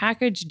from her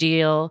package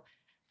deal,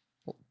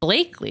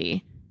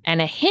 Blakely, and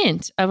a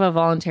hint of a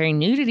voluntary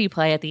nudity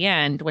play at the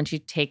end when she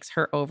takes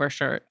her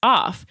overshirt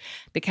off.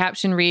 The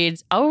caption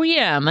reads, "Oh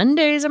yeah,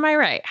 Mondays, am I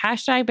right?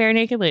 Hashtag bare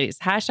naked ladies,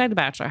 hashtag The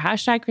Bachelor,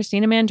 hashtag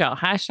Christina Mandrell,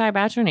 hashtag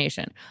Bachelor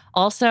Nation.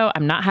 Also,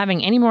 I'm not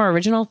having any more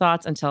original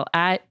thoughts until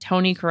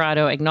 @Tony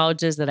Corrado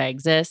acknowledges that I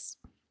exist."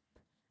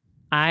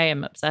 I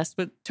am obsessed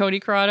with Tony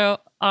Corrado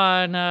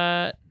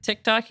on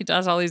TikTok. He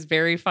does all these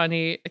very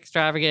funny,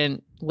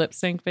 extravagant lip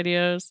sync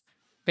videos.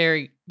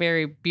 Very,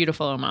 very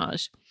beautiful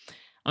homage.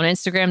 On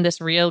Instagram,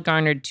 this reel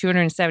garnered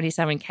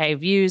 277K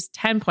views,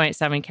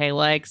 10.7K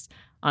likes.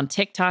 On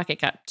TikTok, it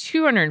got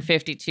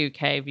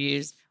 252K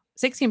views,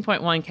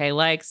 16.1K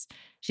likes.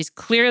 She's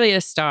clearly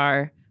a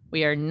star.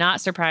 We are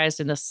not surprised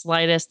in the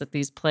slightest that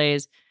these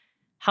plays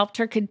helped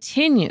her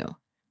continue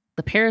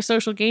the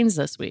parasocial gains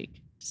this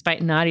week,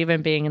 despite not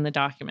even being in the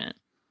document.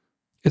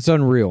 It's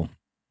unreal.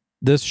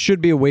 This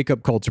should be a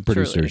wake-up call to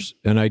producers,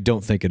 and I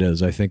don't think it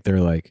is. I think they're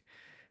like,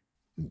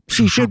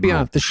 she should be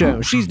off the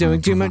show. She's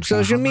doing too much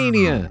social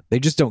media. They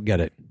just don't get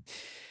it.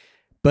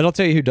 But I'll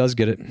tell you who does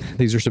get it.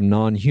 These are some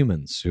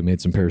non-humans who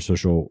made some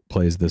parasocial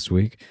plays this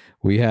week.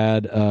 We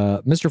had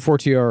Mr.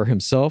 Fortier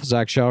himself,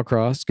 Zach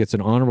Shallcross, gets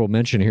an honorable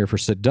mention here for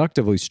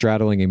seductively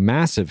straddling a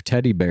massive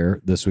teddy bear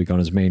this week on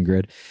his main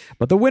grid.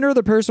 But the winner of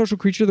the parasocial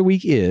creature of the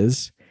week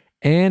is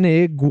an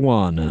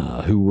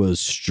iguana who was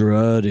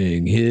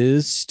strutting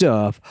his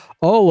stuff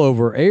all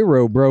over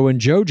Aero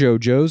and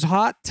Jojo's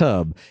hot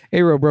tub.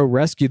 Aero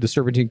rescued the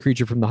serpentine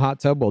creature from the hot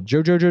tub while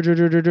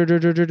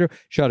Jojo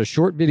shot a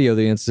short video of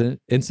the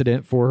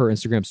incident for her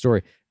Instagram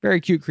story.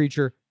 Very cute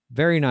creature.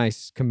 Very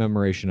nice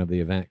commemoration of the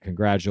event.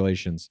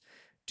 Congratulations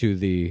to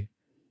the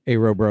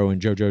Aero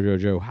and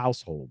Jojo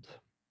household.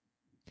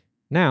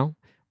 Now,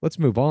 let's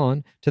move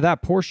on to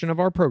that portion of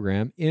our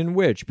program in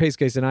which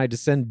Pacecase and I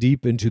descend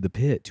deep into the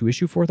pit to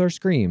issue forth our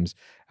screams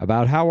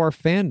about how our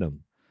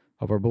fandom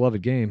of our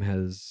beloved game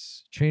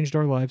has changed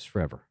our lives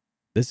forever.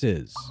 This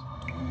is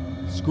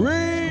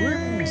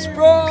Screams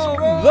from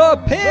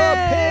the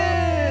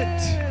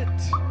Pit!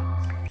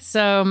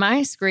 So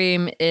my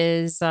scream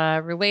is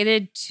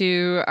related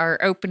to our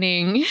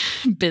opening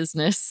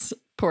business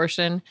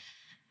portion.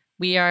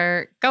 We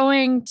are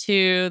going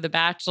to The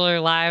Bachelor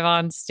live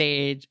on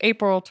stage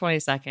April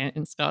 22nd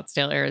in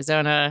Scottsdale,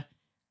 Arizona.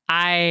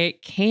 I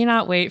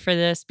cannot wait for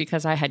this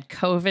because I had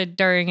COVID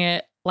during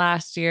it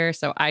last year,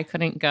 so I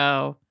couldn't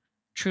go.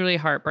 Truly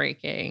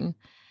heartbreaking.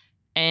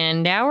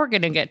 And now we're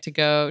going to get to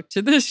go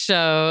to this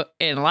show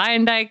in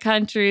Lion Dyke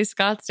Country,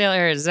 Scottsdale,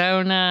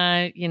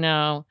 Arizona. You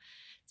know,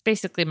 it's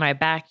basically my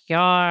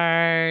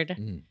backyard.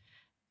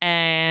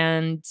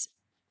 And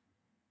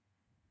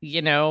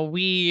you know,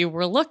 we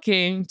were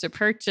looking to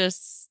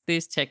purchase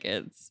these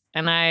tickets,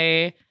 and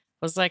I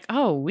was like,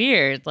 oh,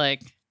 weird.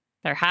 Like,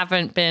 there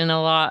haven't been a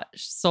lot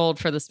sold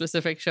for the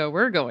specific show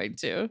we're going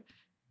to.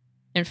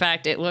 In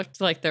fact, it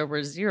looked like there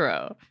were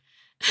zero.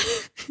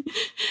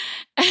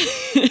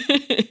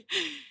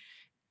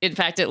 In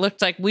fact, it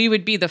looked like we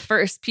would be the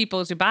first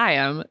people to buy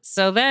them.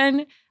 So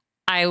then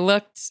I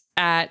looked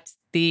at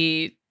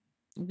the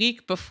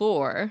week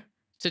before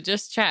to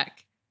just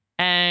check.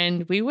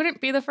 And we wouldn't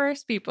be the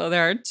first people.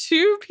 There are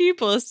 2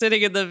 people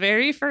sitting in the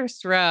very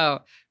first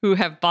row who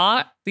have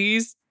bought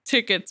these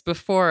tickets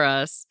before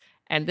us.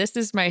 And this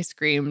is my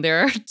scream. There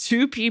are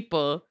 2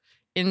 people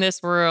in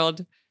this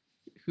world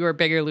who are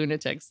bigger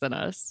lunatics than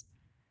us.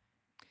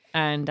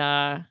 And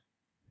I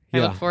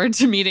look forward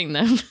to meeting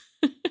them.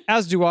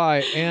 As do I.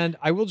 And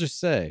I will just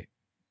say,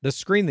 the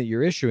scream that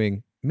you're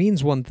issuing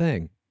means one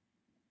thing.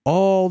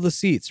 All the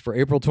seats for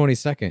April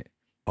 22nd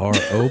are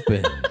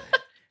open.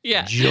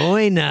 Yeah.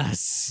 Join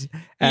us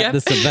at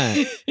this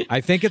event.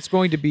 I think it's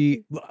going to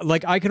be,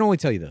 like, I can only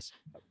tell you this.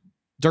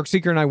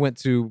 Darkseeker and I went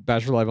to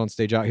Bachelor Live on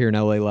Stage out here in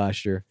LA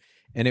last year,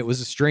 and it was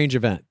a strange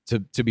event,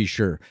 to be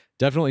sure.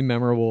 Definitely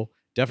memorable,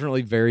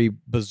 definitely very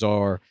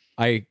bizarre.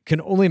 I can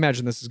only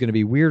imagine this is going to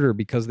be weirder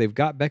because they've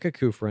got Becca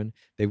Kufrin,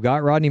 they've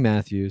got Rodney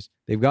Matthews,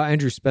 they've got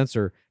Andrew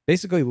Spencer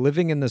basically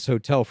living in this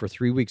hotel for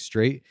 3 weeks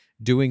straight,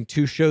 doing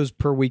 2 shows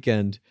per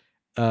weekend,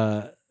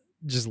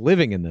 just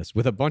living in this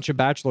with a bunch of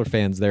Bachelor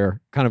fans there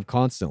kind of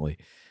constantly.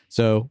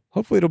 So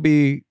hopefully it'll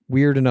be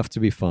weird enough to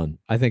be fun.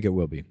 I think it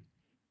will be.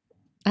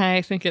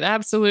 I think it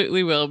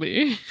absolutely will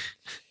be.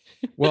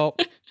 Well,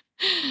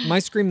 my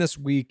scream this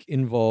week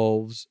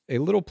involves a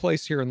little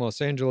place here in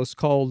Los Angeles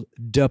called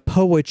Da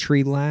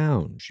Poetry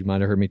Lounge. You might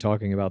have heard me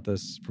talking about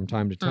this from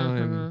time to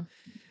time.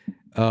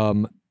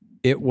 Mm-hmm.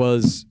 It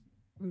was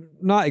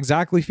not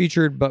exactly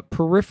featured, but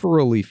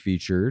peripherally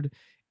featured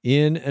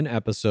in an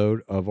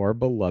episode of our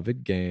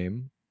beloved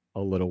game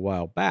a little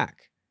while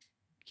back.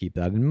 Keep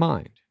that in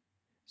mind.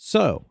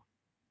 So,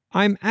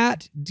 I'm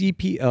at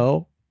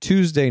DPL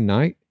Tuesday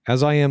night,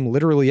 as I am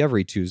literally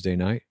every Tuesday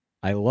night.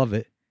 I love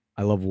it.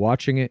 I love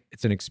watching it.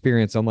 It's an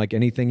experience unlike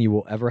anything you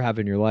will ever have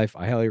in your life.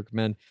 I highly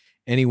recommend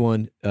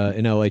anyone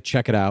in LA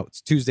check it out.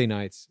 It's Tuesday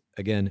nights.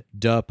 Again,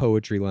 Da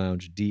Poetry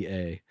Lounge,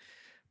 DA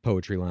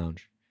Poetry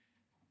Lounge.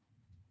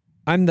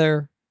 I'm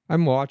there.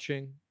 I'm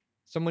watching.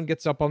 Someone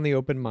gets up on the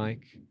open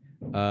mic.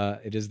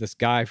 It is this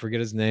guy, I forget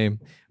his name,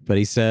 but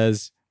he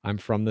says, I'm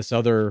from this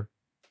other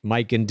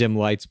Mike and Dim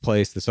Lights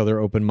place, this other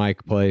open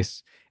mic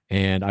place,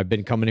 and I've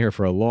been coming here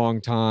for a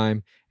long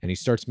time. And he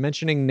starts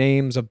mentioning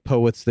names of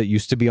poets that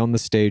used to be on the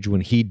stage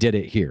when he did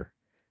it here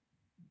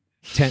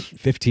 10,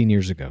 15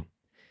 years ago.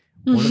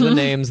 One of the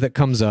names that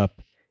comes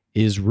up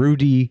is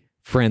Rudy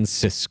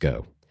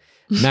Francisco.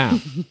 Now,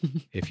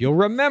 if you'll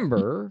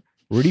remember,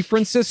 Rudy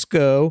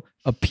Francisco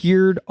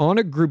appeared on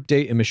a group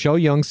date in Michelle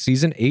Young's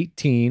season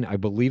 18. I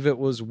believe it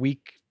was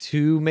week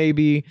 2,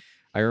 maybe.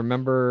 I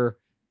remember,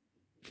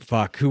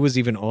 who was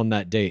even on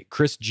that date?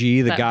 Chris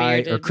G, the That guy,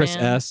 bearded or Chris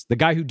man. S, the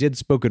guy who did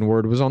spoken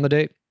word was on the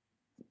date.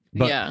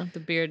 But, yeah, the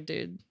beard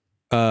dude.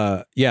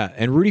 And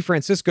Rudy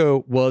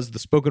Francisco was the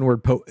spoken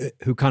word poet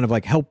who kind of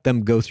like helped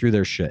them go through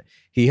their shit.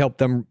 He helped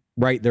them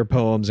write their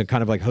poems and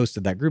kind of like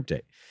hosted that group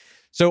date.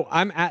 So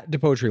I'm at the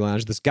Poetry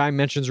Lounge. This guy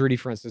mentions Rudy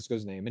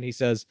Francisco's name, and he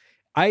says,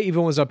 I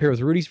even was up here with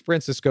Rudy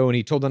Francisco, and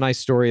he told a nice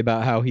story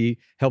about how he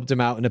helped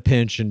him out in a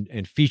pinch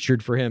and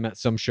featured for him at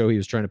some show he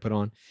was trying to put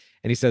on.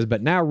 And he says,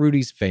 but now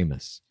Rudy's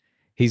famous.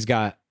 He's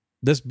got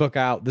this book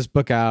out.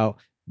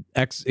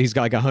 He's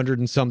got like 100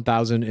 and some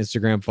thousand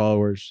Instagram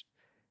followers.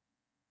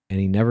 And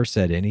he never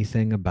said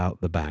anything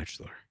about The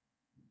Bachelor.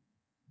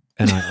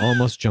 And I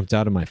almost jumped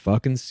out of my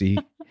fucking seat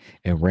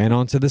and ran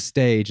onto the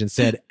stage and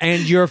said,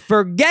 and you're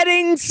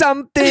forgetting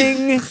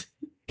something.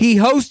 He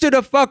hosted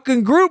a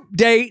fucking group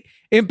date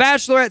in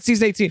Bachelorette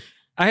season 18.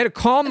 I had to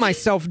calm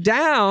myself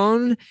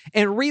down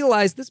and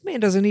realize this man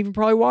doesn't even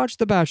probably watch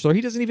The Bachelor.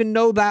 He doesn't even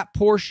know that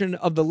portion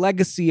of the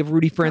legacy of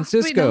Rudy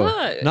Francisco.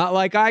 Not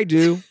like I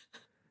do.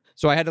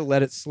 So I had to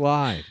let it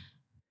slide.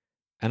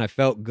 And I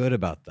felt good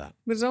about that.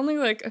 There's only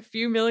like a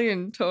few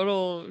million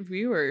total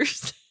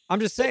viewers. I'm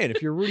just saying,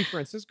 if you're a Rudy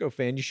Francisco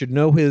fan, you should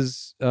know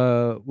his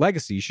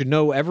legacy. You should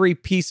know every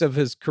piece of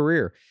his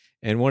career.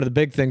 And one of the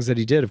big things that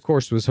he did, of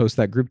course, was host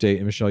that group date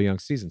in Michelle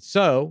Young's season.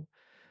 So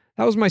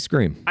that was my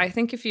scream. I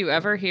think if you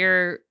ever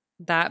hear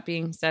that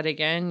being said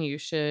again, you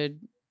should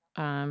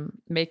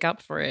make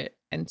up for it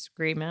and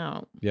scream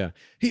out. Yeah.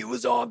 He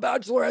was on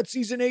Bachelorette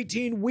season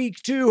 18,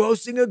 week 2,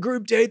 hosting a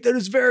group date that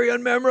is very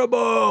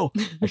unmemorable.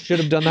 I should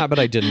have done that, but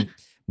I didn't.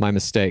 My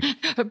mistake.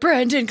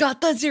 Brandon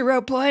got the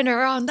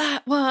 0-pointer on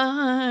that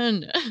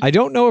one. I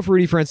don't know if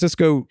Rudy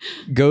Francisco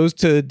goes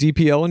to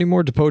DPL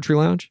anymore, to Poetry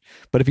Lounge,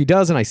 but if he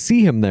does and I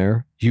see him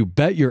there, you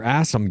bet your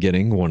ass I'm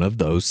getting one of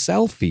those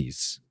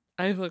selfies.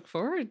 I look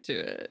forward to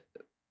it.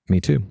 Me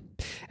too.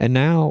 And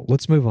now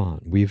let's move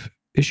on. We've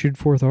issued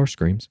forth our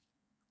screams.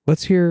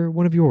 Let's hear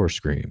one of your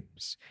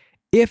screams.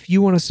 If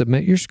you want to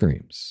submit your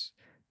screams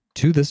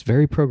to this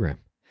very program,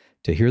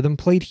 to hear them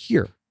played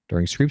here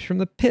during Screams from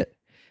the Pit,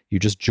 you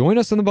just join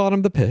us in the bottom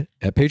of the pit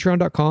at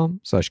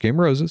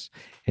patreon.com/GameRoses,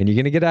 and you're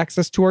going to get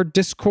access to our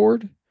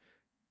Discord.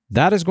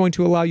 That is going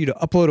to allow you to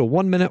upload a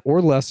 1 minute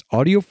or less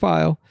audio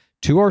file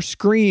to our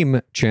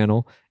Scream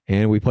channel,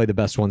 and we play the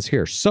best ones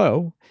here.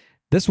 So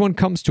this one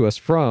comes to us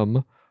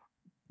from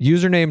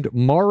user named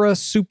Mara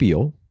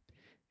Supiel,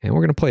 and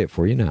we're going to play it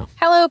for you now.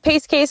 Hello,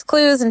 Pace Case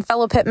Clues and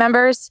fellow PIT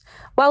members.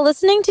 While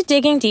listening to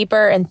Digging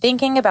Deeper and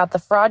thinking about the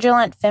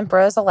fraudulent Fimp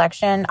Rose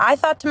election, I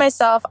thought to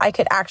myself I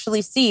could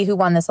actually see who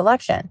won this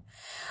election.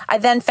 I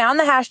then found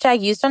the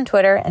hashtag used on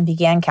Twitter and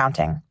began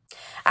counting.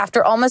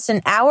 After almost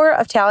an hour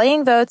of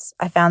tallying votes,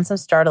 I found some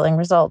startling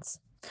results.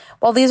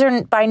 While these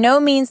are by no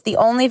means the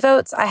only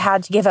votes, I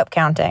had to give up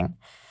counting.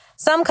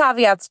 Some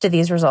caveats to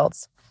these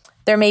results.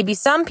 There may be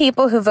some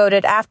people who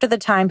voted after the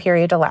time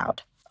period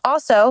allowed.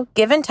 Also,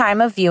 given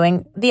time of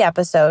viewing the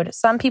episode,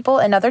 some people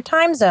in other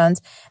time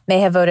zones may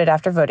have voted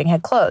after voting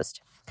had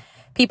closed.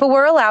 People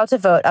were allowed to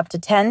vote up to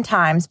 10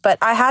 times, but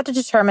I had to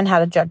determine how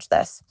to judge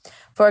this.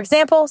 For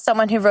example,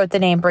 someone who wrote the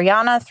name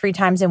Brianna 3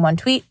 times in one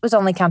tweet was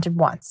only counted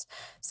once.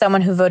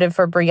 Someone who voted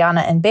for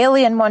Brianna and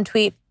Bailey in one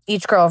tweet,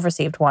 each girl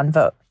received 1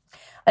 vote.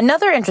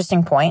 Another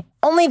interesting point,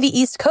 only the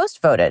East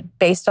Coast voted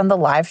based on the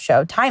live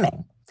show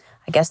timing.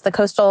 I guess the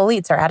coastal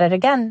elites are at it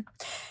again.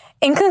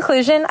 In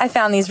conclusion, I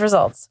found these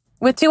results.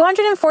 With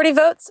 240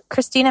 votes,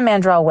 Christina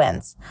Mandrell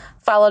wins,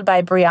 followed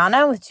by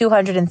Brianna with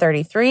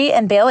 233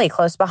 and Bailey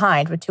close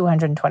behind with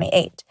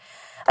 228.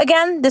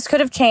 Again, this could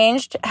have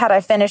changed had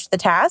I finished the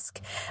task,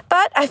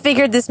 but I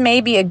figured this may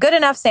be a good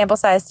enough sample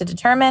size to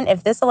determine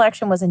if this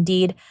election was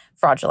indeed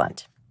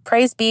fraudulent.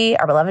 Praise be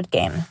our beloved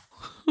game.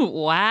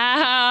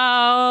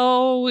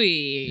 Wow.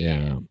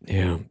 Yeah.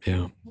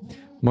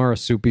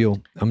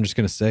 Marsupial, I'm just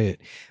going to say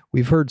it.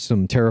 We've heard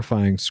some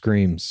terrifying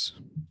screams.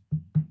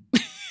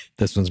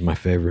 This one's my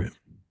favorite.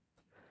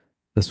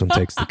 This one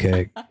takes the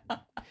cake.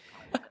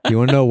 You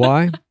want to know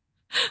why?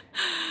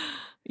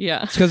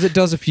 Yeah. It's because it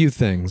does a few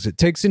things. It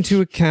takes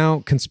into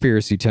account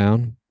Conspiracy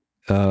Town,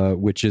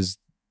 which is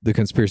the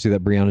conspiracy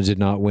that Brianna did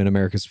not win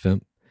America's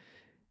FIMP.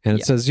 And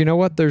it says, you know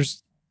what?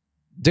 There's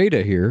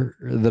data here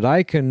that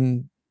I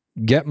can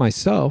get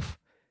myself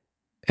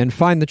and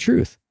find the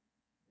truth.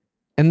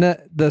 And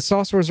the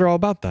Sauce Wars are all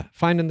about that,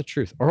 finding the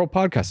truth. Our whole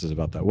podcast is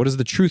about that. What is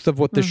the truth of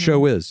what this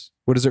show is?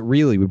 What is it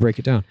really? We break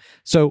it down.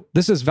 So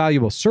this is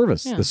valuable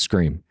service, the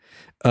Scream.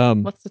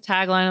 What's the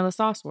tagline of the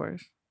Sauce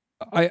Wars?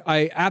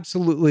 I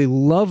absolutely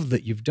love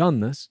that you've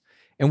done this.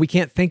 And we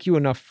can't thank you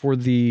enough for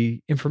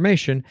the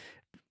information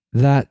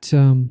that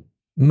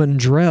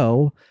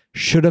Mandrell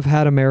should have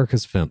had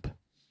America's FIMP.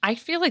 I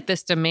feel like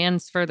this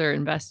demands further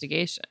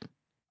investigation.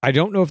 I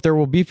don't know if there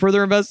will be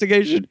further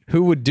investigation.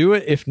 Who would do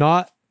it if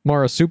not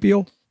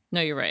Marsupial?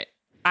 No, you're right.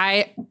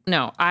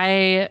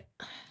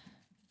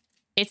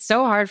 It's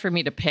so hard for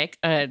me to pick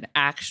an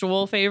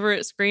actual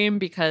favorite Scream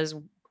because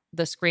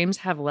the Screams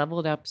have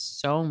leveled up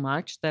so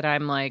much that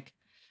I'm like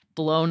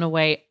blown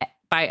away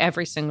by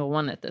every single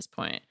one at this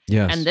point.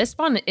 Yes. And this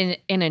one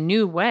in a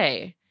new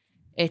way.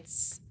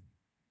 It's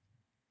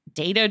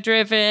data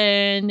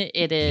driven.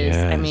 It is,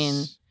 I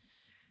mean,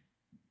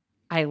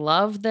 I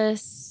love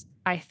this.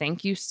 I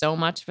thank you so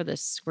much for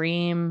this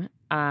Scream.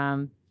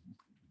 Yeah,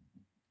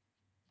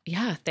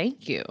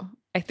 thank you.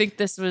 I think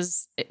this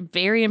was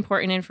very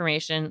important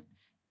information.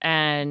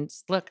 And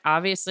look,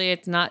 obviously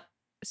it's not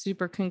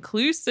super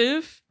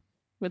conclusive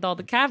with all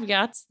the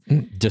caveats.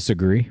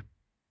 Disagree.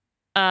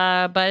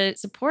 But it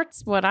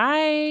supports what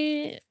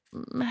I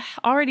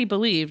already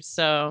believed.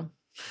 So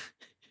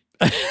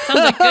sounds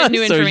like good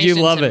new So information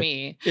you love to it.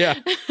 me. Yeah.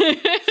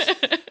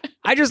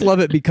 I just love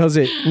it because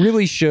it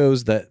really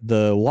shows that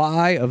the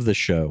lie of the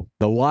show,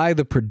 the lie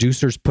the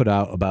producers put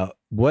out about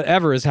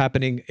whatever is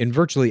happening in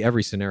virtually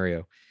every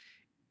scenario,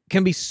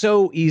 can be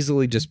so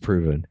easily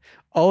disproven.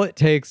 All it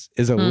takes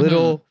is a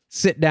little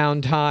sit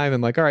down time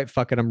and like, all right,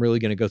 fuck it, I'm really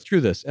going to go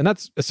through this. And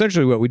that's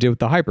essentially what we did with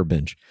the Hyper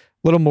Binge.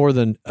 A little more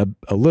than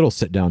a little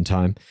sit down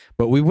time,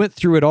 but we went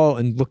through it all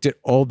and looked at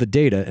all the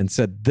data and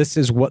said, this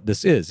is what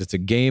this is. It's a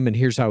game and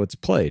here's how it's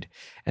played.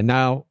 And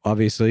now,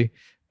 obviously,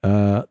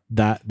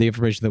 that the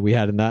information that we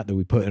had in that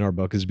we put in our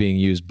book is being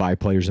used by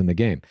players in the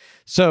game.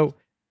 So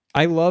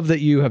I love that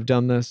you have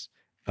done this.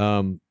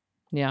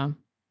 Yeah.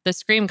 The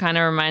Scream kind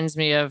of reminds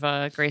me of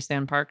Grace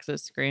Ann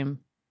Parks' Scream.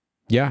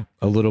 Yeah,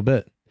 a little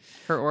bit.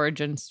 Her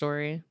origin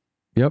story.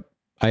 Yep,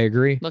 I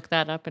agree. Look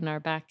that up in our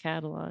back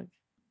catalog.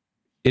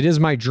 It is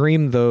my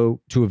dream,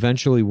 though, to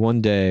eventually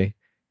one day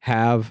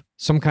have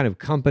some kind of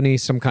company,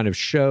 some kind of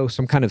show,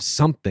 some kind of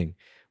something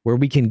where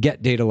we can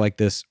get data like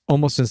this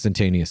almost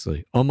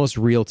instantaneously, almost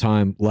real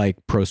time, like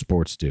pro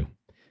sports do.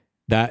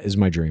 That is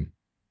my dream.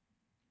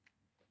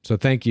 So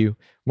thank you,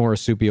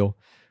 Marsupial,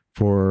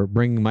 for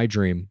bringing my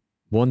dream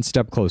one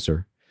step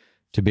closer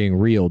to being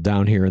real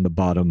down here in the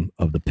bottom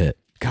of the pit.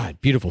 God,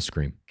 beautiful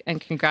Scream. And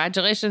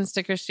congratulations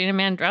to Christina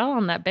Mandrell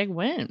on that big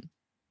win.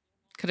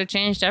 Could have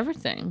changed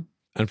everything.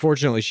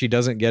 Unfortunately, she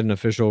doesn't get an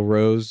official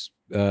rose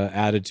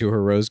added to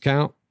her rose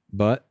count,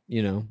 but,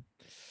 you know,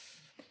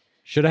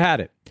 should have had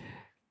it.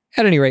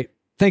 At any rate,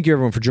 thank you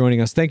everyone for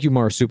joining us. Thank you,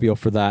 Marsupial,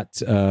 for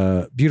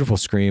that beautiful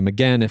Scream.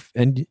 Again,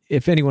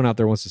 if anyone out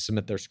there wants to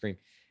submit their Scream,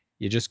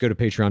 you just go to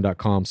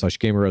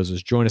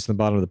patreon.com/gameroses. Join us in the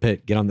bottom of the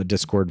pit. Get on the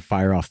Discord.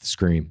 Fire off the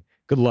Scream.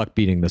 Good luck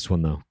beating this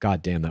one, though.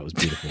 God damn, that was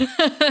beautiful.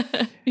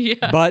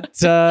 Yeah. But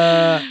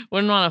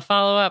wouldn't want to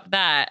follow up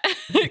that.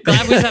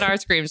 Glad we said our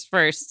Screams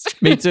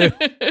first. Me too.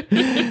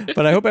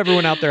 But I hope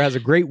everyone out there has a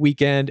great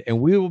weekend,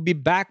 and we will be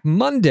back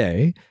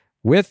Monday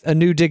with a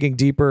new Digging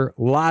Deeper.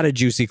 A lot of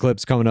juicy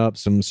clips coming up.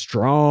 Some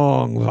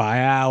strong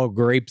Vial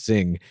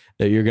grapesing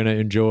that you're going to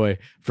enjoy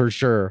for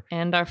sure.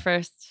 And our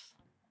first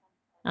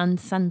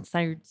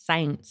uncensored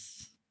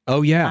science.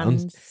 Oh, yeah.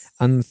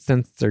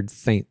 Uncensored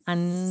Saints.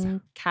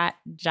 Uncut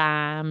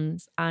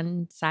Gems,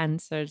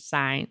 uncensored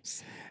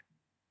science.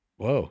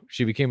 Whoa,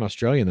 she became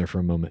Australian there for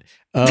a moment.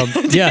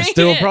 Yes,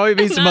 there will probably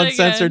be some Not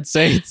uncensored again.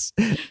 Saints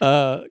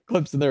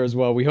clips in there as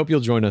well. We hope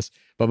you'll join us.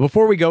 But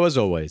before we go, as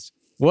always,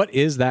 what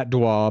is that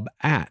DWAB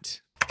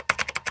at?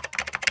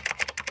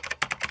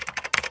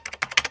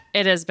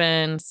 It has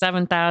been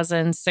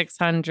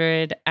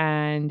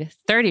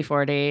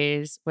 7,634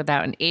 days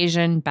without an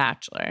Asian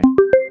bachelor.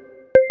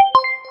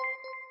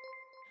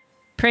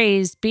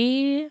 Praise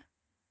be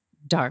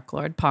Dark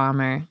Lord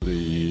Palmer.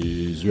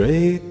 Please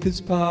rate this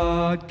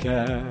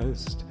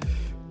podcast.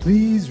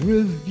 Please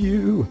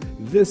review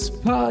this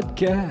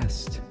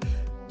podcast.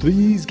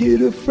 Please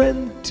get a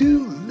friend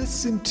to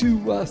listen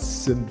to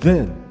us. And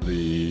then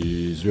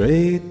please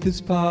rate this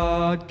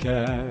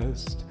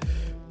podcast.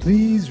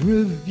 Please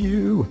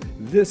review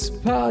this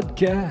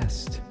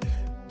podcast.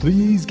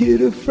 Please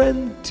get a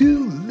friend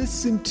to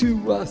listen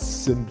to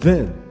us. And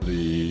then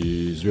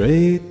please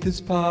rate this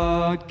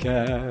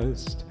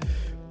podcast.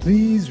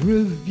 Please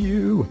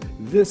review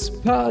this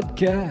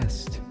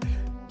podcast.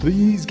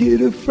 Please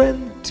get a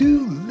friend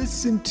to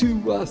listen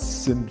to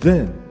us. And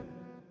then